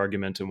strength of your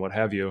argument and what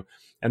have you,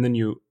 and then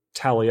you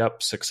tally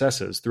up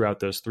successes throughout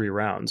those 3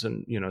 rounds.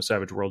 And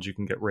Savage Worlds, you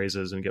can get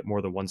raises and get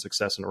more than one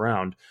success in a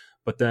round,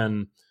 but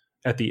then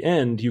at the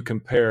end you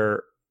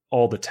compare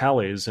all the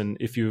tallies, and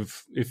if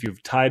you've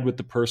tied with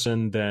the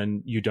person,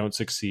 then you don't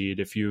succeed.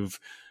 If you've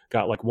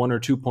got like 1 or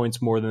 2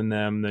 points more than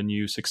them, then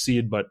you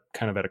succeed, but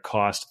kind of at a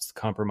cost. It's the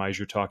compromise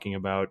you're talking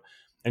about.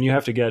 And you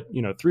have to get,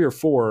 3 or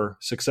 4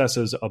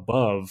 successes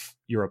above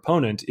your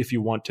opponent if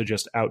you want to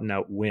just out and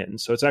out win.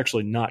 So it's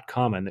actually not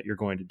common that you're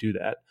going to do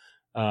that.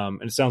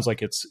 And it sounds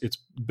like it's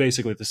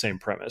basically the same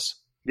premise.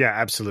 Yeah,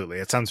 absolutely.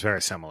 It sounds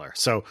very similar.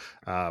 So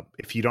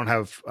if you don't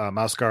have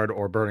Mouse Guard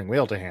or Burning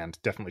Wheel to hand,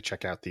 definitely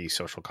check out the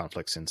social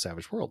conflicts in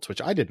Savage Worlds,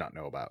 which I did not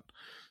know about.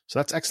 So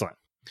that's excellent.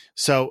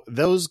 So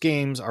those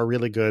games are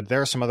really good.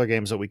 There are some other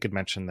games that we could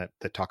mention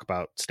that talk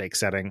about stake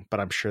setting, but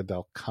I'm sure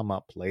they'll come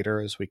up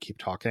later as we keep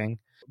talking.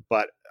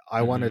 But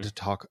I wanted to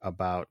talk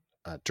about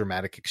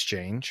dramatic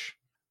exchange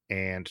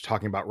and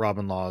talking about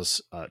Robin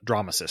Law's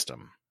drama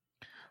system.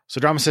 So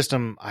drama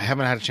system, I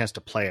haven't had a chance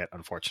to play it,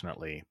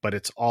 unfortunately, but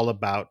it's all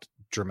about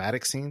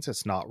dramatic scenes.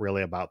 It's not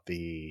really about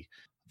the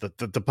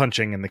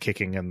punching and the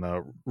kicking and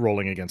the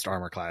rolling against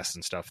armor class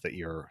and stuff that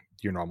your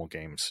normal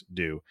games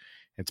do.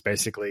 It's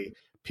basically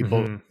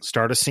people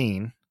start a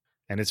scene,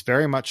 and it's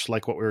very much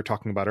like what we were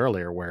talking about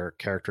earlier, where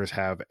characters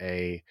have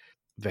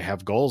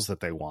goals that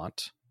they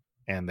want,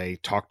 and they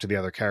talk to the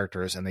other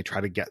characters and they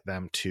try to get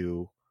them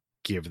to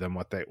give them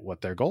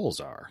what their goals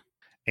are.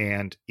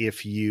 And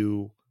if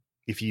you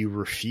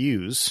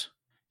refuse,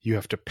 you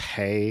have to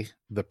pay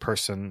the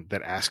person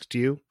that asked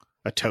you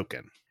a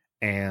token.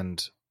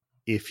 And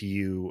if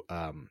you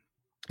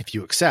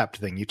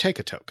accept, then you take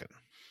a token.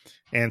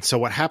 And so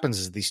what happens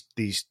is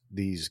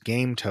these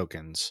game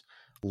tokens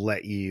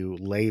let you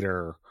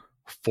later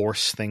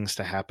force things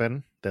to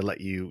happen. They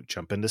let you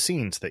jump into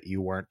scenes that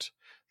you weren't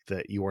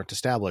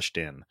established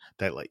in.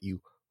 That let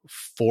you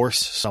force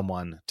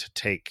someone to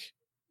take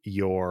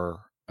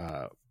your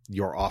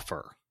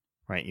offer.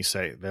 Right? You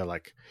say they're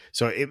like,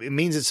 so it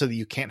means it's so that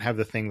you can't have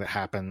the thing that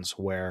happens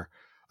where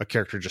a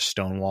character just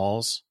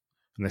stonewalls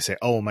and they say,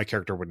 "Oh, my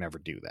character would never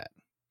do that."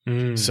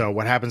 So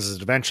what happens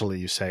is eventually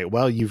you say,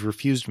 "Well, you've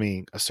refused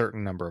me a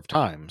certain number of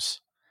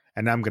times,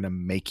 and I'm going to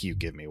make you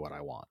give me what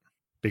I want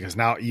because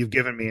now you've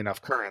given me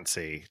enough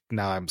currency.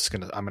 Now I'm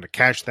going to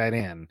cash that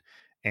in,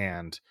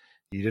 and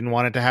you didn't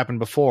want it to happen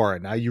before,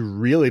 and now you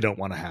really don't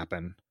want it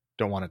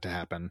to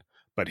happen.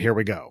 But here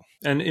we go."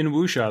 And in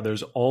wuxia,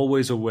 there's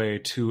always a way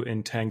to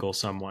entangle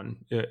someone.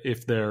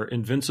 If they're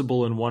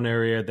invincible in one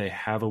area, they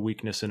have a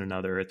weakness in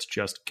another. It's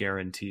just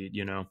guaranteed,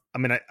 I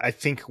mean, I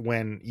think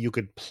when you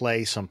could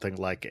play something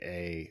like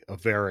a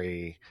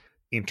very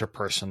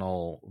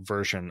interpersonal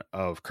version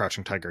of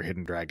Crouching Tiger,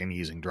 Hidden Dragon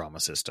using drama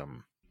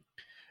system,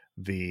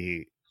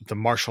 the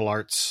martial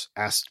arts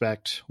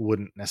aspect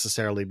wouldn't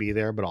necessarily be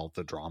there, but all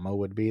the drama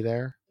would be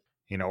there.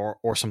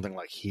 Or something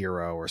like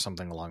Hero or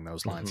something along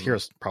those lines.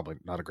 Hero's probably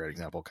not a great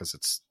example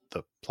because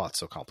the plot's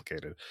so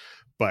complicated.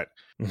 But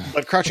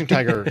Crouching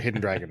Tiger,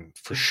 Hidden Dragon,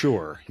 for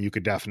sure, you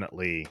could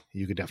definitely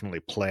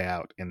play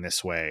out in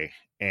this way,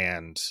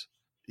 and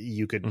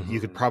you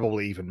could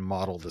probably even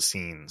model the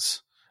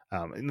scenes.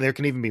 There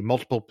can even be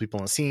multiple people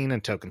in a scene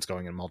and tokens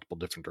going in multiple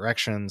different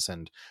directions,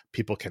 and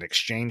people can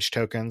exchange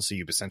tokens, so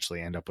you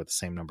essentially end up with the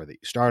same number that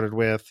you started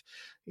with.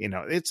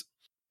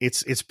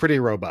 It's pretty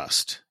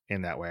robust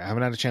in that way. I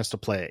haven't had a chance to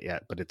play it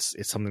yet, but it's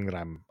something that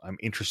I'm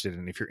interested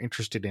in. If you're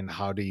interested in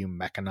how do you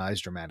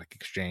mechanize dramatic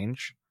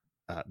exchange,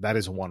 that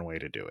is one way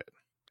to do it.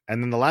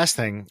 And then the last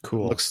thing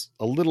looks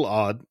a little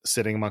odd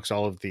sitting amongst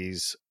all of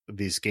these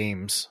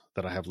games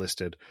that I have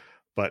listed,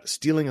 but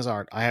Stealing is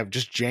Art. I have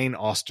just Jane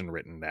Austen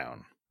written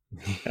down.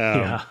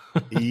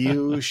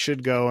 You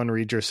should go and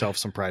read yourself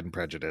some Pride and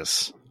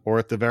Prejudice, or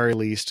at the very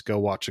least, go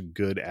watch a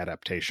good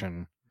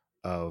adaptation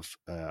of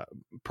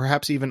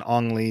perhaps even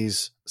Ong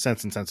Lee's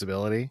Sense and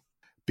Sensibility,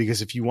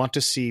 because if you want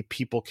to see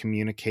people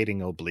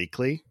communicating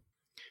obliquely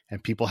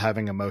and people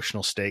having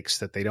emotional stakes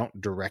that they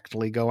don't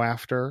directly go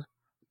after,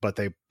 but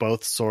they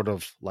both sort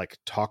of like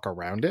talk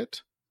around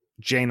it,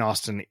 Jane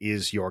Austen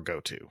is your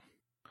go-to.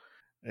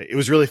 It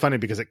was really funny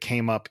because it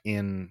came up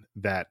in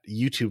that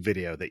YouTube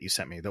video that you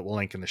sent me that we'll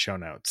link in the show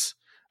notes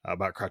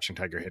about Crouching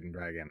Tiger, Hidden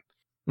Dragon.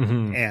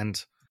 Mm-hmm.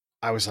 And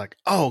I was like,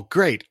 oh,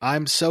 great.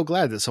 I'm so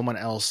glad that someone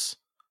else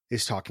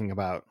is talking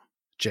about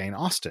Jane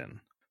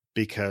Austen,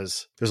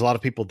 because there's a lot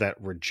of people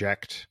that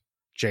reject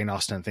Jane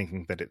Austen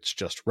thinking that it's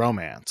just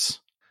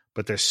romance,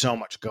 but there's so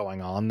much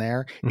going on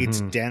there. Mm-hmm.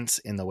 It's dense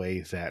in the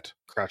way that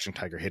Crouching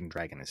Tiger, Hidden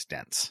Dragon is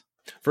dense.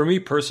 For me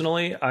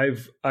personally,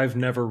 I've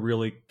never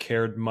really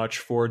cared much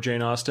for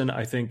Jane Austen.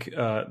 I think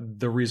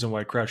the reason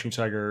why Crouching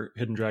Tiger,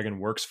 Hidden Dragon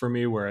works for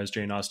me, whereas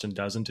Jane Austen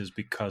doesn't, is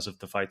because of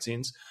the fight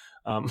scenes.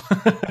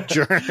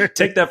 Sure.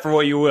 Take that for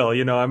what you will.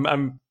 You know,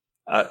 I'm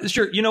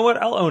sure. You know what?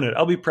 I'll own it.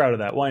 I'll be proud of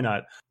that. Why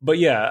not? But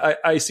yeah,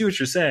 I see what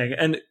you're saying.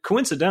 And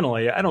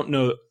coincidentally, I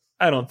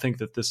don't think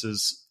that this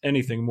is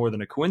anything more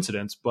than a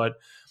coincidence, but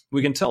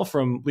we can tell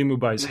from Li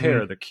Mubai's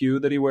hair, the queue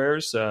that he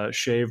wears,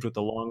 shaved with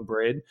a long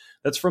braid,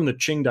 that's from the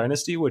Qing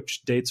dynasty,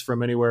 which dates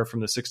from anywhere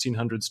from the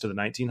 1600s to the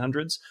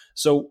 1900s.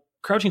 So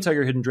Crouching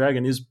Tiger, Hidden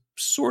Dragon is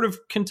sort of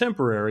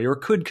contemporary, or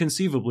could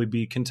conceivably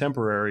be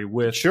contemporary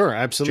with Sure,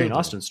 absolutely. Jane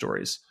Austen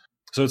stories.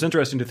 So it's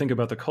interesting to think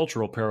about the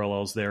cultural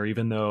parallels there,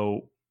 even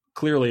though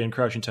clearly in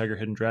Crouching Tiger,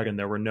 Hidden Dragon,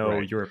 there were no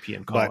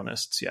European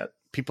colonists yet.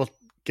 People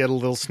get a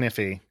little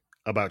sniffy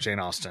about Jane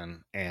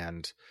Austen.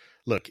 And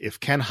look, if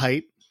Ken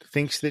Hite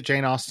thinks that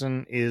Jane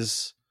Austen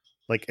is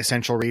like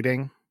essential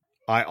reading,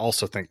 I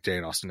also think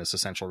Jane Austen is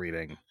essential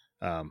reading.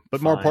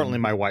 But more importantly,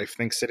 my wife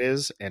thinks it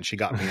is, and she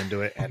got me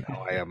into it, and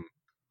now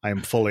I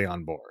am fully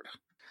on board.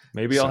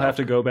 Maybe I'll have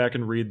to go back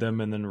and read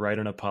them and then write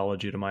an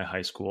apology to my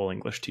high school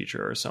English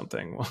teacher or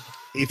something.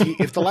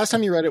 If the last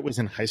time you read it was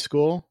in high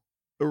school,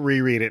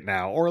 reread it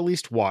now, or at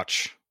least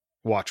watch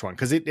one,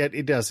 because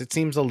it does. It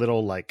seems a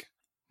little like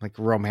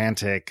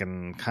romantic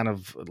and kind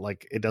of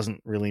like it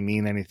doesn't really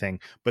mean anything.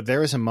 But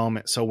there is a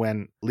moment. So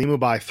when Li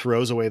Mubai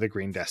throws away the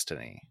Green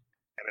Destiny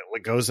and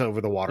it goes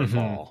over the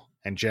waterfall,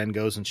 and Jen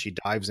goes and she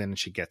dives in and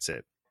she gets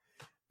it,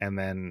 and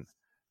then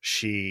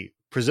she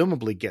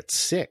presumably gets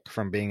sick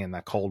from being in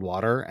that cold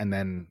water, and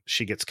then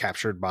she gets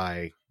captured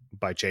by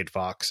Jade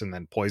Fox and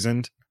then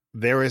poisoned.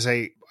 There is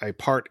a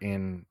part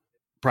in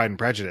Pride and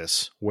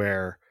Prejudice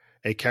where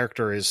a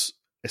character is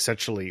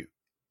essentially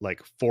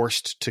like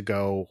forced to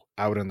go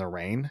out in the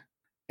rain,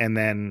 and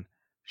then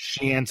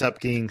she ends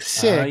up getting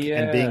sick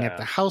and being at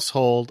the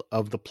household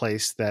of the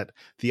place that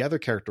the other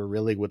character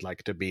really would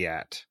like to be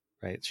at,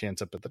 right? She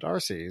ends up at the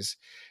Darcys,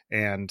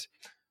 and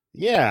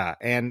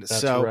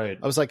that's so right.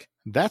 I was like,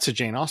 that's a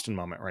Jane Austen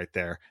moment right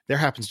there. There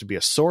happens to be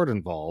a sword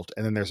involved,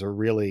 and then there's a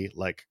really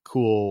like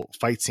cool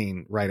fight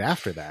scene right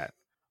after that.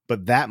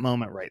 But that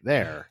moment right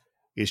there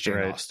is Jane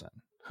Austen.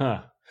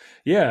 Huh.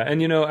 Yeah.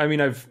 And, you know, I mean,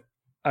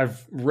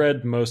 I've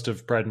read most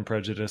of Pride and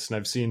Prejudice, and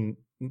I've seen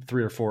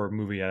 3 or 4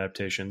 movie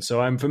adaptations,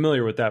 so I'm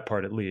familiar with that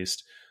part at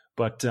least.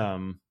 But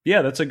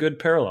yeah, that's a good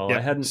parallel. Yeah,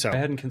 I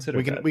hadn't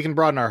considered that. We can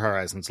broaden our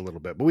horizons a little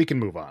bit, but we can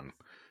move on.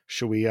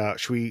 Should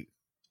we?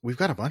 We've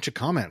got a bunch of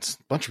comments,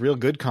 a bunch of real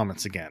good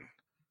comments again.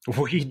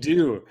 We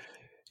do.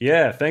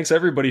 Yeah, thanks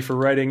everybody for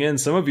writing in.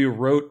 Some of you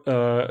wrote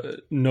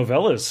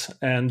novellas,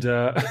 and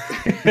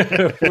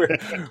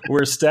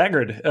we're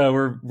staggered.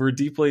 We're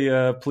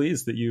deeply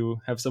pleased that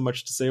you have so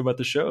much to say about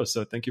the show.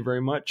 So thank you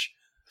very much.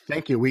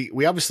 Thank you.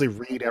 We obviously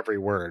read every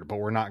word, but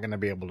we're not going to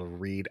be able to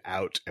read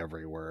out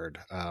every word.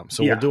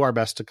 So we'll do our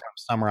best to kind of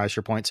summarize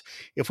your points.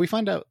 If you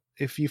find out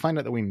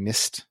that we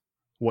missed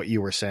what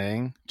you were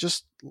saying,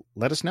 just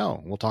let us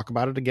know. We'll talk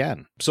about it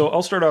again. So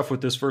I'll start off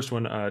with this first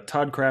one.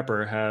 Todd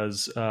Crapper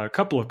has a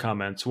couple of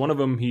comments. One of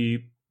them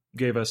he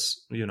gave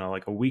us,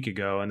 like a week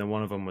ago, and then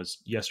one of them was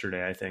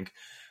yesterday, I think,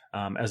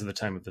 as of the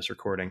time of this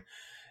recording.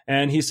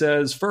 And he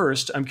says,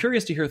 first, I'm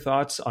curious to hear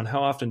thoughts on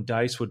how often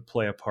dice would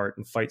play a part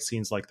in fight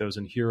scenes like those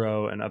in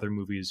Hero and other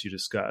movies you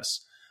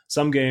discuss.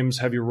 Some games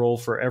have you roll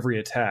for every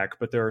attack,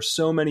 but there are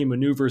so many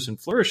maneuvers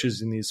and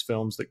flourishes in these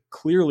films that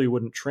clearly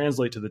wouldn't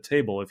translate to the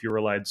table if you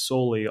relied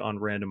solely on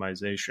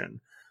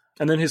randomization.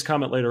 And then his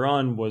comment later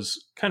on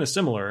was kind of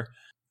similar.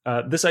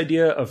 This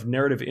idea of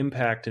narrative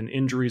impact and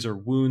injuries or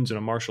wounds in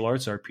a martial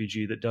arts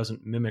RPG that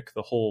doesn't mimic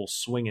the whole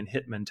swing and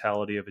hit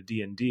mentality of a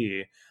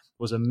D&D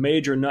was a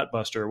major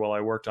nutbuster while I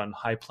worked on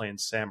High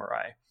Plains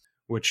Samurai,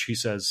 which he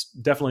says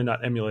definitely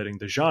not emulating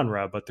the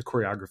genre, but the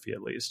choreography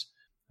at least.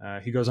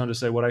 He goes on to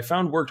say, what I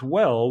found worked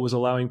well was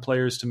allowing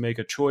players to make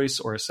a choice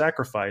or a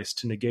sacrifice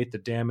to negate the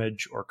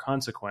damage or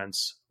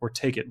consequence or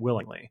take it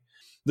willingly.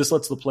 This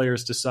lets the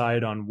players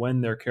decide on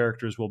when their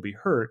characters will be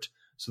hurt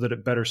so that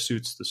it better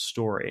suits the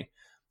story.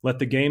 Let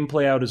the game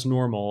play out as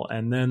normal,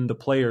 and then the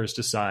players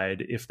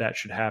decide if that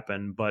should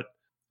happen, but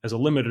as a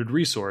limited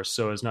resource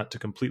so as not to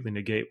completely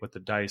negate what the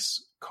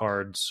dice,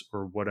 cards,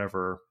 or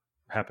whatever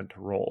happen to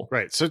roll.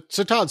 Right. So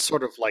Todd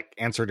sort of like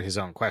answered his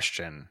own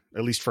question,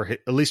 at least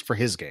for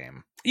his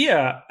game.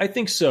 Yeah, I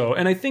think so.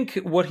 And I think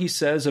what he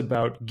says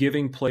about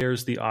giving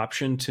players the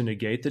option to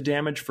negate the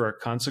damage for a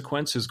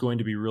consequence is going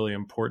to be really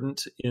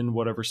important in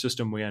whatever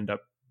system we end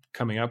up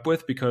coming up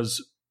with,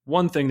 because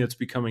one thing that's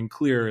becoming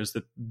clear is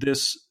that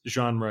this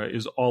genre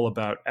is all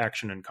about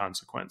action and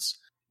consequence.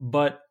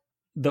 But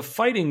the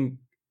fighting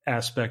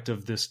aspect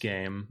of this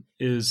game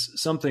is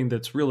something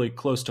that's really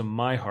close to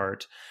my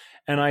heart.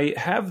 And I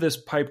have this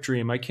pipe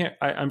dream.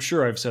 I'm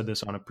sure I've said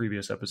this on a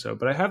previous episode,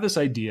 but I have this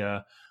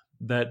idea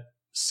that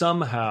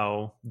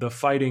somehow the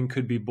fighting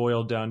could be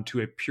boiled down to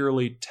a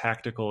purely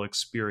tactical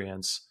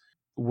experience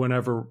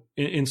whenever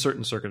in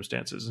certain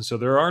circumstances. And so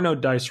there are no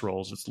dice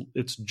rolls.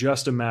 It's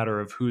just a matter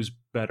of who's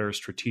better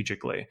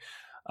strategically.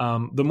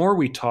 The more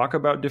we talk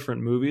about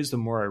different movies, the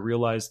more I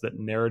realize that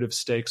narrative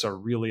stakes are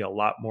really a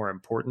lot more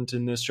important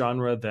in this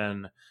genre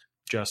than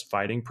just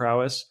fighting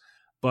prowess.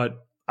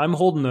 But I'm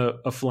holding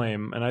a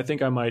flame, and I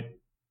think I might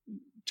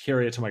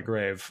carry it to my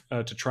grave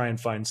to try and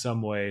find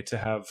some way to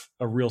have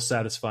a real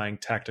satisfying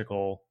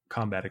tactical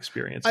combat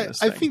experience.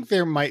 I think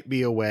there might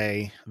be a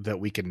way that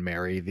we can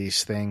marry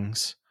these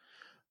things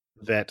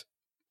that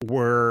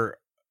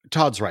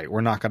Todd's right.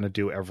 We're not going to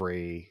do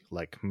every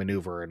like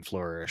maneuver and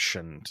flourish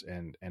and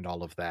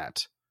all of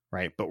that.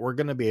 Right. But we're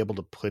going to be able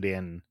to put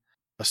in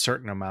a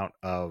certain amount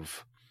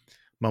of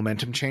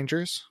momentum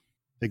changers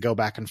that go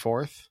back and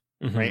forth.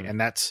 Mm-hmm. Right. And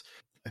that's,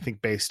 I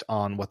think, based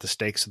on what the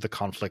stakes of the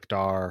conflict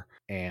are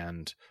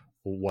and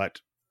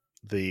what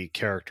the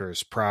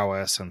character's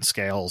prowess and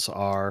scales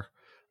are,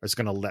 is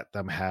going to let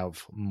them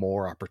have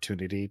more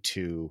opportunity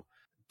to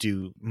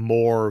do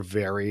more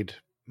varied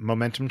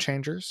momentum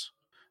changers.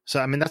 So,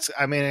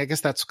 I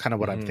guess that's kind of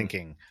what I'm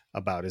thinking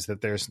about, is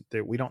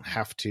that we don't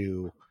have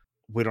to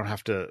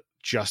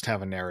just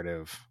have a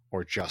narrative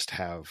or just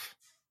have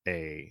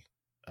a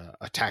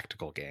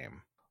tactical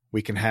game.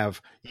 We can have,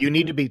 you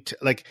need to be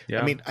I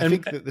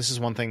think that this is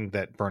one thing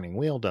that Burning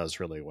Wheel does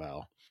really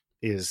well,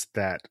 is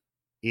that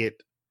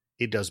it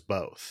does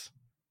both,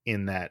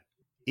 in that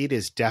it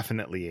is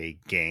definitely a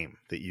game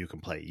that you can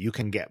play. You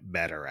can get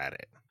better at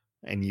it,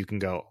 and you can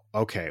go,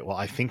 okay, well,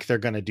 I think they're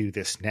going to do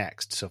this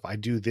next. So if I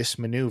do this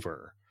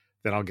maneuver,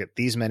 then I'll get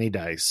these many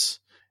dice,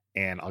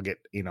 and I'll get,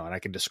 and I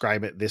can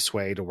describe it this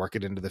way to work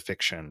it into the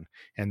fiction.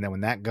 And then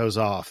when that goes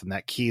off, and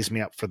that keys me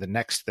up for the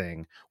next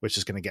thing, which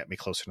is going to get me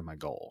closer to my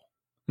goal.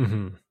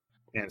 Mm-hmm.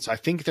 And so I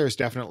think there's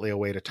definitely a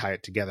way to tie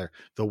it together.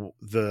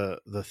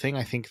 The thing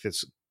I think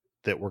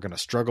that we're going to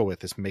struggle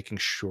with is making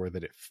sure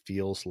that it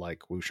feels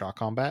like wuxia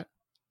combat,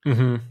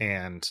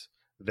 and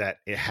that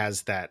it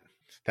has that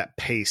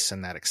pace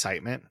and that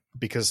excitement,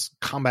 because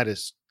combat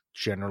is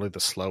generally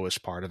the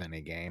slowest part of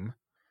any game.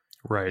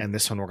 Right. And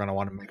this one, we're going to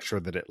want to make sure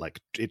that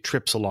it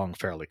trips along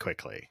fairly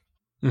quickly.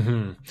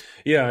 Mm-hmm.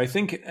 Yeah, I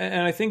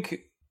think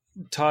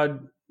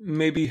Todd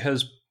maybe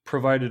has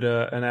provided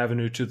an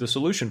avenue to the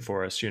solution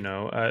for us.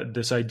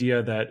 This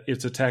idea that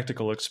it's a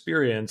tactical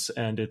experience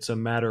and it's a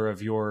matter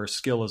of your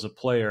skill as a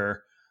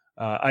player.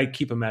 I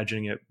keep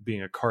imagining it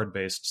being a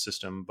card-based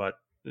system, but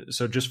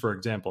so just for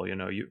example,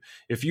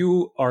 if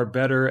you are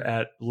better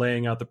at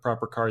laying out the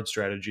proper card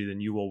strategy,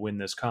 then you will win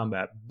this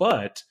combat.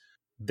 But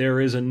there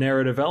is a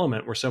narrative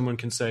element where someone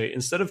can say,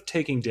 instead of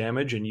taking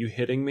damage and you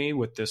hitting me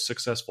with this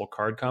successful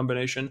card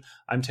combination,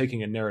 I'm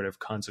taking a narrative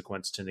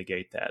consequence to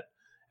negate that.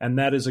 And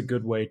that is a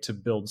good way to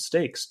build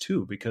stakes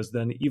too, because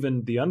then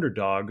even the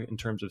underdog in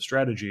terms of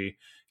strategy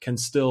can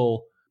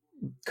still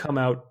come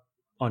out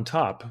on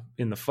top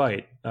in the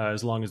fight,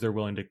 as long as they're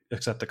willing to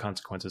accept the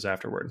consequences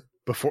afterward.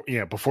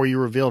 Before you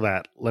reveal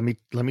that, let me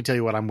tell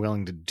you what I'm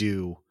willing to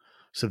do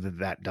so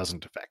that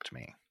doesn't affect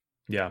me.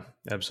 Yeah,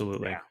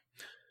 absolutely. Yeah.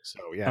 So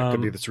it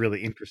could be this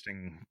really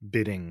interesting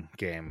bidding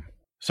game.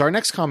 So our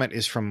next comment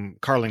is from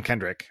Carlin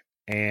Kendrick,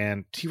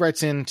 and he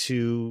writes in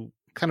to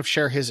kind of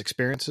share his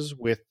experiences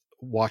with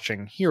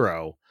watching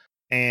Hero,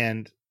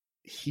 and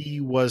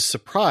he was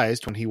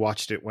surprised when he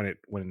watched it when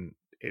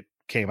it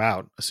came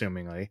out,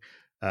 assumingly,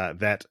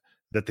 that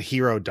the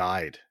hero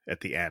died at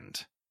the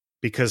end,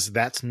 because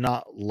that's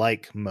not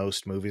like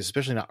most movies,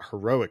 especially not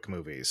heroic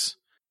movies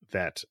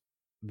that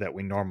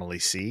we normally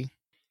see.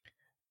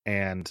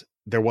 And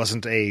there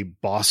wasn't a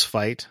boss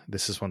fight.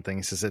 This is one thing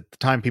he says. At the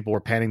time, people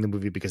were panning the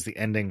movie because the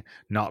ending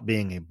not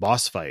being a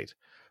boss fight,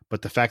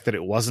 but the fact that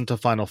it wasn't a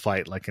final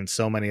fight, like in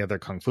so many other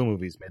kung fu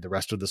movies, made the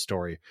rest of the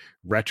story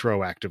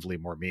retroactively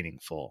more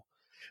meaningful.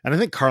 And I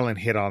think Carlin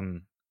hit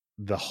on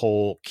the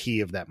whole key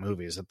of that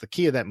movie. Is that the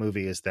key of that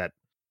movie is that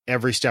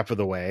every step of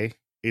the way,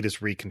 it is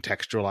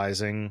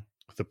recontextualizing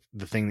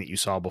the thing that you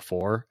saw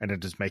before, and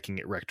it is making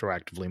it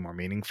retroactively more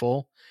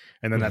meaningful.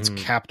 And then that's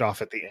capped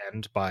off at the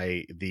end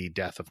by the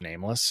death of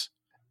Nameless.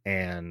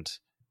 And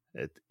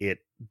it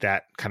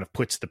that kind of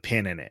puts the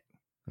pin in it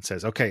and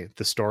says, okay,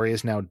 the story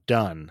is now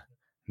done.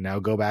 Now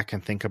go back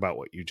and think about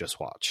what you just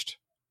watched.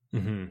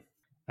 Mm-hmm.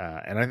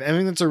 And I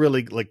think that's a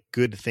really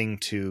good thing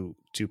to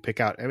pick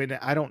out. I mean,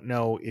 I don't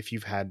know if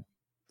you've had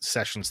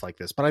sessions like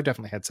this, but I've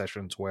definitely had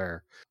sessions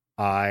where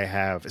I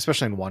have,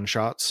 especially in one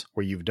shots,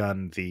 where you've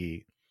done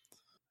the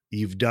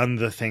you've done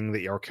the thing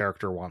that your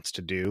character wants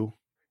to do,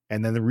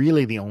 and then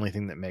really the only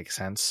thing that makes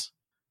sense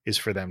is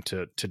for them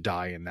to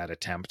die in that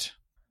attempt.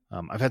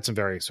 I've had some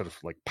very sort of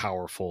like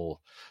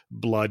powerful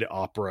blood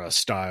opera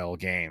style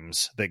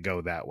games that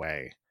go that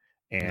way,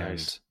 and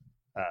Nice.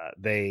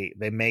 they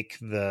make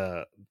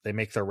the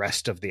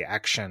rest of the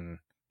action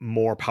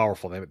more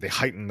powerful. They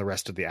heighten the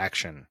rest of the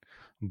action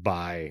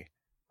by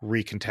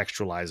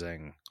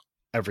recontextualizing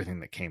everything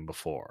that came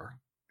before.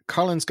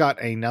 Carlin's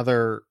got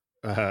another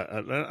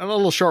a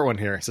little short one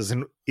here. It says,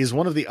 is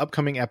one of the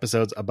upcoming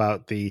episodes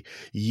about the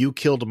 "you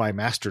killed my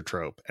master"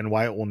 trope and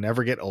why it will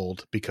never get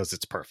old because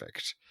it's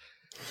perfect.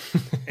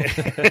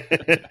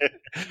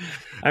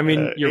 I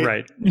mean, you're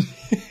right.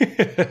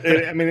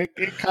 I mean,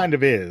 it kind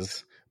of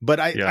is, but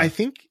I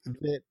think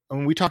that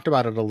when we talked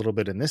about it a little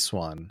bit in this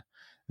one,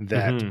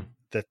 that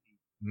the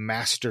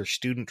master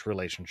student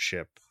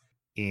relationship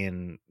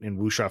in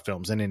wuxia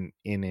films and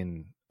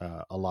in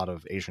a lot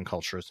of Asian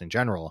cultures in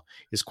general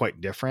is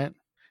quite different.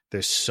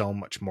 There's so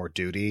much more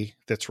duty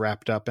that's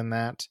wrapped up in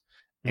that,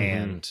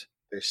 and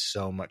there's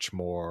so much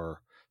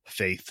more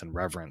faith and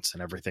reverence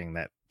and everything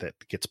that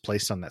gets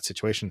placed on that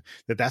situation,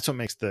 that's what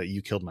makes the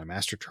 "you killed my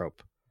master"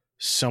 trope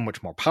so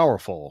much more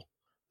powerful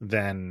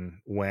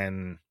than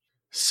when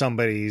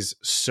somebody's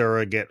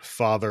surrogate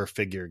father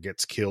figure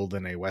gets killed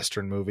in a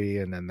Western movie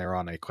and then they're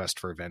on a quest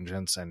for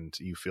vengeance and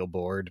you feel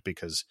bored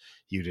because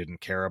you didn't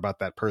care about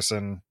that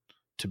person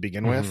to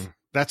begin with.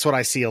 That's what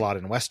I see a lot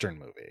in Western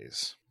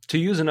movies. To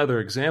use another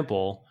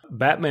example,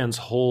 Batman's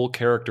whole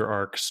character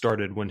arc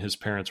started when his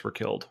parents were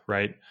killed,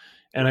 right?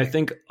 And I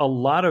think a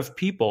lot of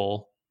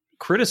people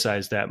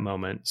criticize that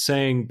moment,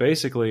 saying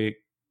basically,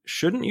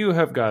 shouldn't you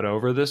have got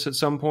over this at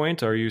some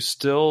point? Are you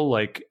still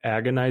like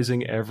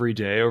agonizing every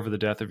day over the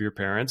death of your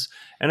parents?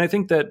 And I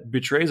think that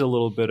betrays a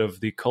little bit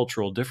of the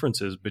cultural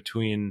differences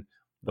between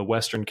the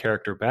Western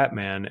character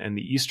Batman and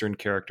the Eastern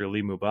character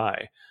Li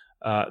Mubai.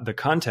 The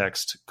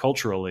context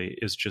culturally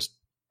is just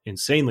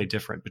insanely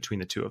different between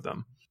the two of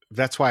them.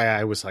 That's why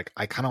I was like,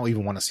 I kind of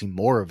even want to see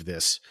more of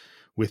this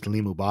with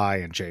Li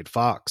Mubai and Jade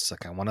Fox.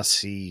 Like, I want to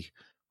see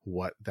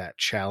what that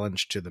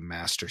challenge to the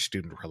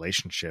master-student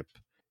relationship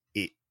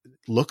it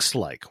looks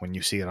like when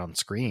you see it on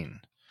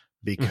screen,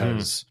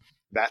 because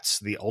that's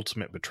the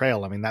ultimate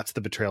betrayal. I mean, that's the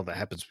betrayal that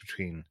happens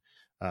between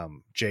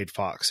Jade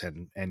Fox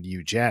and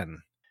Yu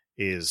Jen.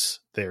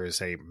 Is there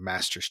is a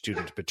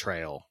master-student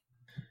betrayal.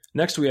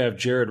 Next, we have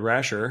Jared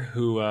Rasher,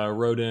 who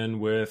wrote in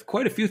with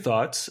quite a few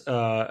thoughts,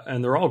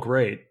 and they're all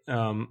great.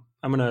 I'm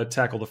going to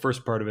tackle the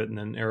first part of it, and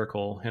then Eric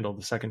will handle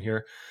the second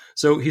here.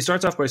 So he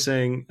starts off by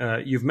saying,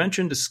 you've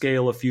mentioned a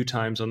scale a few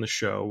times on the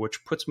show,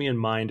 which puts me in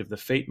mind of the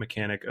fate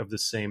mechanic of the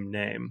same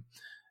name.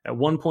 At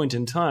one point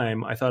in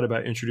time, I thought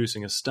about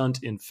introducing a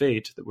stunt in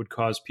Fate that would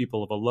cause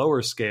people of a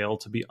lower scale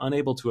to be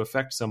unable to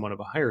affect someone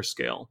of a higher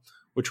scale,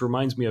 which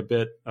reminds me a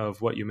bit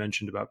of what you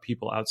mentioned about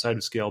people outside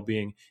of scale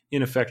being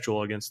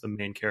ineffectual against the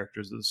main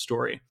characters of the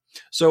story.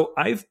 So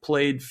I've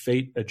played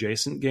Fate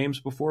adjacent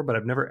games before, but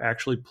I've never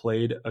actually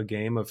played a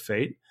game of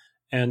Fate.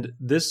 And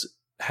this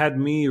had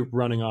me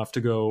running off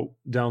to go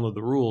download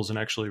the rules and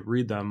actually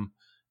read them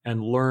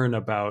and learn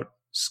about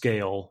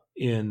scale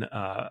in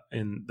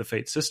the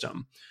Fate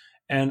system.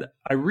 And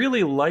I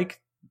really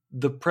like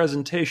the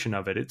presentation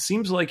of it. It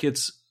seems like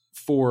it's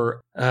for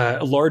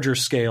a larger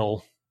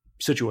scale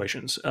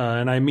situations.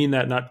 And I mean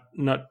that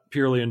not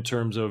purely in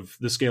terms of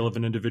the scale of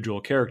an individual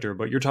character,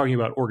 but you're talking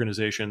about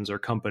organizations or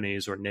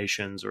companies or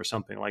nations or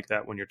something like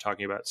that when you're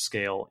talking about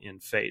scale in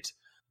Fate.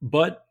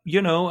 But,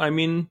 I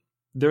mean,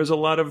 there's a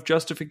lot of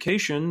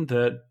justification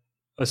that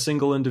a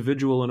single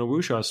individual in a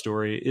wuxia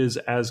story is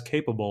as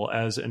capable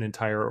as an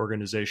entire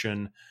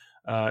organization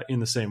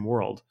in the same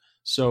world.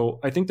 So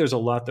I think there's a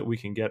lot that we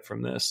can get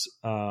from this.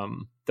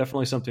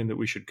 Definitely something that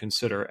we should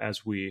consider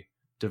as we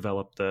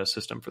develop the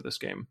system for this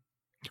game.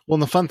 Well,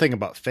 and the fun thing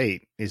about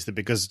Fate is that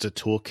because it's a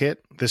toolkit,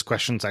 this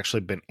question's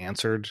actually been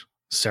answered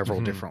several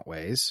different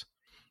ways.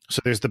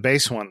 So there's the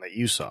base one that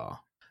you saw.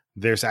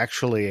 There's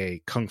actually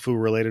a kung fu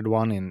related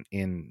one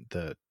in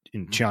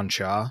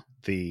Qianxia,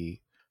 the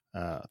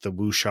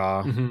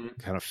wuxia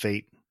kind of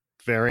Fate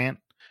variant,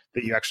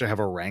 that you actually have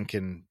a rank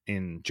in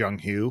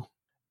Jianghu,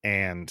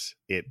 and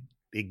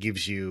it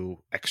gives you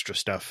extra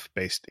stuff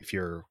based if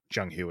your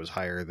Jianghu is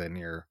higher than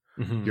your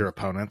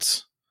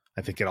opponents.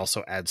 I think it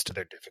also adds to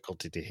their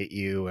difficulty to hit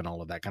you and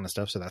all of that kind of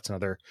stuff. So that's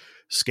another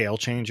scale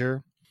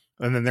changer.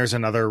 And then there's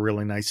another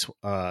really nice,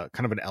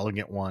 kind of an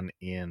elegant one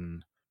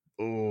in,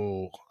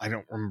 I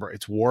don't remember.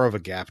 It's War of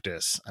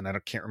Agaptus. And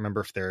can't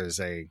remember if there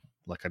is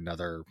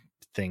another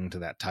thing to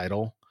that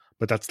title,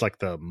 but that's like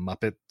the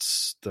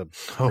Muppets, the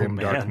Grim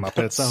Dark Muppets.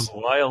 That sounds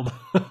wild.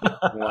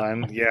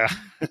 One. Yeah.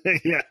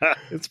 Yeah.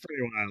 It's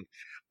pretty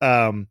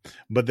wild.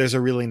 But there's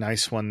a really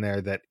nice one there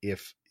that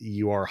if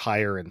you are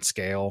higher in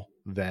scale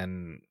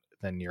than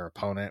your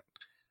opponent,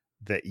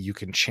 that you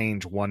can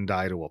change one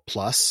die to a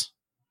plus.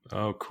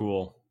 Oh,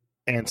 cool.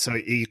 And so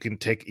you can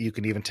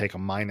even take a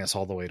minus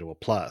all the way to a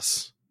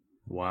plus.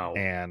 Wow.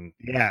 And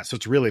yeah, so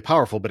it's really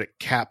powerful, but it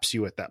caps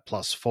you at that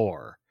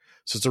 +4.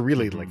 So it's a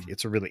really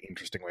it's a really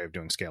interesting way of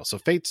doing scale. So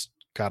Fate's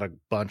got a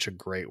bunch of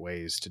great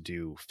ways to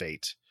do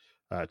fate.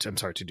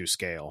 To do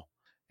scale.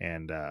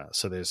 And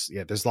so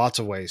there's lots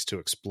of ways to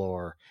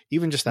explore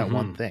even just that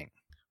one thing,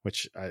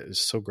 which is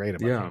so great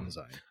about game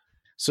design.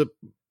 So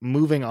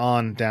moving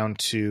on down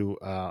to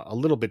a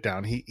little bit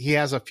down, he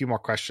has a few more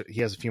questions.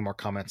 He has a few more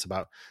comments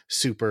about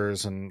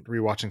supers and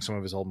rewatching some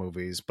of his old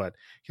movies. But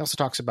he also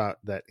talks about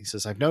that. He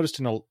says, I've noticed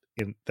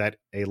that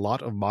a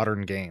lot of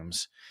modern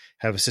games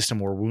have a system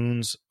where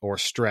wounds or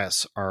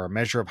stress are a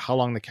measure of how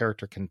long the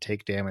character can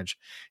take damage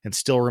and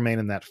still remain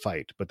in that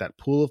fight. But that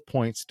pool of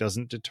points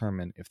doesn't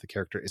determine if the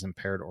character is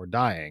impaired or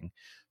dying,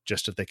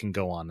 just if they can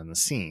go on in the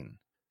scene.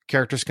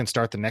 Characters can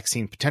start the next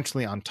scene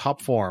potentially on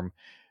top form,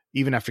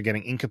 even after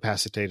getting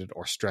incapacitated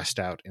or stressed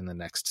out in the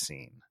next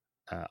scene.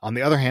 On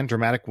the other hand,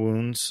 dramatic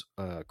wounds,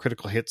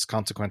 critical hits,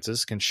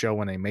 consequences can show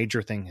when a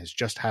major thing has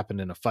just happened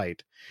in a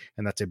fight,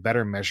 and that's a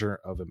better measure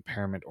of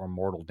impairment or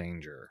mortal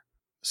danger.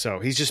 So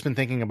he's just been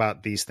thinking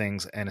about these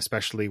things, and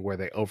especially where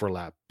they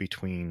overlap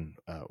between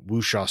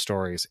wuxia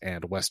stories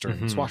and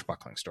Western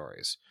swashbuckling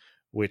stories,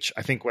 which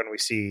I think when we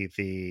see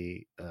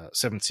the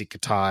 7th Sea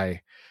Katai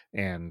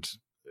and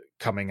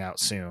coming out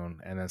soon,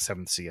 and then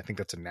 7th Sea, I think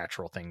that's a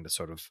natural thing to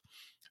sort of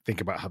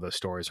think about how those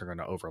stories are going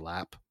to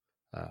overlap.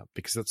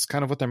 Because that's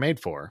kind of what they're made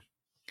for.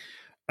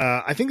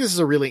 I think this is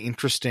a really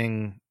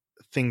interesting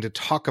thing to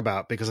talk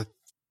about because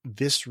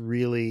this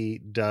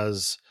really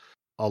does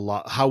a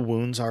lot. How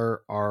wounds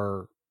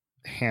are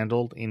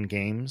handled in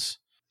games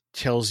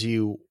tells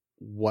you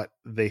what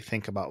they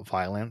think about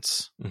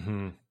violence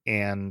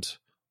and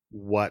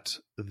what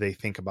they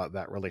think about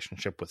that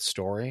relationship with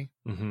story.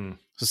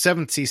 So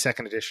 7th Sea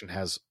 2nd Edition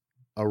has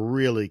a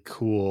really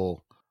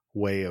cool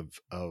way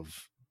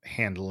of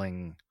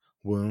handling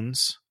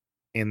wounds,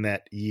 in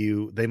that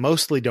they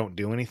mostly don't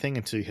do anything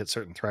until you hit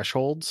certain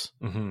thresholds.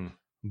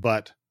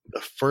 But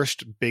the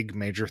first big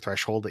major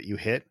threshold that you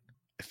hit,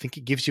 I think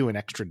it gives you an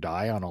extra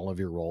die on all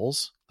of your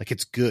rolls. Like,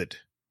 it's good.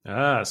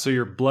 So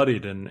you're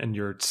bloodied and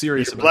you're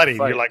serious you're about bloodied. the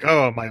fight. You're like,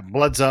 oh, my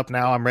blood's up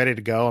now. I'm ready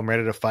to go. I'm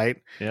ready to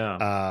fight.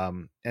 Yeah.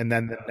 And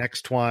then the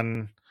next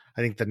one,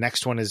 I think the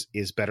next one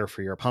is better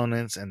for your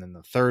opponents. And then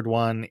the third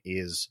one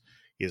is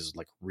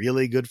like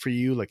really good for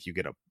you. Like you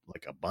get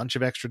a bunch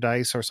of extra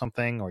dice or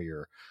something, or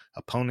your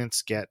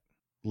opponents get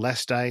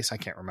less dice. I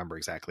can't remember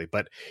exactly,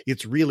 but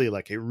it's really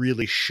it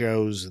really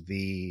shows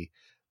the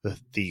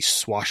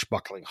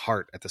swashbuckling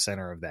heart at the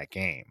center of that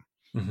game.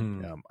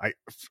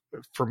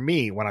 For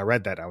me, when I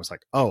read that, I was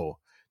like, oh,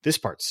 this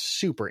part's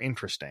super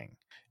interesting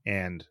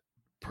and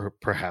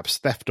perhaps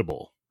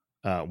theftable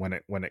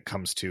when it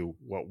comes to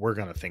what we're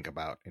going to think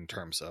about in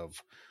terms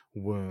of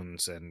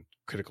wounds and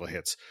critical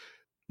hits.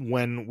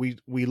 When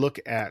we look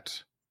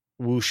at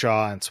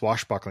wuxia and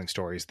swashbuckling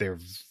stories,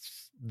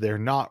 they're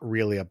not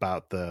really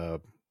about the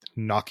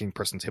knocking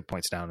person's hit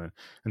points down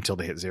until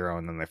they hit 0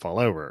 and then they fall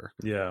over.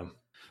 Yeah.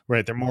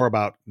 Right. They're more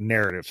about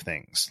narrative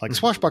things. Like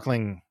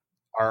swashbuckling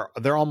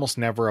they're almost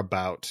never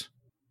about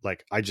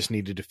like, I just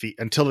need to defeat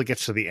until it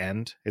gets to the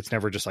end. It's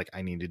never just like,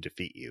 I need to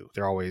defeat you.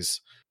 They're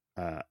always,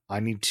 I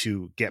need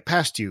to get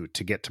past you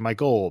to get to my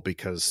goal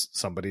because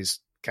somebody's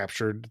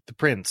captured the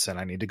prince and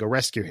I need to go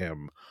rescue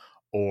him.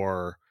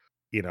 Or,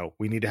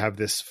 we need to have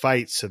this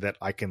fight so that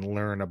I can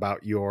learn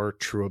about your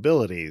true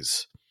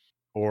abilities,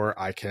 or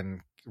I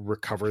can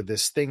recover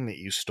this thing that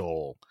you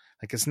stole.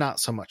 Like, it's not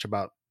so much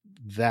about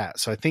that.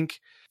 So I think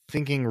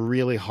thinking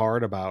really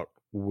hard about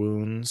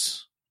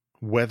wounds,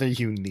 whether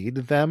you need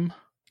them,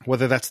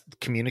 whether that's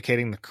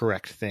communicating the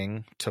correct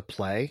thing to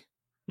play,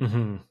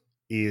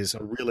 is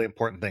a really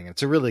important thing.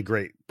 It's a really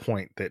great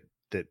point that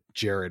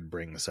Jared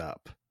brings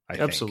up. I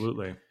think.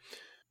 Absolutely.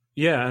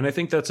 Yeah, and I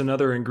think that's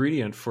another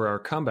ingredient for our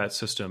combat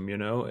system.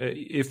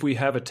 If we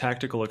have a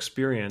tactical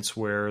experience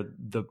where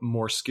the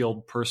more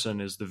skilled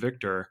person is the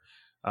victor,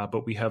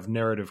 but we have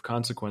narrative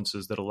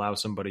consequences that allow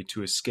somebody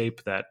to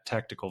escape that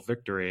tactical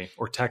victory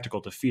or tactical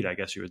defeat, I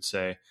guess you would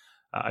say.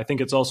 I think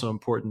it's also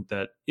important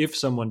that if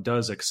someone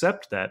does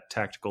accept that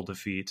tactical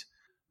defeat,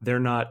 they're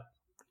not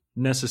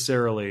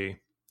necessarily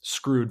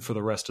screwed for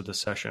the rest of the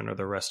session or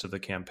the rest of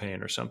the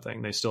campaign or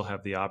something. They still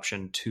have the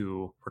option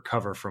to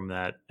recover from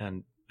that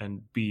and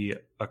be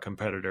a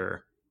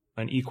competitor,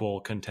 an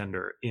equal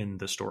contender in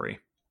the story.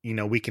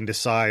 We can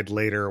decide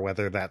later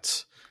whether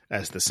that's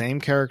as the same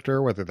character,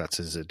 whether that's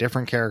as a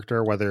different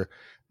character, whether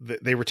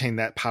they retain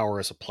that power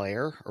as a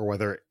player, or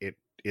whether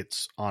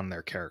it's on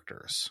their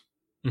characters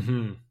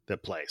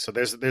that play. So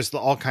there's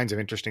all kinds of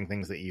interesting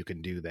things that you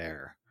can do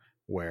there,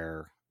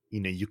 where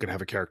you could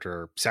have a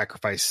character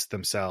sacrifice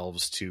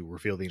themselves to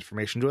reveal the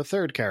information to a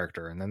third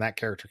character, and then that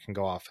character can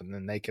go off, and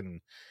then they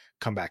can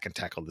come back and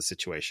tackle the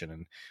situation,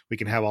 and we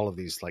can have all of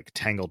these like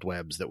tangled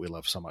webs that we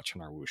love so much in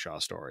our wuxia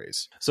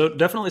stories. So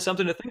definitely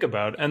something to think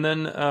about. And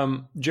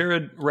then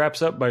Jared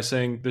wraps up by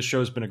saying this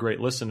show's been a great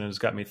listen and has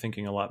got me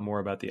thinking a lot more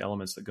about the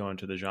elements that go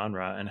into the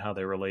genre and how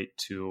they relate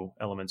to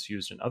elements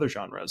used in other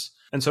genres.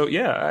 And so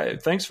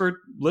thanks for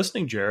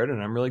listening, Jared,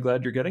 and I'm really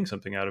glad you're getting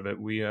something out of it.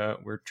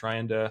 We're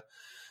trying to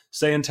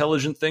say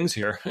intelligent things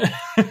here.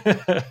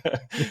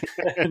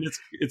 And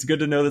it's good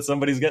to know that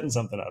somebody's getting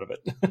something out of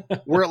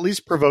it. We're at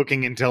least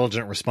provoking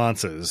intelligent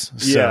responses.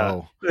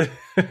 So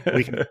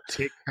we can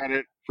take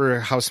credit for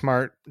how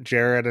smart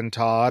Jared and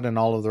Todd and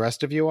all of the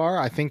rest of you are.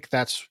 I think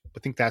that's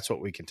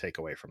what we can take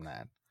away from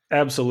that.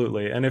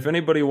 Absolutely. And if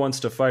anybody wants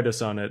to fight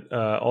us on it,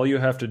 all you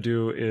have to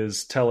do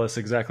is tell us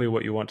exactly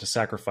what you want to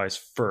sacrifice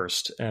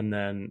first, and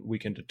then we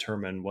can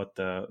determine what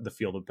the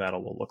field of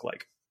battle will look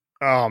like.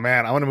 Oh,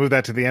 man, I want to move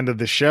that to the end of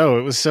the show.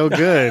 It was so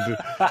good.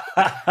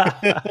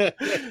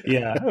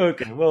 Yeah.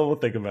 Okay. Well, we'll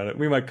think about it.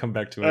 We might come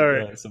back to it. All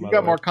right. We've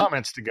got more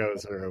comments to go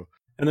through.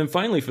 And then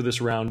finally, for this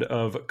round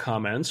of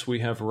comments, we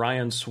have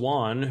Ryan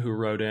Swan, who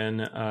wrote in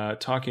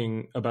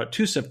talking about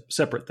two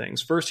separate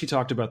things. First, he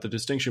talked about the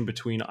distinction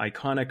between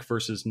iconic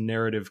versus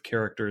narrative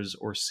characters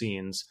or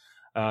scenes.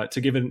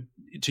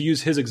 To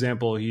use his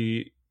example,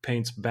 he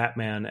paints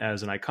Batman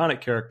as an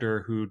iconic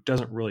character who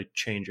doesn't really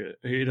change it.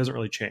 He doesn't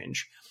really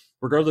change.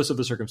 Regardless of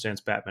the circumstance,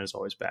 Batman is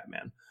always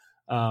Batman.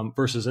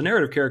 Versus a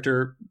narrative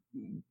character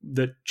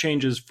that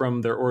changes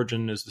from their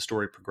origin as the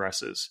story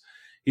progresses.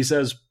 He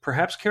says,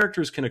 perhaps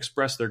characters can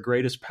express their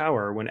greatest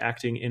power when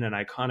acting in an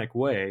iconic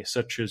way,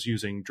 such as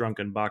using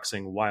drunken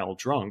boxing while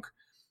drunk,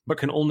 but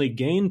can only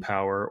gain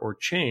power or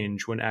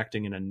change when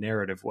acting in a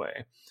narrative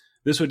way.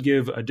 This would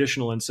give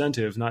additional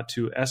incentive not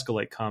to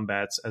escalate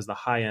combats, as the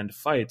high-end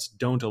fights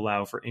don't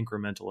allow for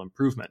incremental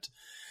improvement.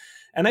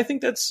 And I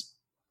think that's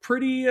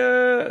pretty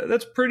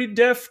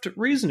deft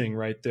reasoning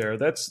right there.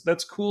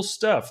 That's cool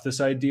stuff.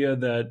 This idea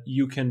that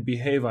you can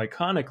behave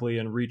iconically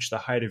and reach the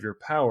height of your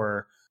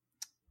power,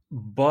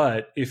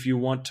 but if you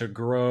want to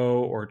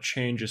grow or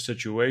change a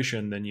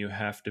situation, then you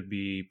have to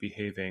be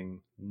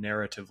behaving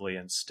narratively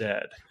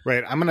instead.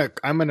 Right. I'm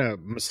gonna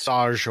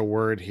massage a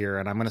word here,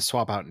 and I'm gonna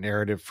swap out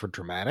narrative for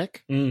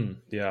dramatic.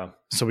 Yeah.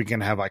 So we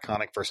can have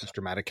iconic versus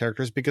dramatic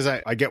characters, because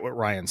I get what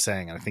Ryan's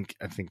saying, and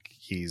I think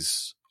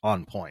he's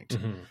on point.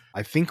 Mm-hmm.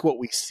 I think what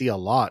we see a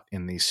lot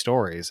in these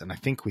stories, and I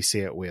think we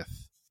see it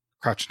with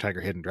Crouching Tiger,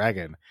 Hidden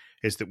Dragon,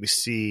 is that we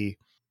see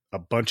a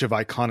bunch of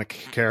iconic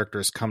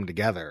characters come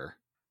together.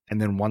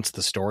 And then once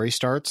the story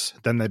starts,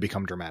 then they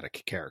become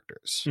dramatic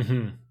characters.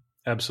 Mm-hmm.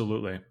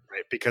 Absolutely.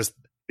 Right. Because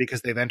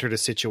they've entered a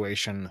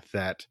situation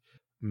that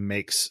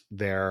makes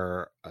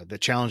that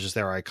challenges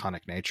their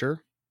iconic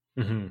nature.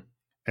 Mm-hmm.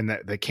 And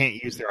that they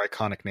can't use their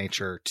iconic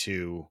nature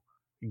to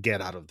get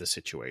out of the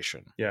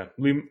situation. Yeah.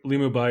 Li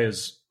Mubai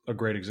is a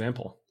great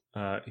example.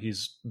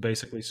 He's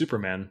basically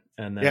Superman,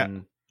 and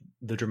then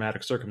the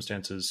dramatic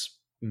circumstances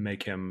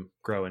make him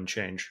grow and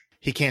change.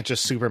 He can't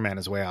just Superman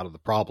his way out of the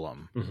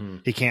problem. Mm-hmm.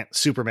 He can't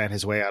Superman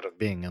his way out of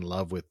being in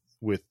love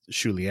with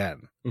Shu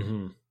Lien.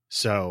 Mm-hmm.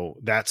 So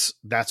that's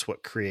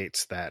what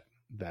creates that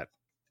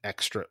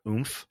extra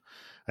oomph.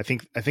 I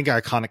think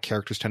iconic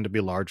characters tend to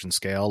be large in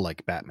scale,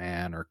 like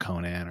Batman or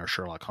Conan or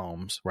Sherlock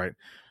Holmes, right?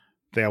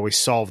 They always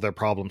solve their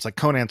problems. Like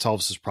Conan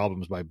solves his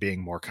problems by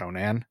being more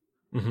Conan.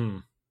 Mm-hmm.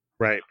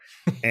 Right.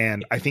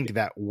 And I think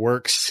that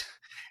works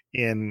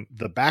in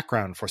the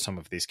background for some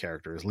of these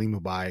characters. Li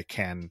Mubai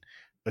can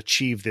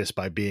achieve this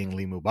by being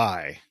Li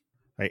Mubai,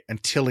 right?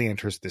 Until he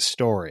enters this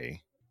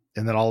story.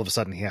 And then all of a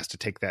sudden he has to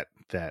take that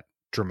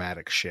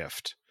dramatic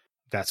shift.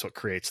 That's what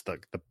creates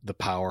the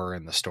power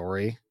in the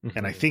story. Mm-hmm.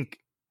 And I think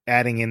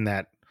adding in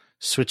that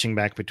switching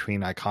back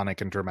between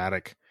iconic and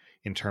dramatic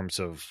in terms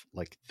of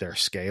like their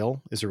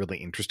scale is a really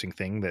interesting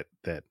thing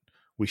that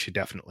we should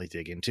definitely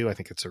dig into. I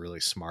think it's a really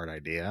smart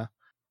idea.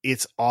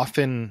 It's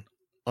often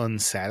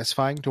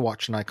unsatisfying to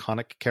watch an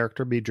iconic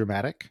character be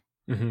dramatic.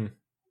 Mm-hmm.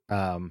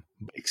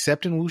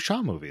 Except in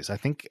wuxia movies. I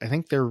think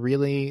they're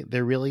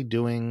really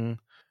doing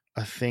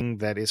a thing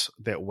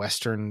that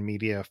Western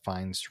media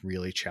finds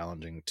really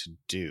challenging to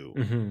do.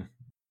 Mm-hmm.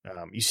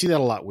 You see that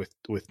a lot with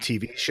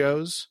TV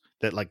shows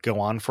that like go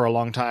on for a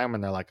long time,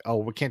 and they're like, oh,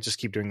 we can't just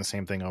keep doing the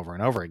same thing over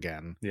and over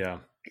again. Yeah.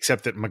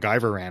 Except that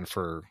MacGyver ran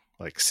for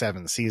like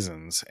 7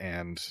 seasons,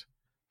 and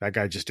that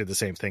guy just did the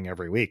same thing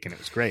every week, and it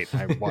was great.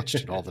 I watched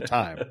it all the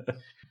time.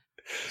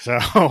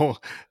 So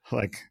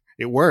like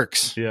it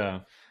works. Yeah.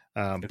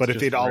 But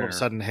if it all of a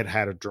sudden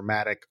had a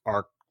dramatic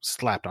arc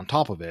slapped on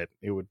top of it,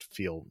 it would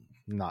feel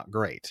not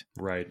great.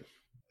 Right.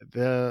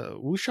 The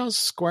wuxia's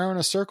square in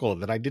a circle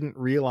that I didn't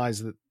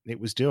realize that it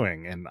was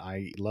doing, and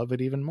I love it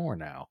even more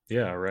now.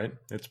 Yeah, right.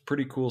 It's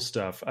pretty cool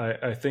stuff.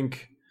 I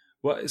think,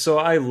 well, so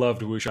I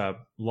loved wuxia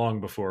long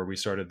before we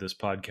started this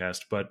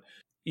podcast, but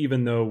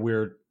even though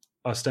we're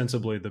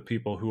ostensibly the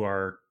people who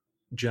are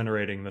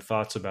generating the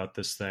thoughts about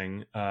this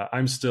thing,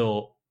 I'm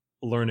still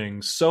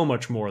learning so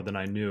much more than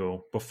I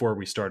knew before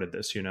we started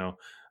this.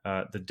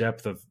 The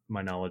depth of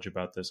my knowledge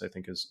about this, I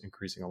think, is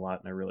increasing a lot,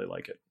 and I really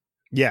like it.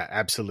 Yeah,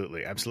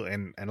 absolutely.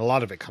 And a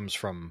lot of it comes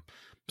from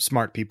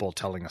smart people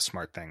telling us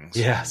smart things.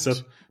 Yeah. So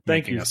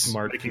thank you,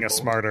 making us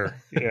smarter.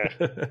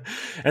 Yeah.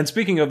 And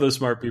speaking of those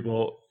smart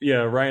people, yeah,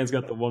 Ryan's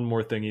got the one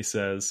more thing he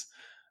says.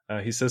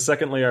 He says,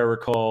 secondly, I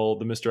recall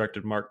the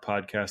Misdirected Mark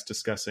podcast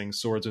discussing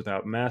Swords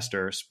Without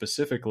Master,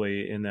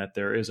 specifically in that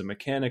there is a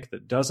mechanic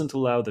that doesn't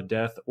allow the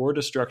death or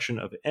destruction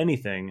of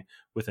anything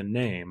with a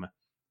name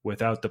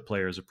without the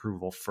player's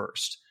approval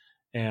first.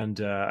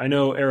 And I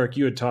know, Eric,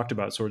 you had talked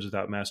about Swords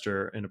Without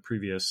Master in a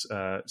previous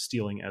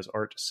Stealing as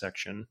Art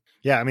section.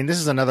 Yeah, I mean, this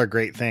is another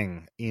great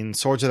thing. In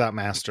Swords Without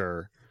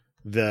Master,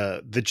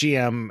 the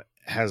GM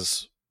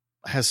has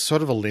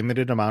sort of a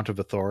limited amount of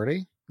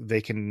authority.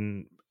 They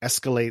can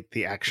escalate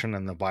the action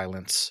and the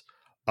violence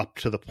up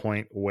to the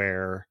point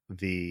where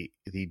the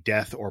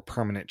death or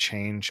permanent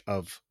change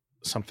of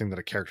something that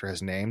a character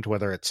has named,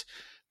 whether it's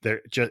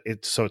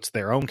it's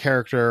their own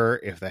character,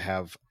 if they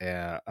have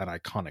an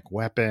iconic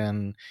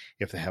weapon,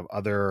 if they have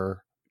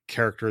other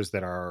characters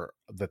that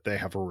they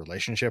have a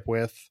relationship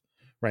with,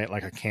 right?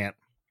 Like I can't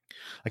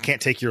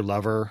take your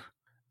lover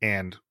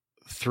and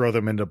throw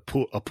them into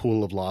a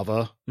pool of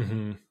lava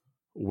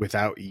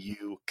without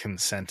you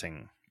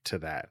consenting to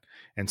that.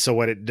 And so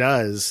what it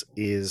does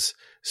is,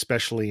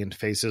 especially in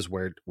phases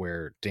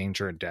where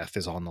danger and death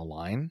is on the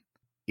line,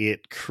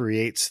 it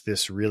creates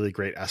this really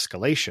great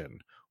escalation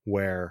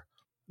where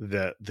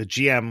the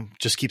GM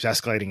just keeps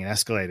escalating and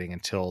escalating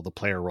until the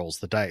player rolls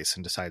the dice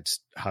and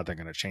decides how they're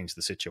going to change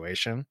the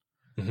situation.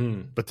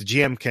 But the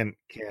GM can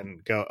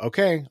go,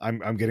 okay,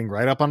 I'm getting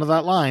right up onto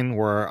that line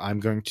where I'm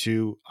going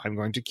to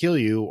kill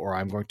you, or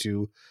I'm going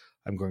to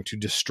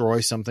destroy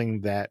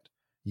something that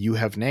you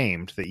have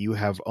named, that you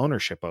have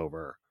ownership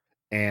over.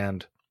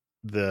 And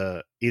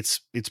it's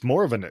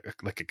more of a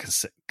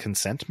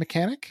consent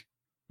mechanic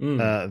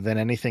than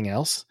anything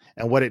else.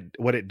 And what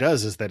it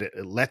does is that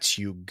it lets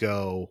you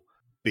go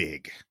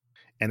big,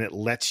 and it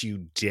lets you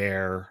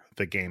dare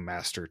the game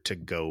master to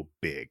go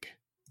big.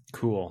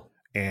 Cool.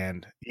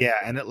 And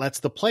and it lets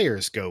the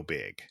players go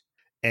big.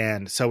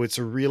 And so it's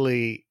a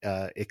really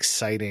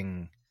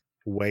exciting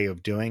way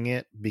of doing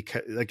it,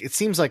 because like it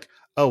seems like,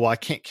 oh, well, I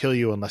can't kill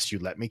you unless you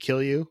let me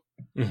kill you.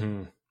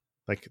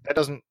 Like that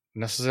doesn't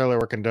necessarily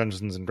work in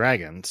Dungeons and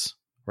Dragons,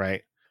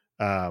 right?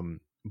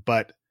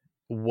 But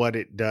what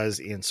it does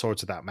in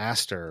Swords Without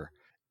Master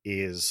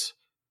is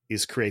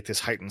create this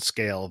heightened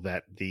scale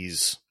that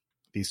these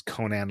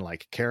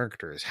Conan-like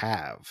characters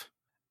have.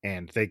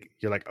 And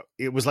you're like,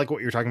 it was like what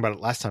you were talking about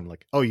last time.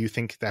 Like, oh, you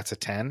think that's a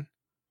 10?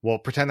 Well,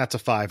 pretend that's a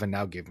 5 and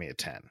now give me a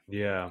 10.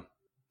 Yeah.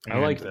 And I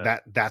like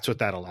that. That's what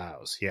that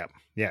allows. Yeah.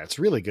 Yeah. It's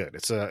really good.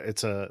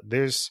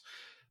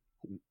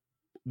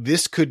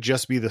 This could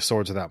just be the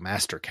Swords Without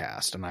Master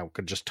cast, and I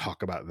could just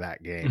talk about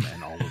that game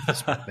and all of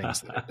the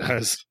things that it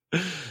does.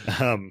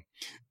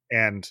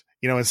 And,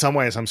 in some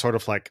ways I'm sort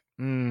of like,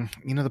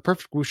 the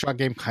perfect wuxia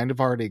game kind of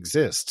already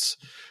exists.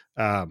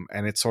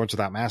 And it's Swords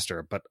Without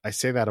Master, but I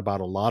say that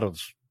about a lot of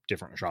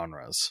different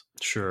genres.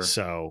 Sure.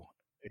 So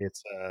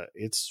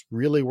it's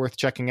really worth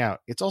checking out.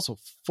 It's also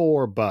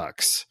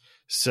 $4,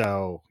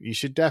 so you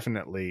should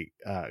definitely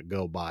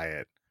go buy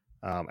it.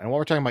 And while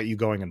we're talking about you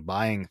going and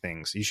buying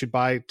things, you should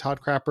buy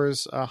Todd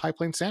Crapper's High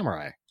Plains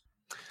Samurai.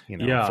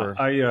 For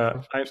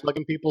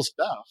plugging people's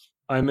stuff.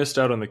 I missed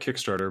out on the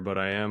Kickstarter, but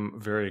I am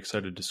very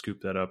excited to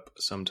scoop that up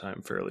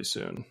sometime fairly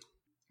soon.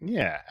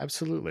 Yeah,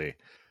 absolutely.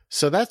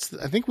 So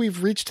I think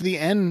we've reached the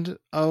end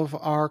of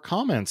our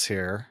comments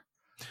here.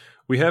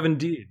 We have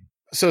indeed.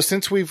 So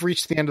since we've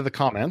reached the end of the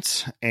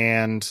comments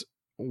and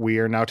we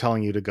are now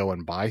telling you to go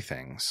and buy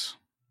things,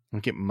 I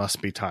think it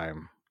must be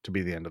time to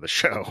be the end of the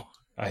show.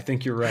 I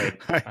think you're right.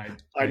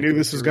 I knew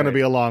this was going to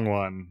be a long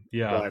one.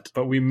 Yeah,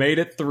 but we made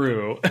it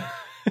through.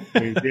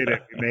 We did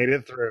it. We made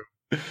it through.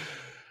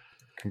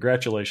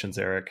 Congratulations,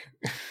 Eric.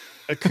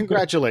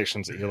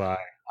 Congratulations, Eli.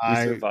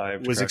 I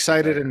was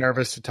excited and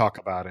nervous to talk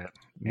about it.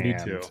 Me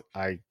too.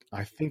 I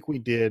think we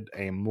did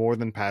a more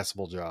than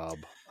passable job.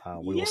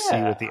 We will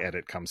see what the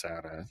edit comes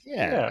out of.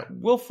 Yeah,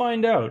 we'll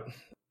find out.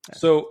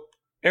 So,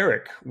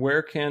 Eric,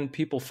 where can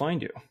people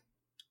find you?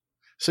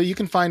 So you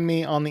can find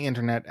me on the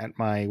internet at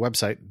my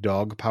website,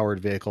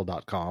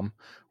 dogpoweredvehicle.com,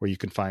 where you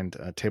can find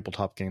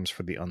tabletop games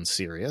for the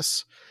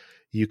unserious.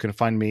 You can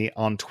find me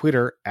on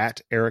Twitter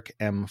at Eric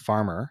M.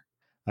 Farmer.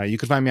 You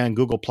can find me on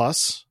Google+,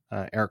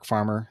 Eric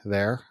Farmer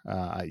there.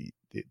 The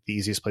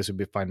easiest place would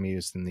be to find me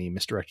is in the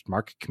Misdirected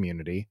Market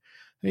community.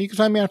 And you can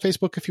find me on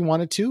Facebook if you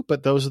wanted to,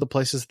 but those are the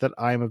places that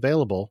I'm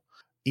available.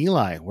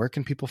 Eli, where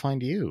can people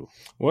find you?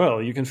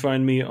 Well, you can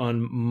find me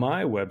on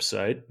my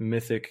website,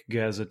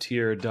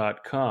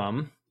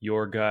 mythicgazetteer.com,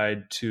 your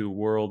guide to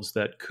worlds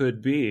that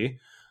could be.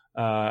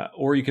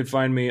 Or you can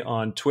find me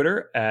on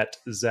Twitter at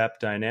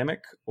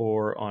ZapDynamic,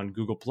 or on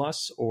Google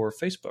Plus or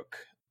Facebook.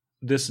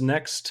 This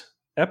next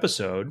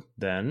episode,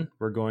 then,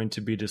 we're going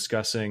to be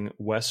discussing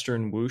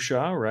Western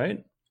wuxia,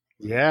 right?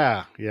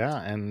 Yeah.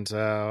 And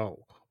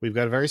we've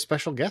got a very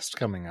special guest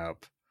coming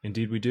up.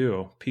 Indeed we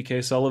do.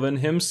 P.K. Sullivan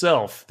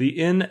himself, the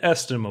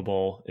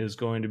inestimable, is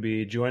going to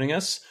be joining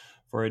us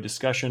for a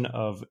discussion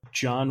of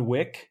John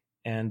Wick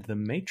and The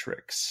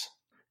Matrix.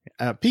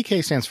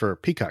 PK stands for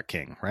Peacock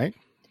King, right?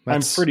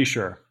 I'm pretty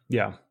sure.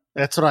 Yeah.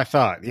 That's what I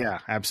thought. Yeah,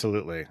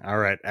 absolutely. All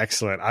right.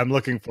 Excellent. I'm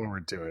looking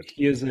forward to it.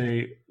 He is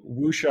a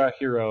wuxia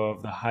hero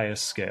of the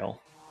highest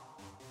scale.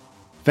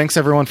 Thanks,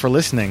 everyone, for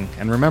listening.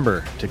 And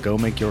remember to go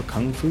make your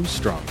kung fu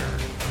stronger.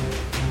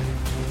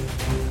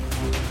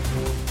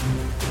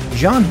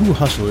 Jianghu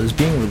Hustle is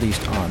being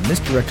released on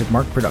Misdirected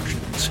Mark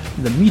Productions,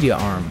 the media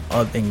arm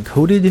of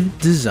Encoded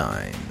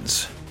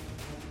Designs.